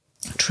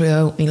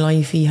throughout my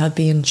life he had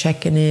been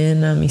checking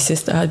in, and my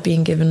sister had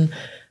been given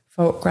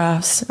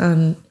photographs,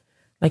 and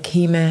like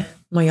he met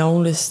my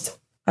oldest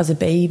as a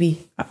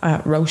baby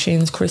at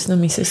Roshane's christening,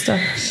 my sister,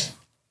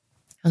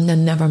 and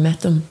then never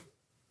met them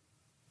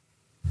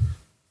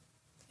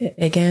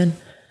again.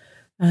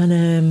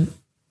 And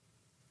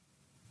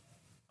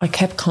I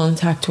kept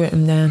contact with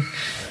him then,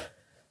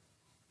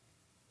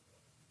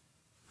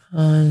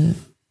 and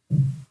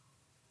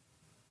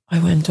I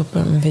went up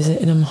and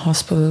visited him in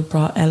hospital,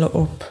 brought Ella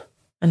up,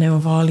 and now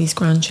of all his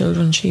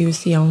grandchildren, she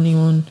was the only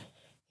one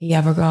he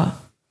ever got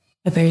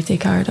a birthday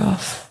card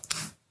off.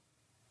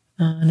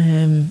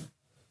 And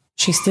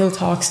she still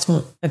talks to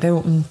him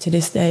about him to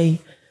this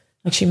day.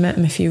 Like, she met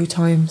him a few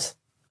times,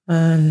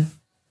 and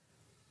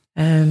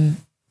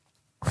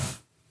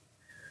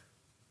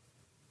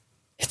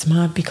it's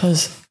mad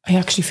because I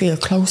actually feel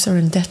closer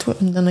in death with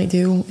him than I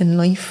do in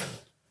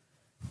life,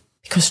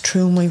 because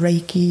through my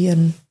Reiki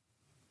and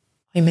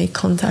I made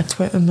contact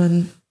with him.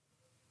 And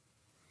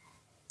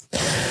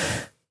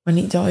when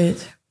he died,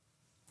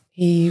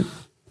 it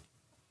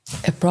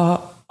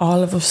brought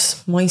all of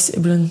us, my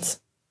siblings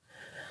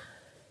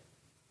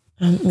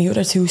and my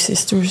other 2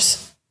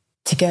 sisters,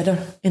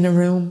 together in a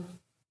room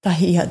that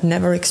he had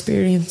never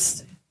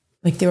experienced.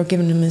 Like, they were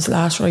giving him his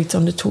last rites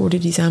on the 3rd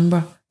of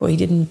December, but he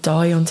didn't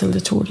die until the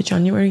 3rd of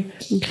January.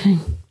 Okay.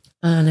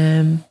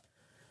 And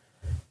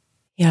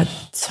he had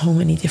so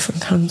many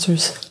different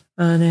cancers.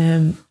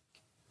 And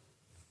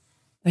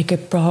like,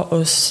 it brought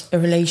us a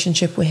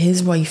relationship with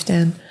his wife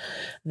then.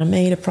 And I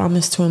made a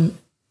promise to him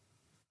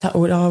that I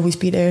would always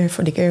be there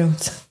for the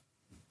girls.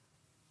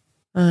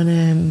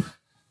 And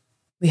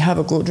we have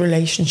a good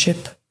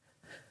relationship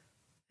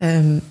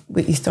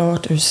with his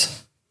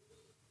daughters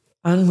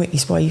and with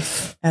his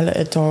wife. Ella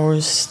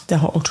adores the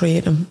whole three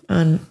of them,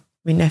 and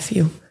my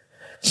nephew.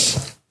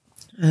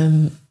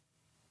 They're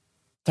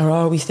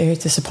always there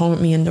to support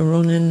me in the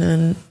running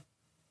and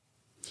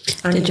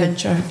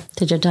adventure.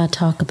 Did your dad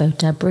talk about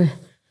Deborah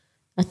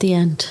at the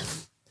end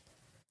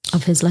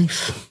of his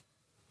life?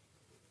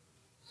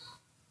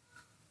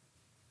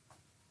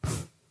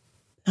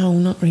 No,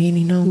 not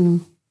really,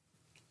 no.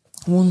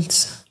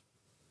 Once.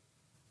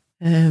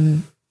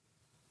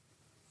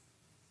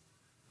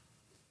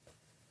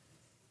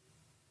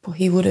 But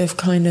he would have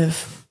kind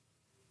of,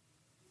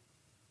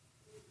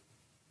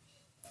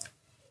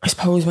 I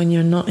suppose when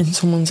you're not in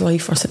someone's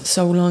life for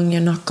so long,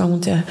 you're not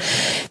going to,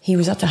 he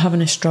was after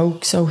having a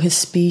stroke, so his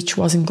speech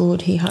wasn't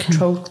good. He had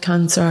throat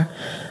cancer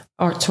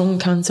or tongue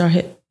cancer,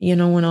 you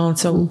know, and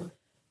also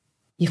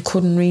you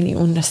couldn't really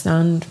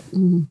understand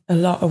a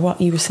lot of what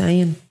he was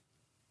saying.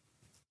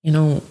 You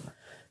know,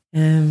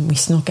 we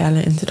snuck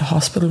Ella into the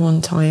hospital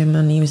one time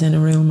and he was in a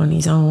room on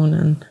his own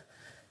and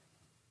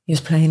he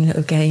was playing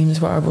little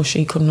games with her, but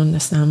she couldn't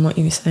understand what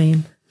he was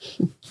saying.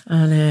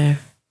 And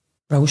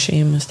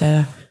Roisin was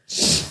there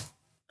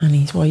and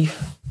his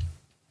wife.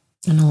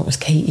 I know it was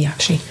Katie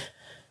actually.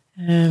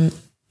 And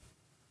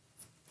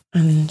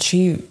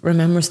she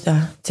remembers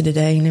that to the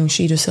day. Now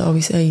she just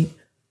always say,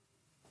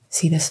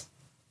 see this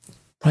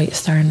bright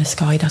star in the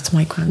sky, that's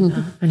my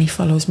granddad. And he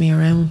follows me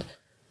around.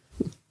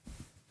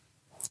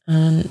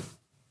 And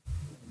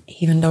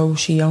even though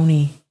she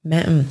only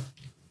met him,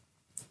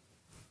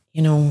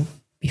 you know,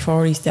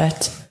 before his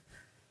death,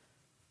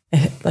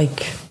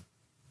 like,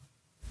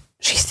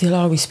 she still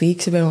always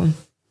speaks about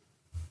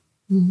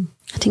him.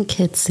 I think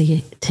kids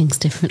see things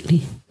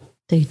differently.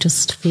 They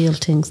just feel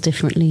things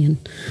differently, and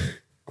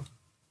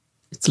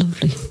it's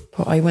lovely.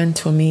 But I went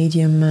to a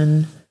medium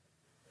and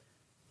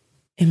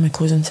in my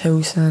cousin's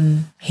house,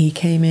 and he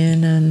came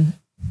in and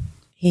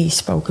he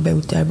spoke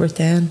about Deborah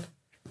then.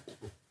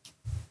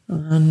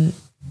 And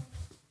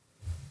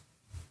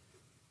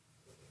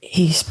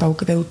he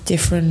spoke about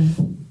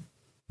different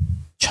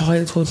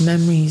childhood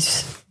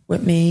memories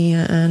with me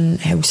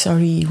and how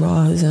sorry he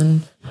was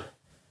and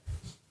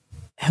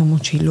how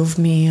much he loved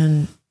me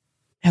and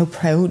how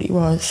proud he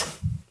was.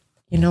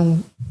 You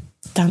know,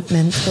 that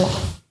meant a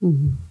lot.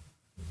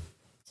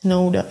 To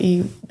know that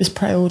he was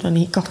proud and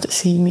he got to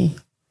see me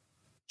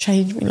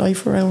change my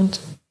life around.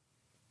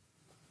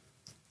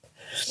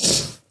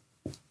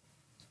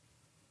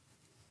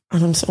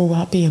 And I'm so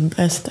happy and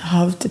blessed to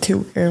have the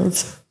two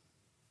girls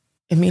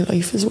in my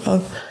life as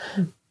well.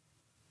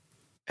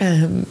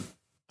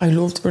 I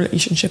love the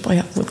relationship I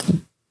have with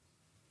them.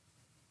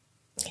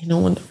 You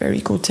know, and they're very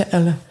good to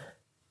Ella.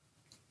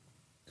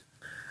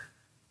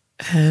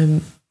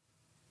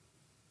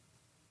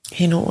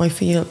 You know, I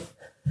feel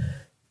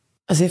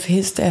as if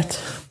his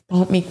death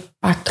brought me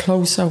back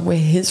closer with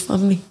his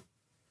family.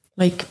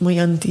 Like my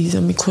aunties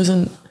and my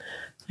cousin,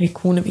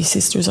 like one of my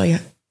sisters, I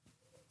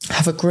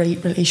have a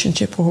great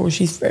relationship with her.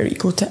 She's very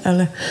good to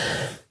Ella.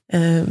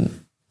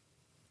 And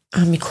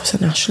my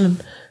cousin Ashlyn,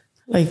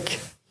 like,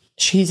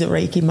 she's a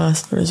Reiki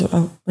master as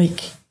well. Like,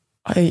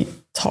 I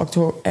talk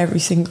to her every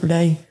single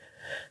day.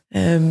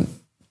 And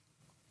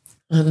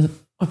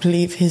I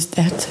believe his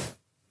death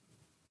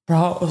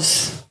brought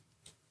us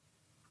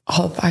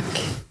all back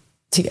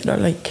together.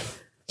 Like,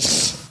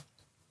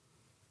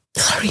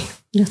 sorry.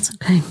 That's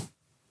okay.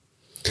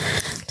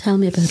 Tell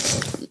me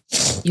about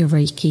your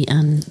Reiki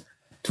and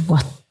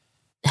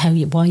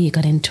why you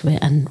got into it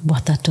and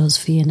what that does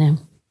for you now.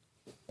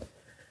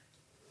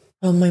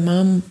 Well, my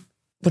mum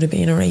would have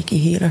been a Reiki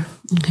healer.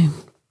 Okay.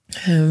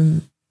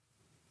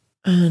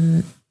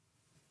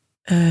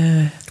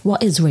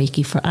 What is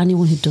Reiki? For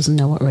anyone who doesn't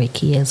know what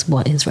Reiki is,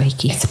 what is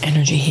Reiki? It's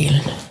energy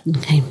healing.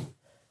 Okay.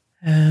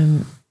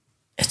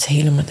 It's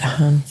healing with the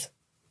hands.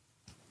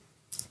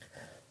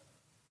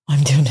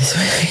 I'm doing this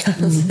with my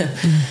hands.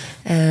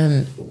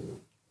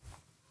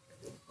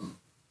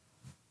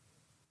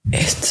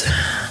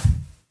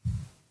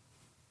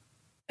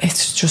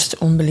 It's just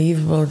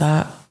unbelievable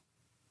that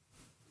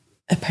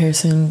a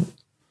person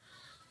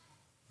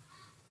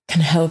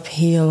can help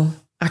heal,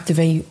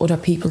 activate other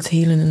people's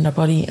healing in their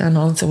body and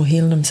also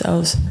heal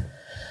themselves.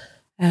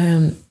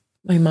 My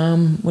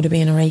mum would have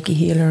been a Reiki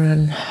healer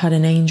and had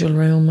an angel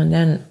room, and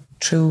then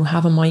through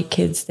having my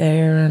kids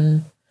there,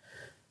 and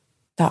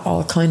that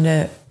all kind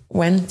of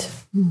went.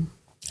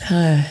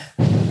 Like,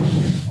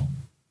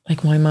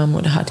 my mum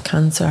would have had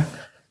cancer,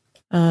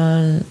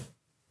 and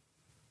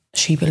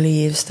she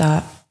believes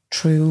that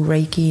through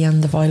Reiki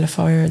and the Violet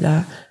Fire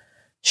that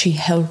she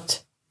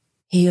helped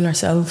heal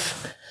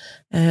herself.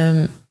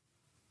 My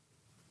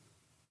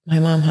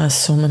mum has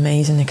some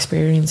amazing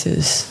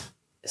experiences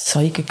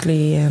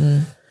psychically,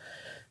 and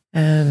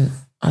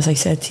as I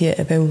said to you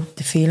about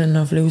the feeling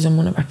of losing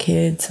one of her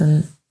kids,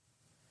 and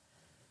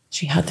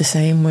she had the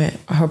same with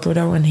her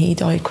brother when he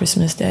died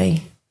Christmas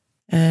Day.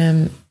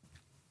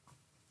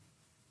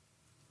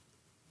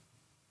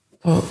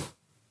 But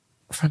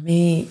for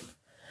me,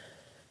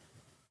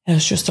 it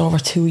was just over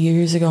 2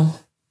 years ago.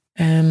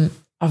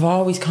 I've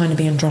always kind of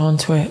been drawn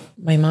to it.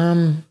 My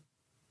mum,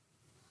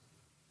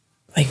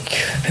 like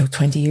about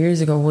 20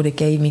 years ago, would have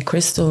gave me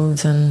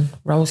crystals and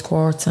rose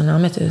quartz and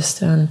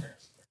amethyst, and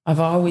I've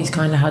always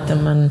kind of had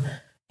them, and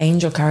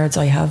angel cards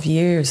I have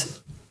years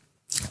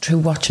through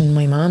watching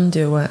my mum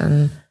do it,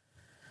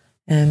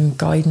 and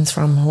guidance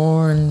from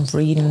her and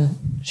reading.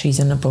 She's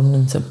in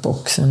abundance of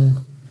books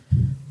and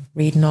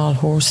reading all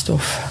her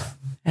stuff.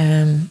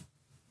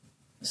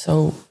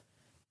 So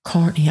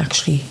Courtney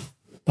actually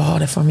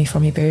bought it for me for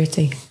my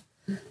birthday.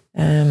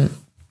 I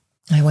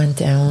went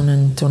down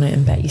and done it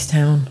in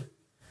Bettystown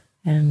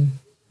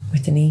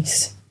with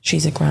Denise.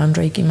 She's a grand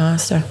Reiki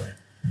master,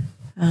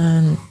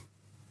 and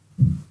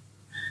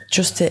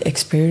just the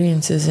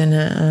experiences in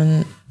it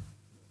and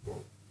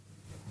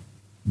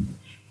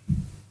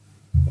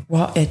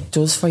what it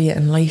does for you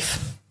in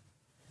life.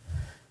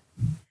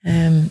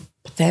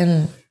 But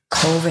then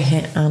COVID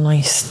hit and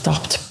I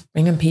stopped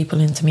bringing people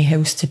into my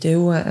house to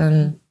do it,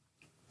 and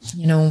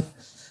you know,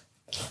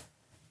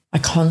 I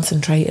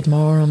concentrated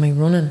more on my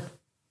running.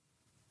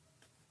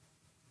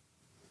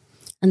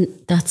 And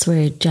that's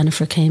where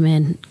Jennifer came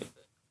in.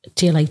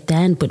 Do you like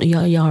then? But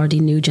you already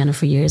knew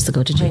Jennifer years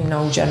ago, did you? I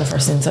know Jennifer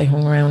since I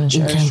hung around in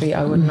Cher Street.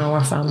 I would know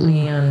her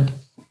family, and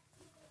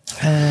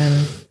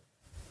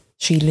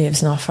she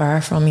lives not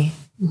far from me.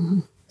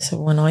 So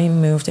when I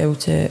moved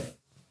out to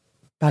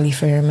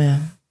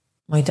Ballyferma,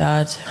 my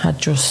dad had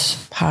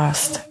just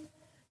passed,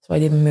 so I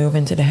didn't move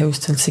into the house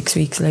till 6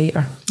 weeks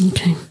later.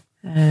 Okay.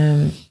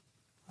 And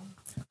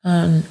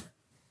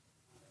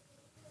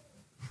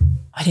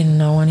I didn't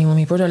know anyone.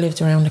 My brother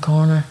lived around the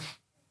corner.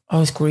 I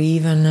was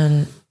grieving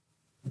and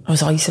I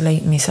was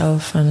isolating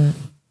myself, and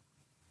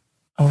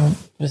I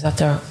was at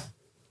there.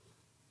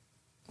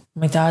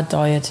 My dad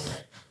died,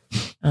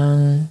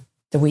 and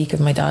the week of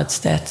my dad's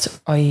death,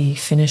 I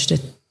finished a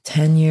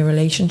 10-year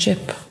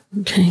relationship.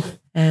 Okay.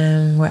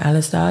 With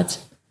Ella's dad.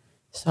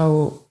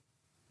 So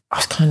I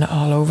was kind of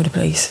all over the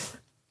place.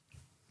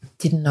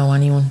 Didn't know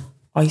anyone.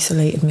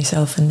 Isolated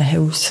myself in the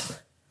house.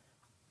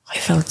 I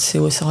felt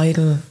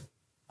suicidal.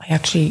 I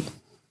actually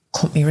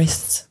cut my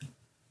wrists.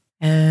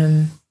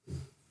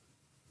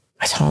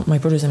 I thought, my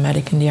brother's a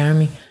medic in the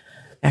army.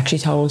 I actually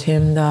told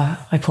him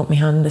that I put my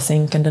hand in the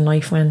sink and the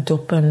knife went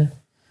up, and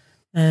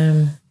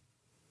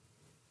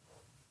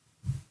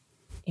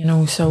you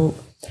know, so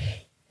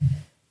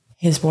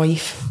his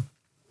wife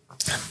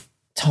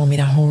told me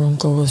that her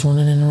uncle was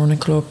running in a running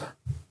club,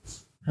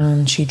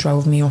 and she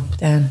drove me up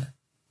then,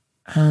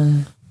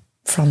 and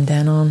from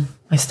then on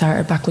I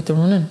started back with the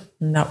running,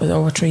 and that was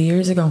over 3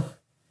 years ago.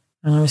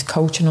 And I was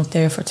coaching up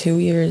there for 2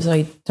 years.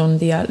 I'd done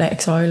the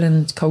Athletics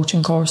Ireland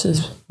coaching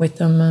courses with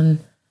them,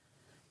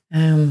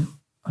 and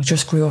I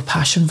just grew a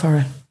passion for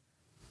it.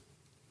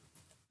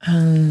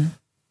 And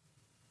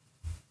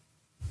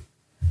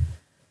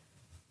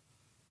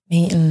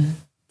meeting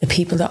the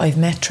people that I've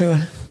met through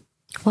it.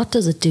 What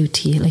does it do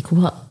to you? Like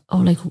what? Oh,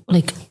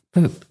 like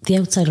from the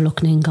outsider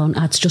looking in, going,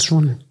 it's just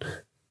running.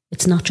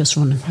 It's not just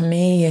running. For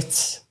me,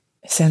 it's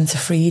a sense of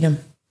freedom.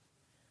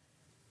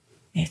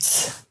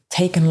 It's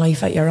taking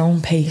life at your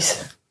own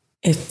pace.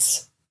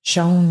 It's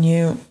showing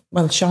me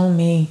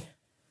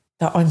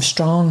that I'm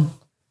strong,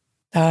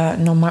 that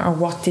no matter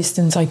what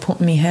distance I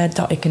put in my head,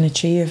 that I can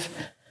achieve.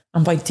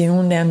 And by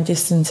doing them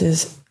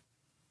distances,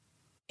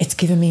 it's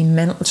given me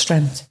mental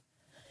strength.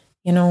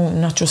 You know,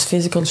 not just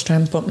physical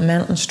strength, but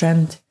mental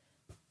strength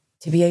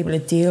to be able to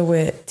deal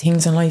with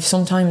things in life.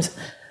 Sometimes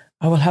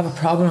I will have a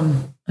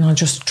problem and I'll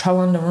just throw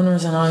on the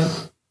runners and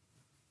I'll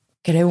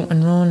get out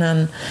and run,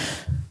 and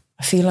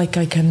I feel like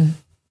I can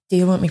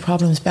deal with my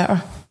problems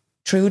better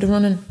through the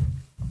running.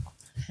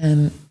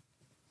 Don't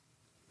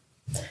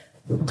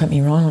get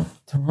me wrong,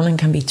 the running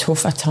can be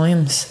tough at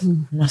times.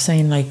 I'm not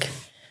saying like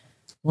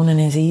running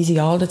is easy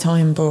all the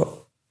time, but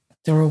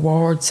the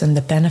rewards and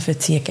the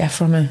benefits you get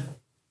from it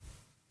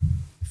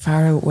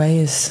far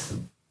outweighs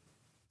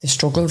the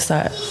struggles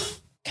that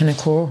can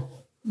occur.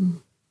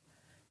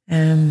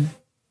 And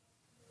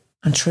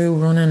through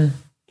running,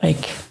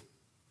 like,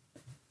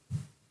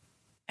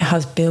 it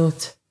has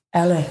built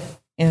Ella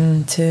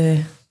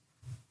into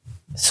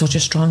such a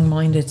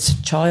strong-minded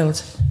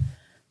child.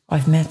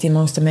 I've met the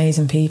most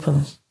amazing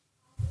people,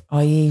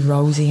 i.e.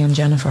 Rosie and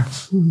Jennifer.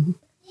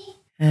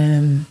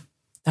 That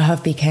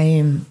have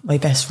became my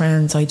best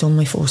friends. I done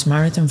my first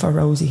marathon for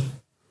Rosie.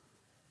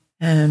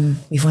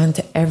 We've went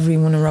to every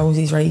one of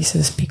Rosie's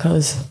races,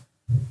 because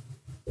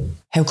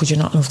how could you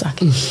not love that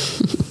kid?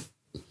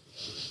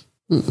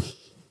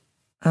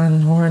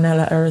 And her and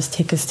Ella are as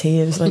thick as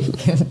thieves. Like,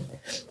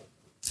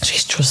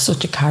 she's just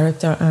such a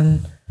character,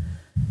 and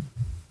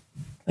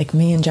like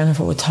me and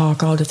Jennifer would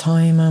talk all the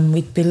time, and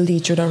we'd build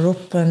each other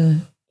up,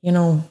 and, you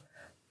know,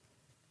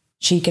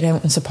 she'd get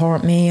out and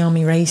support me on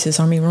my races,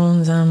 on my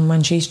runs, and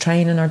when she's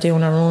training or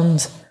doing her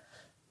runs,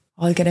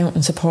 I'll get out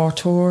and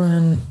support her.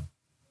 And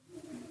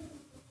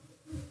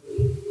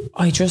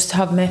I just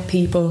have met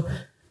people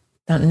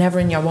that never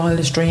in your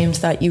wildest dreams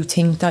that you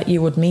think that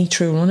you would meet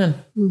through running.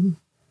 Mm-hmm.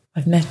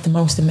 I've met the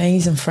most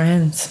amazing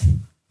friends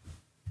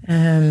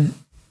who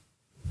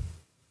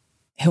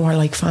are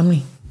like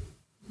family.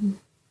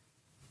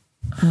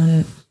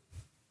 And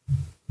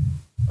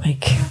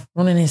like,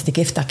 running is the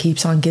gift that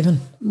keeps on giving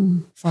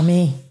for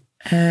me.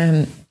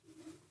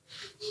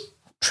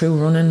 Through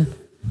running,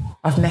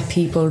 I've met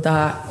people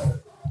that...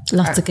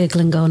 Lots of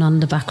giggling going on in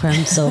the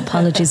background, so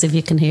apologies if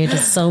you can hear.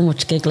 There's so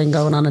much giggling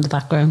going on in the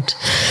background.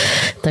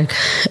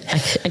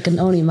 I can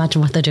only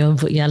imagine what they're doing,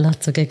 but yeah,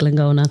 lots of giggling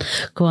going on.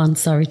 Go on,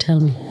 sorry, tell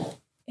me.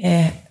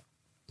 It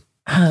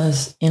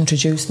has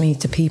introduced me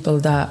to people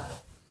that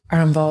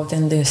are involved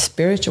in the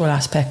spiritual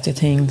aspect of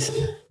things,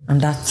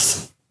 and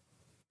that's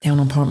down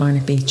on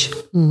Portmarnock Beach.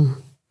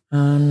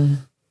 The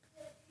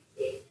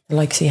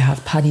likes, you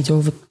have Paddy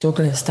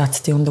Douglas, that's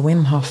doing the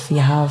Wim Hof. You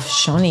have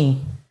Shani,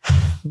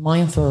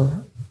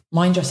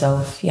 Mind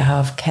Yourself. You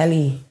have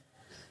Kelly,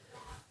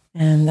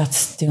 and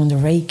that's doing the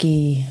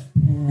Reiki.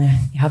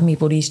 You have me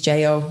buddies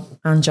Jo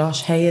and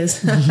Josh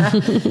Hayes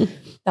that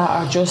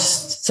are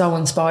just so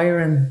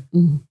inspiring.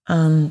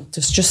 And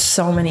there's just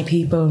so many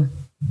people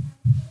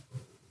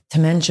to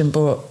mention,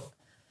 but,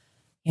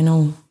 you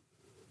know,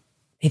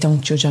 they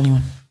don't judge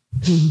anyone.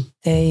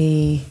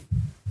 They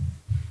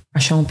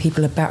are showing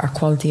people a better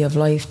quality of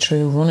life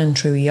through running,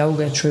 through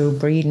yoga, through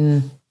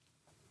breathing,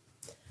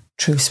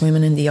 through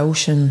swimming in the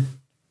ocean.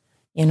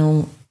 You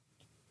know,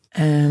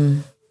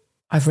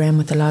 I've ran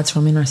with the lads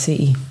from Inner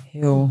City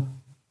who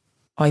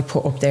I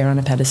put up there on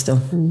a pedestal.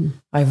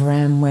 I've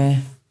ran with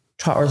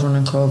Trotters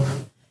Running Club,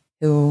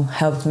 who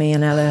helped me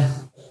and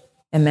Ella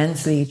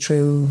immensely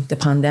through the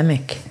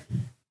pandemic,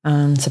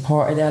 and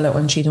supported Ella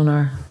when she done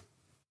a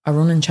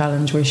running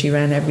challenge where she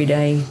ran every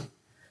day.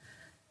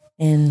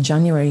 In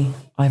January,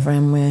 I've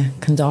ran with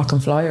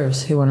Clondalkin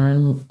Flyers, who are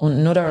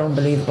another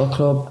unbelievable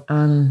club,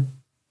 and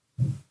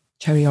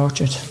Cherry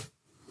Orchard.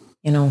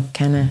 You know,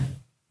 Kenna,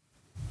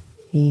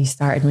 he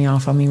started me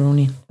off on my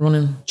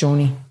running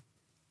journey.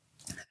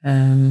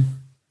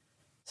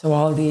 So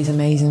all these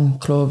amazing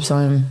clubs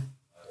I'm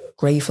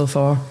grateful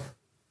for.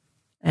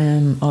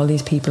 All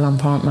these people on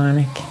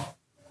Portmarnock.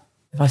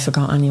 If I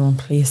forgot anyone,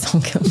 please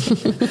don't kill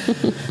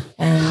me.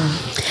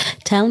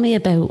 Tell me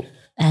about,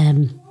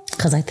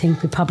 because I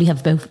think we probably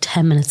have about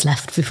 10 minutes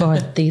left before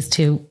these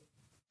two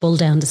bull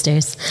down the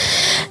stairs.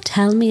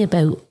 Tell me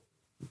about,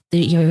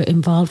 you're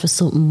involved with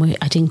something with,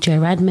 I think, Ger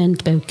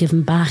Redmond, about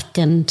giving back,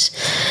 and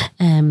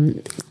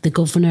the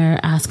governor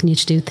asking you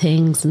to do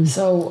things. And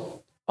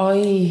so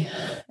I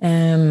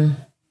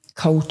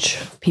coach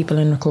people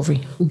in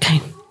recovery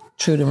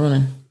through the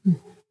running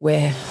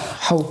with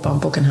Hope on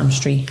Buckingham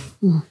Street,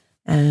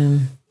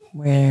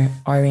 where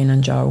Irene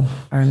and Joe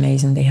are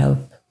amazing. They help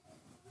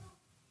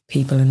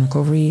people in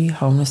recovery,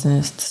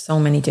 homelessness, so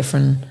many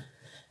different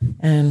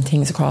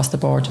things across the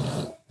board.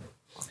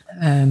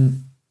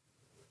 And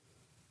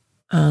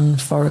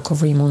for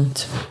Recovery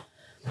Month,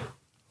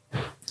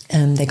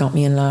 they got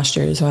me in last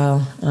year as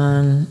well,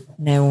 and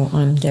now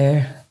I'm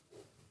there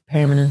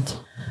permanent.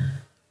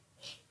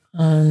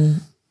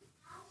 And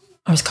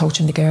I was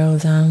coaching the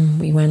girls, and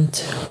we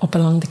went up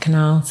along the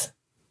canals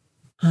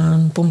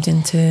and bumped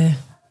into,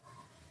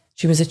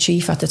 she was a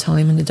chief at the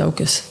time in the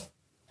Docus,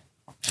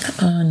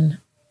 and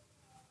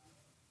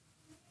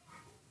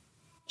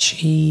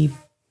she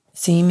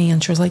seen me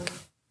and she was like,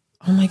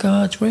 "Oh my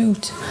God,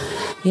 Ruth,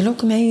 you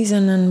look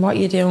amazing, and what are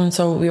you doing?"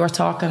 So we were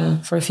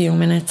talking for a few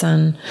minutes,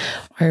 and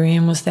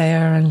Irene was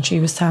there, and she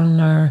was telling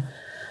her,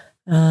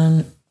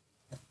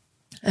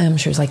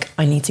 she was like,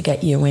 "I need to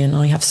get you in.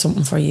 I have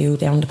something for you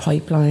down the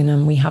pipeline,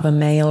 and we have a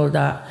male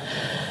that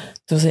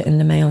does it in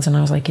the mails." And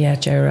I was like, "Yeah,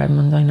 Ger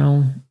Redmond, I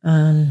know."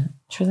 And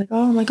she was like,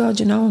 "Oh my God,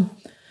 you know him."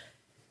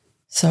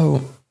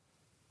 So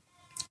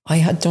I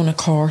had done a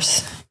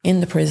course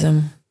in the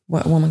prison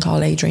with a woman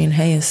called Adrienne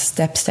Hayes,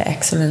 Steps to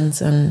Excellence,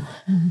 and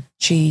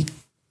she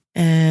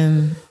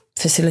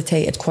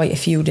facilitated quite a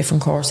few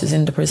different courses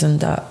in the prison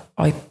that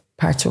I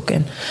partook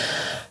in.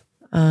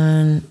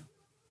 And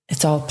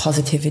it's all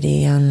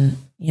positivity and,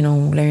 you know,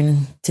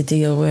 learning to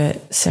deal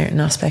with certain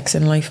aspects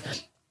in life.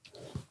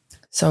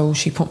 So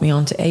she put me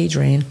on to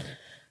Adrienne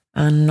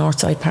and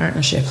Northside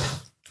Partnership.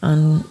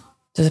 And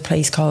there's a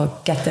place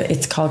called Get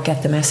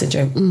the Message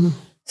Out.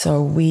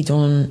 So we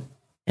done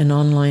an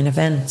online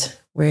event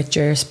where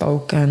Ger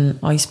spoke and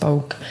I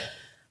spoke.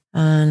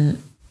 And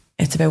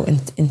it's about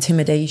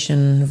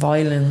intimidation,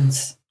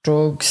 violence,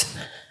 drugs,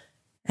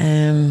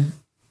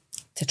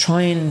 to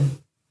try and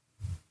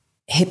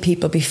hit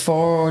people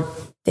before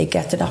they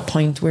get to that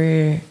point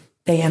where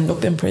they end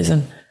up in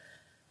prison.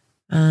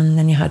 And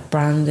then you had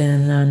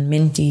Brandon and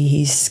Minty,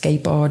 he's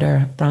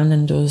skateboarder.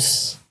 Brandon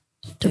does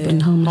Dublin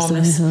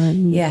homeless.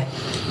 Yeah.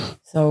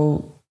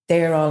 So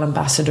they're all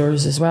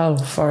ambassadors as well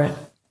for it.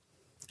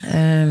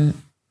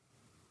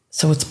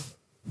 So it's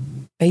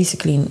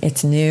basically,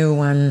 it's new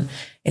and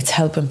it's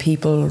helping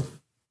people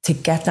to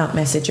get that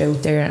message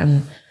out there.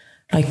 And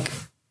like,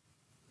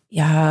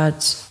 you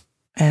had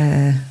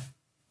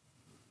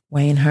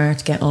Wayne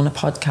Hart get on a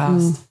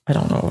podcast. I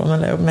don't know if I'm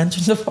allowed to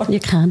mention the podcast. You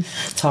can.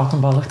 Talking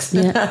bollocks.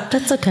 Yeah,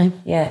 that's okay.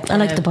 Yeah. I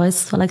like the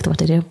boys. I like what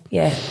they do.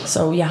 Yeah.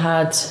 So you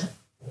had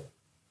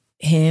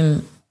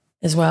him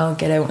as well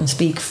get out and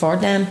speak for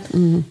them.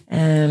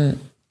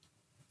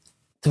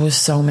 There was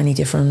so many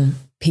different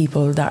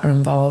people that are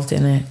involved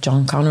in it.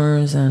 John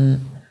Connors,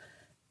 and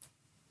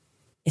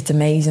it's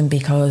amazing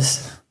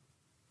because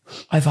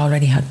I've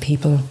already had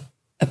people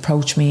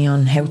approach me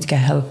on how to get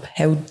help,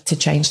 how to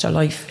change their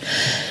life,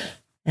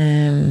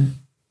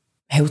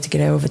 how to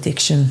get out of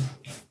addiction.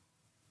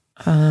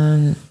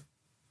 And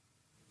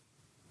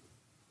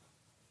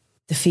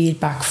the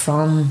feedback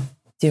from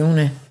doing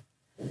it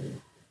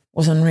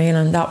was unreal,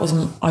 and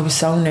I was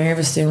so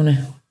nervous doing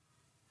it.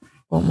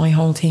 But my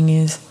whole thing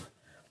is,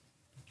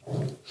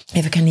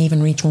 if it can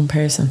even reach one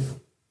person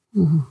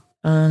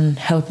and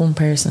help one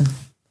person,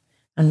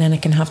 and then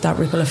it can have that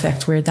ripple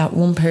effect where that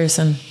one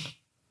person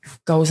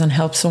goes and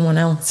helps someone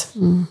else,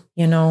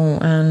 you know,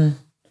 and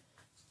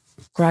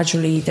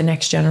gradually the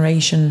next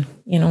generation,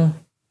 you know.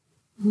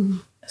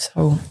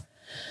 So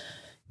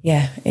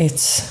yeah,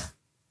 it's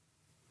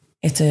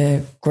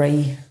a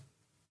great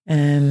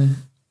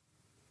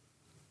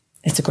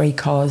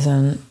cause,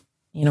 and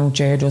you know,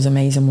 Jared does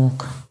amazing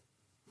work.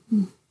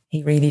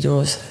 He really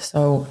does.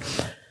 So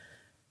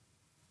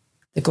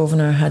the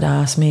governor had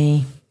asked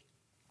me,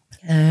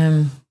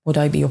 would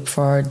I be up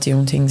for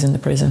doing things in the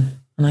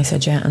prison? And I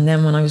said, yeah. And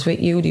then when I was with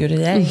you the other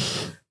day,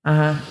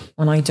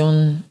 when I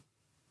done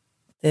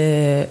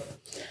the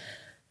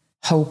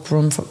Hope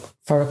Run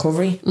for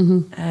Recovery,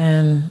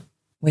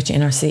 which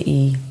Inner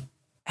City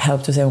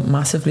helped us out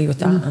massively with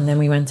that. And then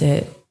we went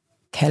to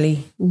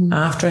Kelly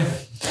after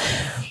it.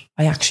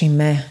 I actually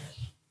met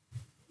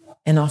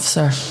an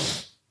officer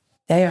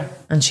there,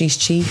 and she's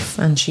chief,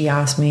 and she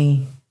asked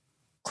me,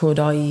 could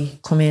I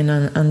come in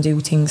and do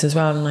things as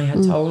well? And I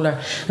had told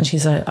her, and she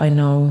said, I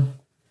know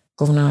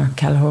Governor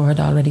Kelleher had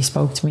already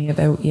spoke to me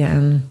about you,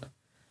 and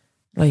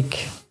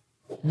like,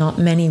 not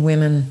many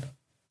women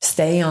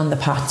stay on the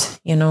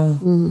path, you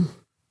know.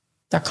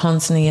 They're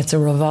constantly, it's a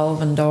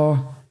revolving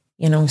door,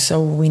 you know,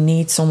 so we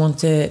need someone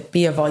to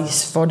be a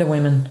voice for the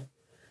women.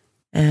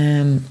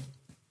 And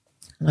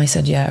I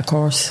said, yeah, of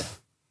course.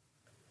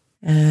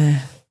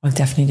 I'll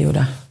definitely do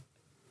that.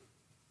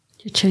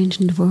 You're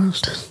changing the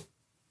world.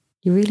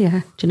 You really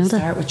are. Do you know that?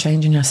 Start with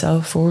changing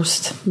yourself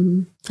first.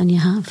 And you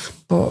have.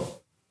 But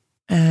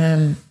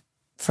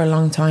for a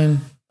long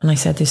time, and I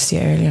said this to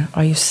you earlier,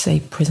 I used to say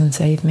prison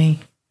saved me.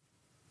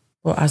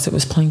 But as it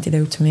was pointed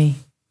out to me,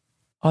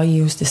 I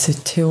used this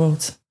as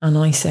tools and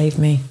I saved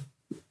me.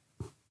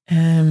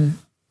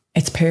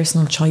 It's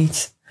personal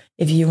choice.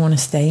 If you want to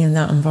stay in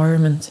that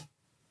environment,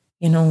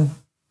 you know,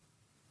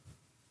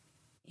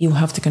 you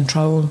have to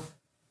control.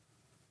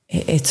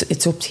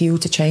 It's up to you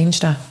to change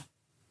that.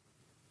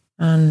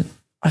 And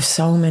I've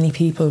so many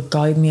people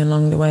guide me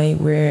along the way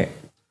where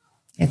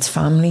it's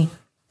family.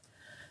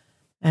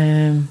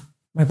 My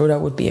brother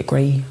would be a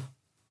great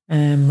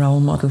role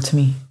model to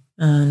me,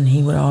 and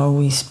he would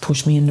always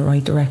push me in the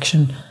right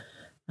direction.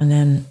 And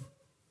then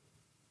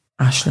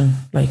Ashlyn,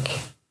 like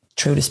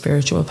through the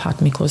spiritual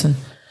path, my cousin,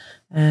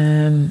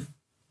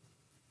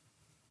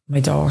 my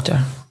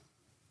daughter,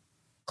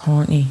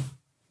 Courtney,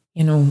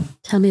 you know.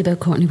 Tell me about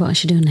Courtney. What is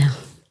she doing now?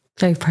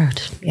 Very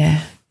proud.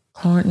 Yeah,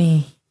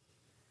 Courtney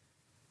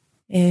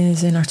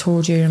is in her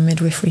third year in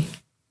midwifery.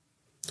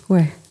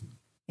 Where?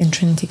 In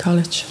Trinity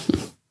College.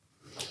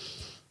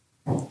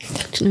 Do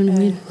you know what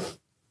I mean?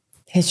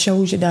 It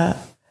shows you that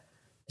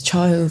a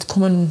child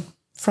coming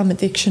from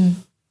addiction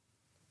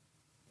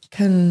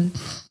can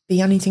be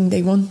anything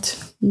they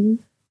want.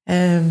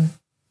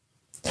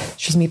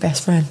 She's my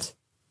best friend.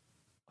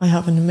 I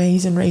have an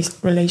amazing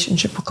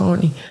relationship with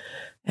Courtney.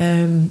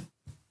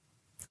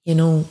 You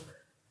know,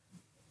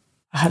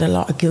 I had a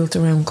lot of guilt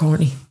around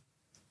Courtney.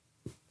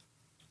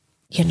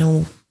 You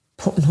know,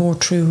 putting her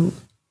through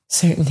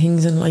certain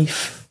things in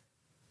life.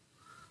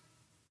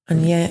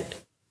 And yet,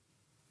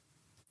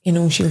 you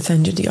know, she'll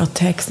send you the odd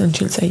text and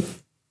she'll say,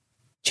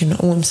 do you know,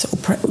 I'm so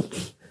proud of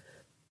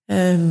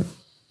me.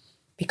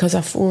 Because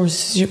at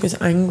first she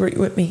was angry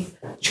with me.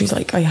 She was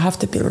like, I have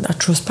to build that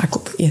trust back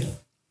up with you.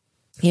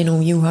 You know,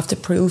 you have to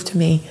prove to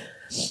me.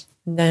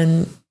 And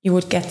then you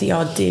would get the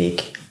odd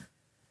dig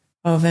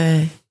of,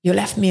 you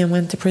left me and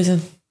went to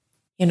prison.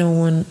 You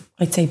know, and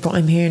I'd say, but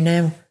I'm here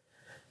now.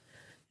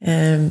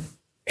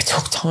 It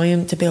took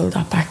time to build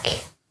that back.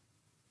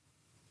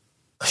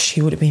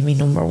 She would have been my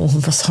number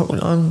one for so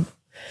long.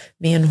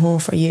 Me and her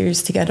for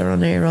years together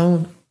on our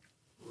own.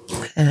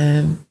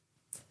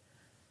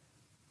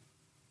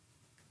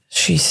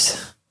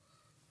 She's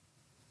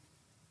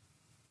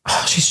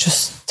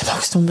just the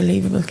most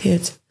unbelievable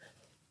kid.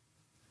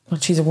 Well,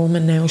 she's a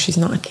woman now, she's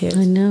not a kid.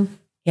 I know.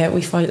 Yeah,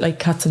 we fight like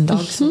cats and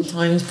dogs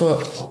sometimes,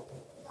 but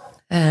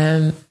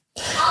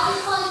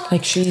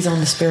like she's on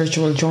the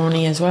spiritual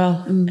journey as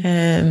well.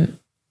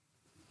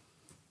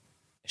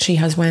 She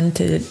has went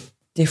to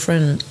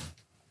different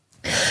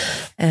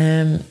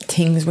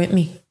things with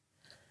me.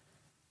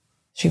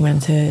 She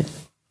went to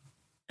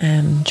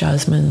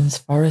Jasmine's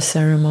forest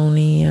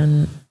ceremony,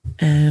 and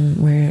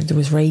where there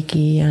was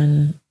Reiki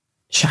and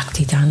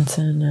Shakti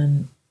dancing,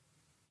 and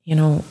you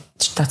know,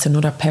 that's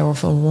another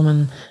powerful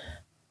woman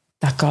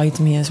that guides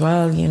me as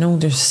well. You know,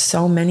 there's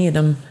so many of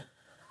them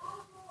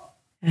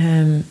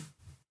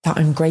that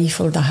I'm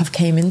grateful that have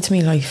came into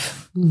my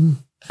life.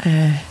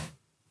 I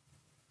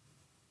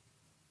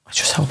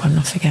just hope I'm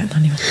not forgetting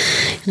anyone.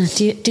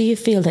 Do you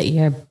feel that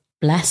you're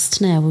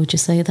blessed now? Would you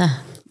say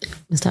that?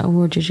 Is that a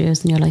word you'd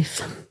use in your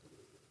life?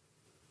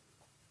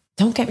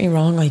 Don't get me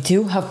wrong, I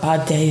do have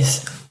bad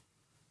days,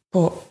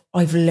 but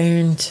I've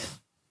learned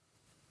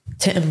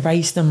to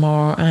embrace them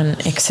more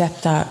and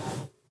accept that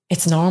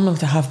it's normal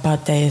to have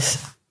bad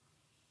days.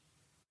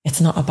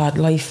 It's not a bad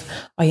life.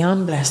 I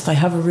am blessed. I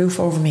have a roof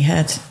over my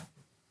head.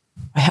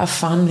 I have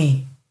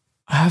family.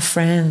 I have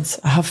friends.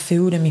 I have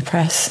food in my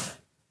press.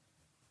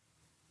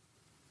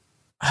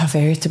 I have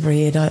air to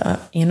breathe.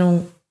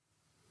 I'm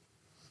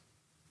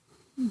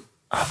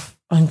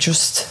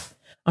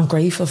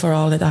grateful for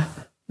all of that.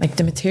 Like,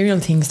 the material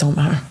things don't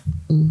matter.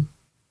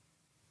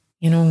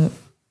 You know,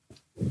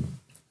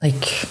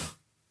 like,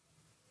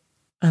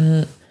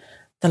 and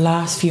the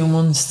last few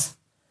months,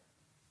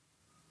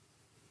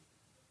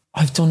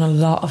 I've done a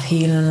lot of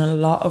healing and a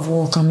lot of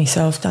work on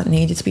myself that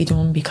needed to be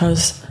done,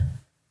 because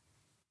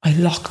I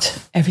locked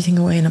everything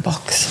away in a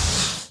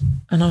box.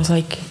 And I was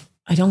like,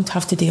 I don't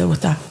have to deal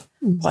with that.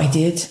 But I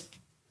did.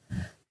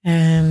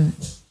 And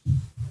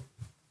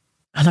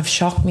I've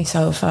shocked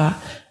myself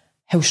at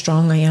how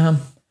strong I am.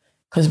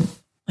 Because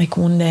like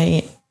one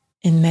day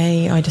in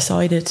May, I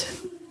decided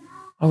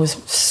I was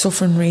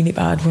suffering really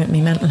bad with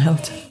my mental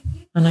health.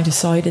 And I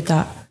decided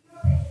that,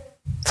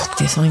 fuck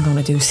this, I'm going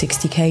to do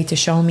 60k to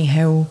show me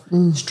how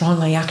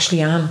strong I actually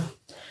am.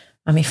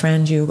 And my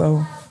friend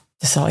Hugo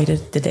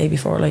decided the day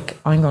before, like,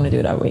 I'm going to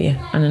do that with you.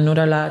 And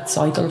another lad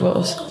cycled with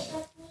us.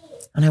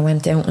 And I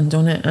went out and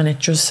done it. And it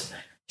just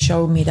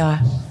showed me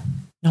that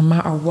no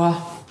matter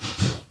what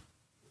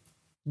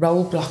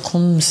roadblock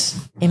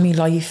comes in my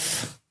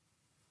life,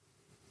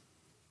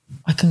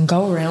 I can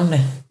go around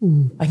it.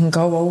 I can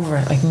go over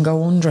it. I can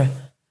go under it.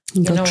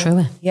 You can go through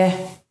it.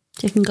 Yeah.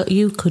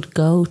 You could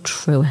go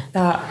through it.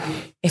 That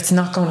it's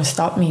not going to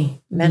stop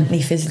me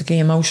mentally, physically,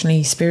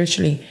 emotionally,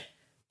 spiritually.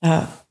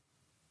 That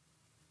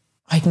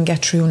I can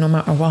get through no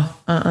matter what.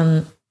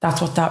 And that's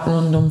what that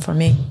run done for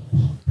me.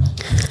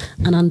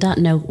 And on that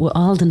note, with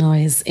all the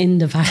noise in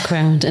the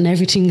background and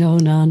everything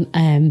going on,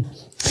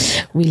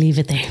 we leave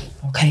it there.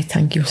 Okay,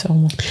 thank you so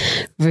much.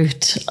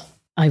 Ruth,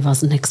 I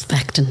wasn't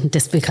expecting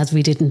this, because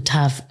we didn't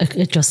have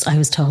I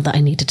was told that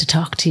I needed to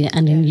talk to you,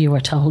 and then you were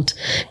told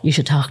you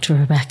should talk to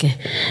Rebecca.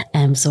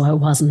 So I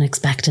wasn't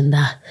expecting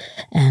that.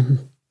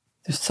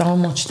 There's so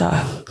much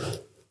that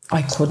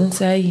I couldn't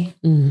say.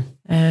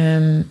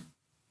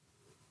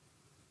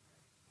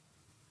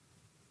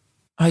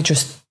 I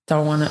just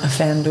don't want to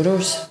offend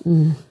others.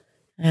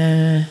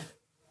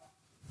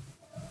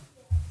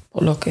 But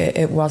look,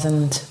 it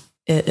wasn't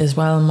it as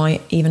well.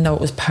 Even though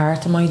it was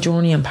part of my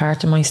journey and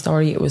part of my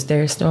story, it was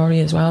their story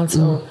as well.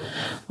 So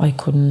I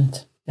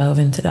couldn't delve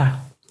into that.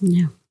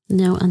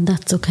 No, and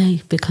that's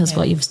okay, because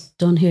what you've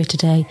done here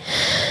today,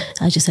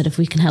 as you said, if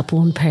we can help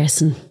one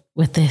person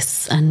with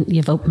this, and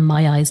you've opened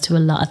my eyes to a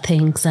lot of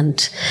things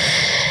and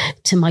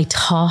to my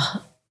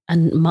thought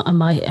and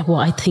my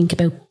what I think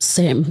about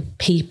certain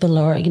people,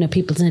 or you know,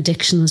 people's in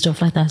addiction and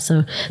stuff like that.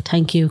 So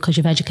thank you, because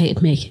you've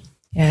educated me.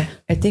 Yeah,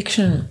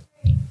 addiction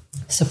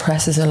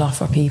suppresses a lot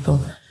for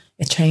people.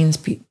 It changes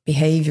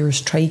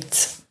behaviours,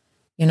 traits,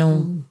 you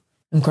know,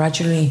 and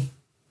gradually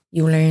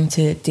you learn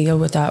to deal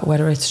with that,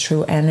 whether it's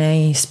through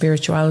NA,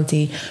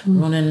 spirituality,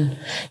 running,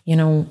 you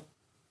know,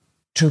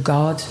 through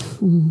God.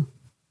 You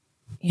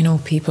know,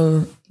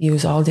 people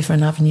use all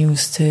different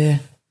avenues to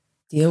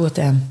deal with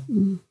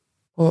them.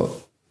 But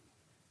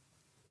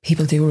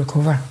people do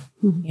recover.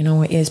 You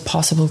know, it is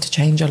possible to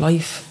change your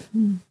life.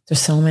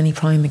 There's so many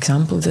prime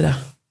examples of that.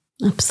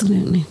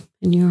 Absolutely.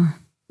 And you're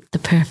the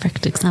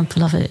perfect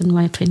example of it, in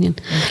my opinion.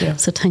 Thank you.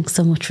 So thanks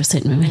so much for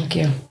sitting with me. Thank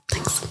you.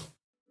 Thanks.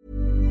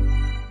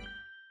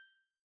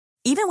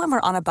 Even when we're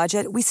on a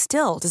budget, we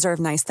still deserve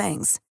nice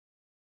things.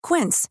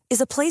 Quince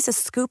is a place to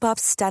scoop up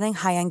stunning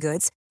high-end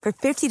goods for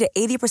 50 to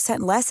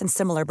 80% less than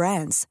similar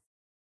brands.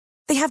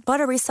 They have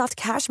buttery soft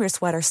cashmere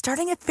sweaters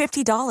starting at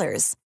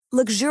 $50,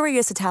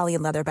 luxurious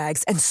Italian leather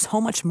bags, and so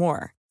much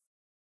more.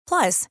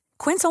 Plus,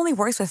 Quince only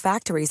works with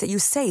factories that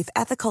use safe,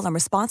 ethical, and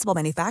responsible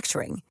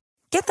manufacturing.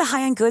 Get the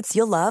high-end goods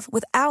you'll love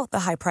without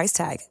the high price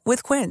tag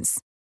with Quince.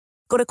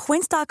 Go to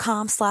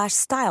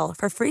quince.com/style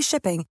for free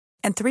shipping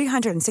and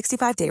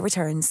 365-day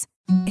returns.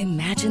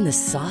 Imagine the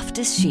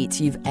softest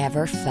sheets you've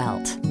ever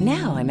felt.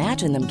 Now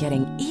imagine them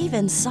getting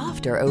even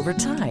softer over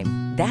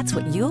time. That's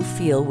what you'll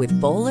feel with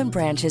Boll &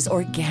 Branch's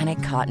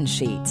organic cotton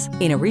sheets.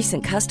 In a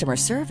recent customer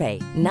survey,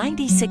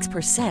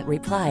 96%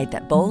 replied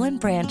that Boll &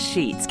 Branch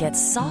sheets get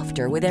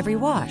softer with every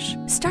wash.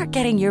 Start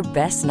getting your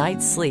best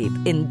night's sleep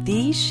in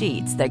these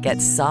sheets that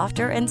get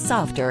softer and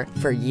softer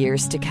for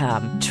years to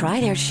come. Try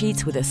their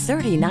sheets with a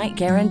 30-night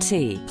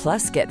guarantee.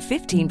 Plus, get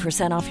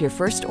 15% off your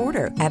first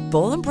order at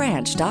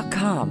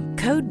bollandbranch.com.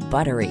 Code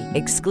BUTTERY.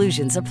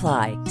 Exclusions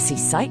apply. See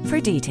site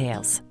for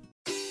details.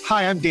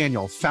 Hi, I'm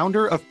Daniel,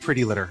 founder of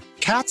Pretty Litter.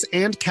 Cats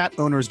and cat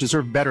owners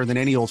deserve better than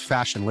any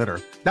old-fashioned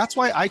litter. That's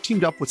why I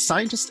teamed up with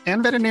scientists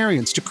and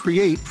veterinarians to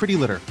create Pretty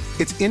Litter.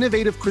 Its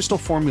innovative crystal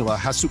formula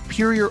has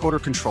superior odor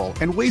control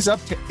and weighs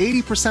up to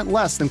 80%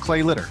 less than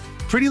clay litter.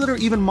 Pretty Litter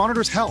even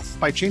monitors health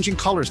by changing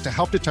colors to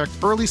help detect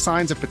early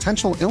signs of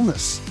potential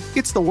illness.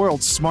 It's the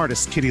world's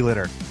smartest kitty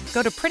litter.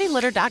 Go to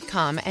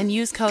prettylitter.com and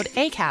use code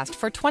ACAST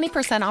for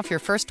 20% off your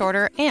first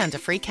order and a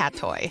free cat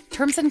toy.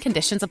 Terms and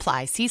conditions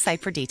apply. See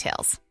site for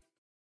details.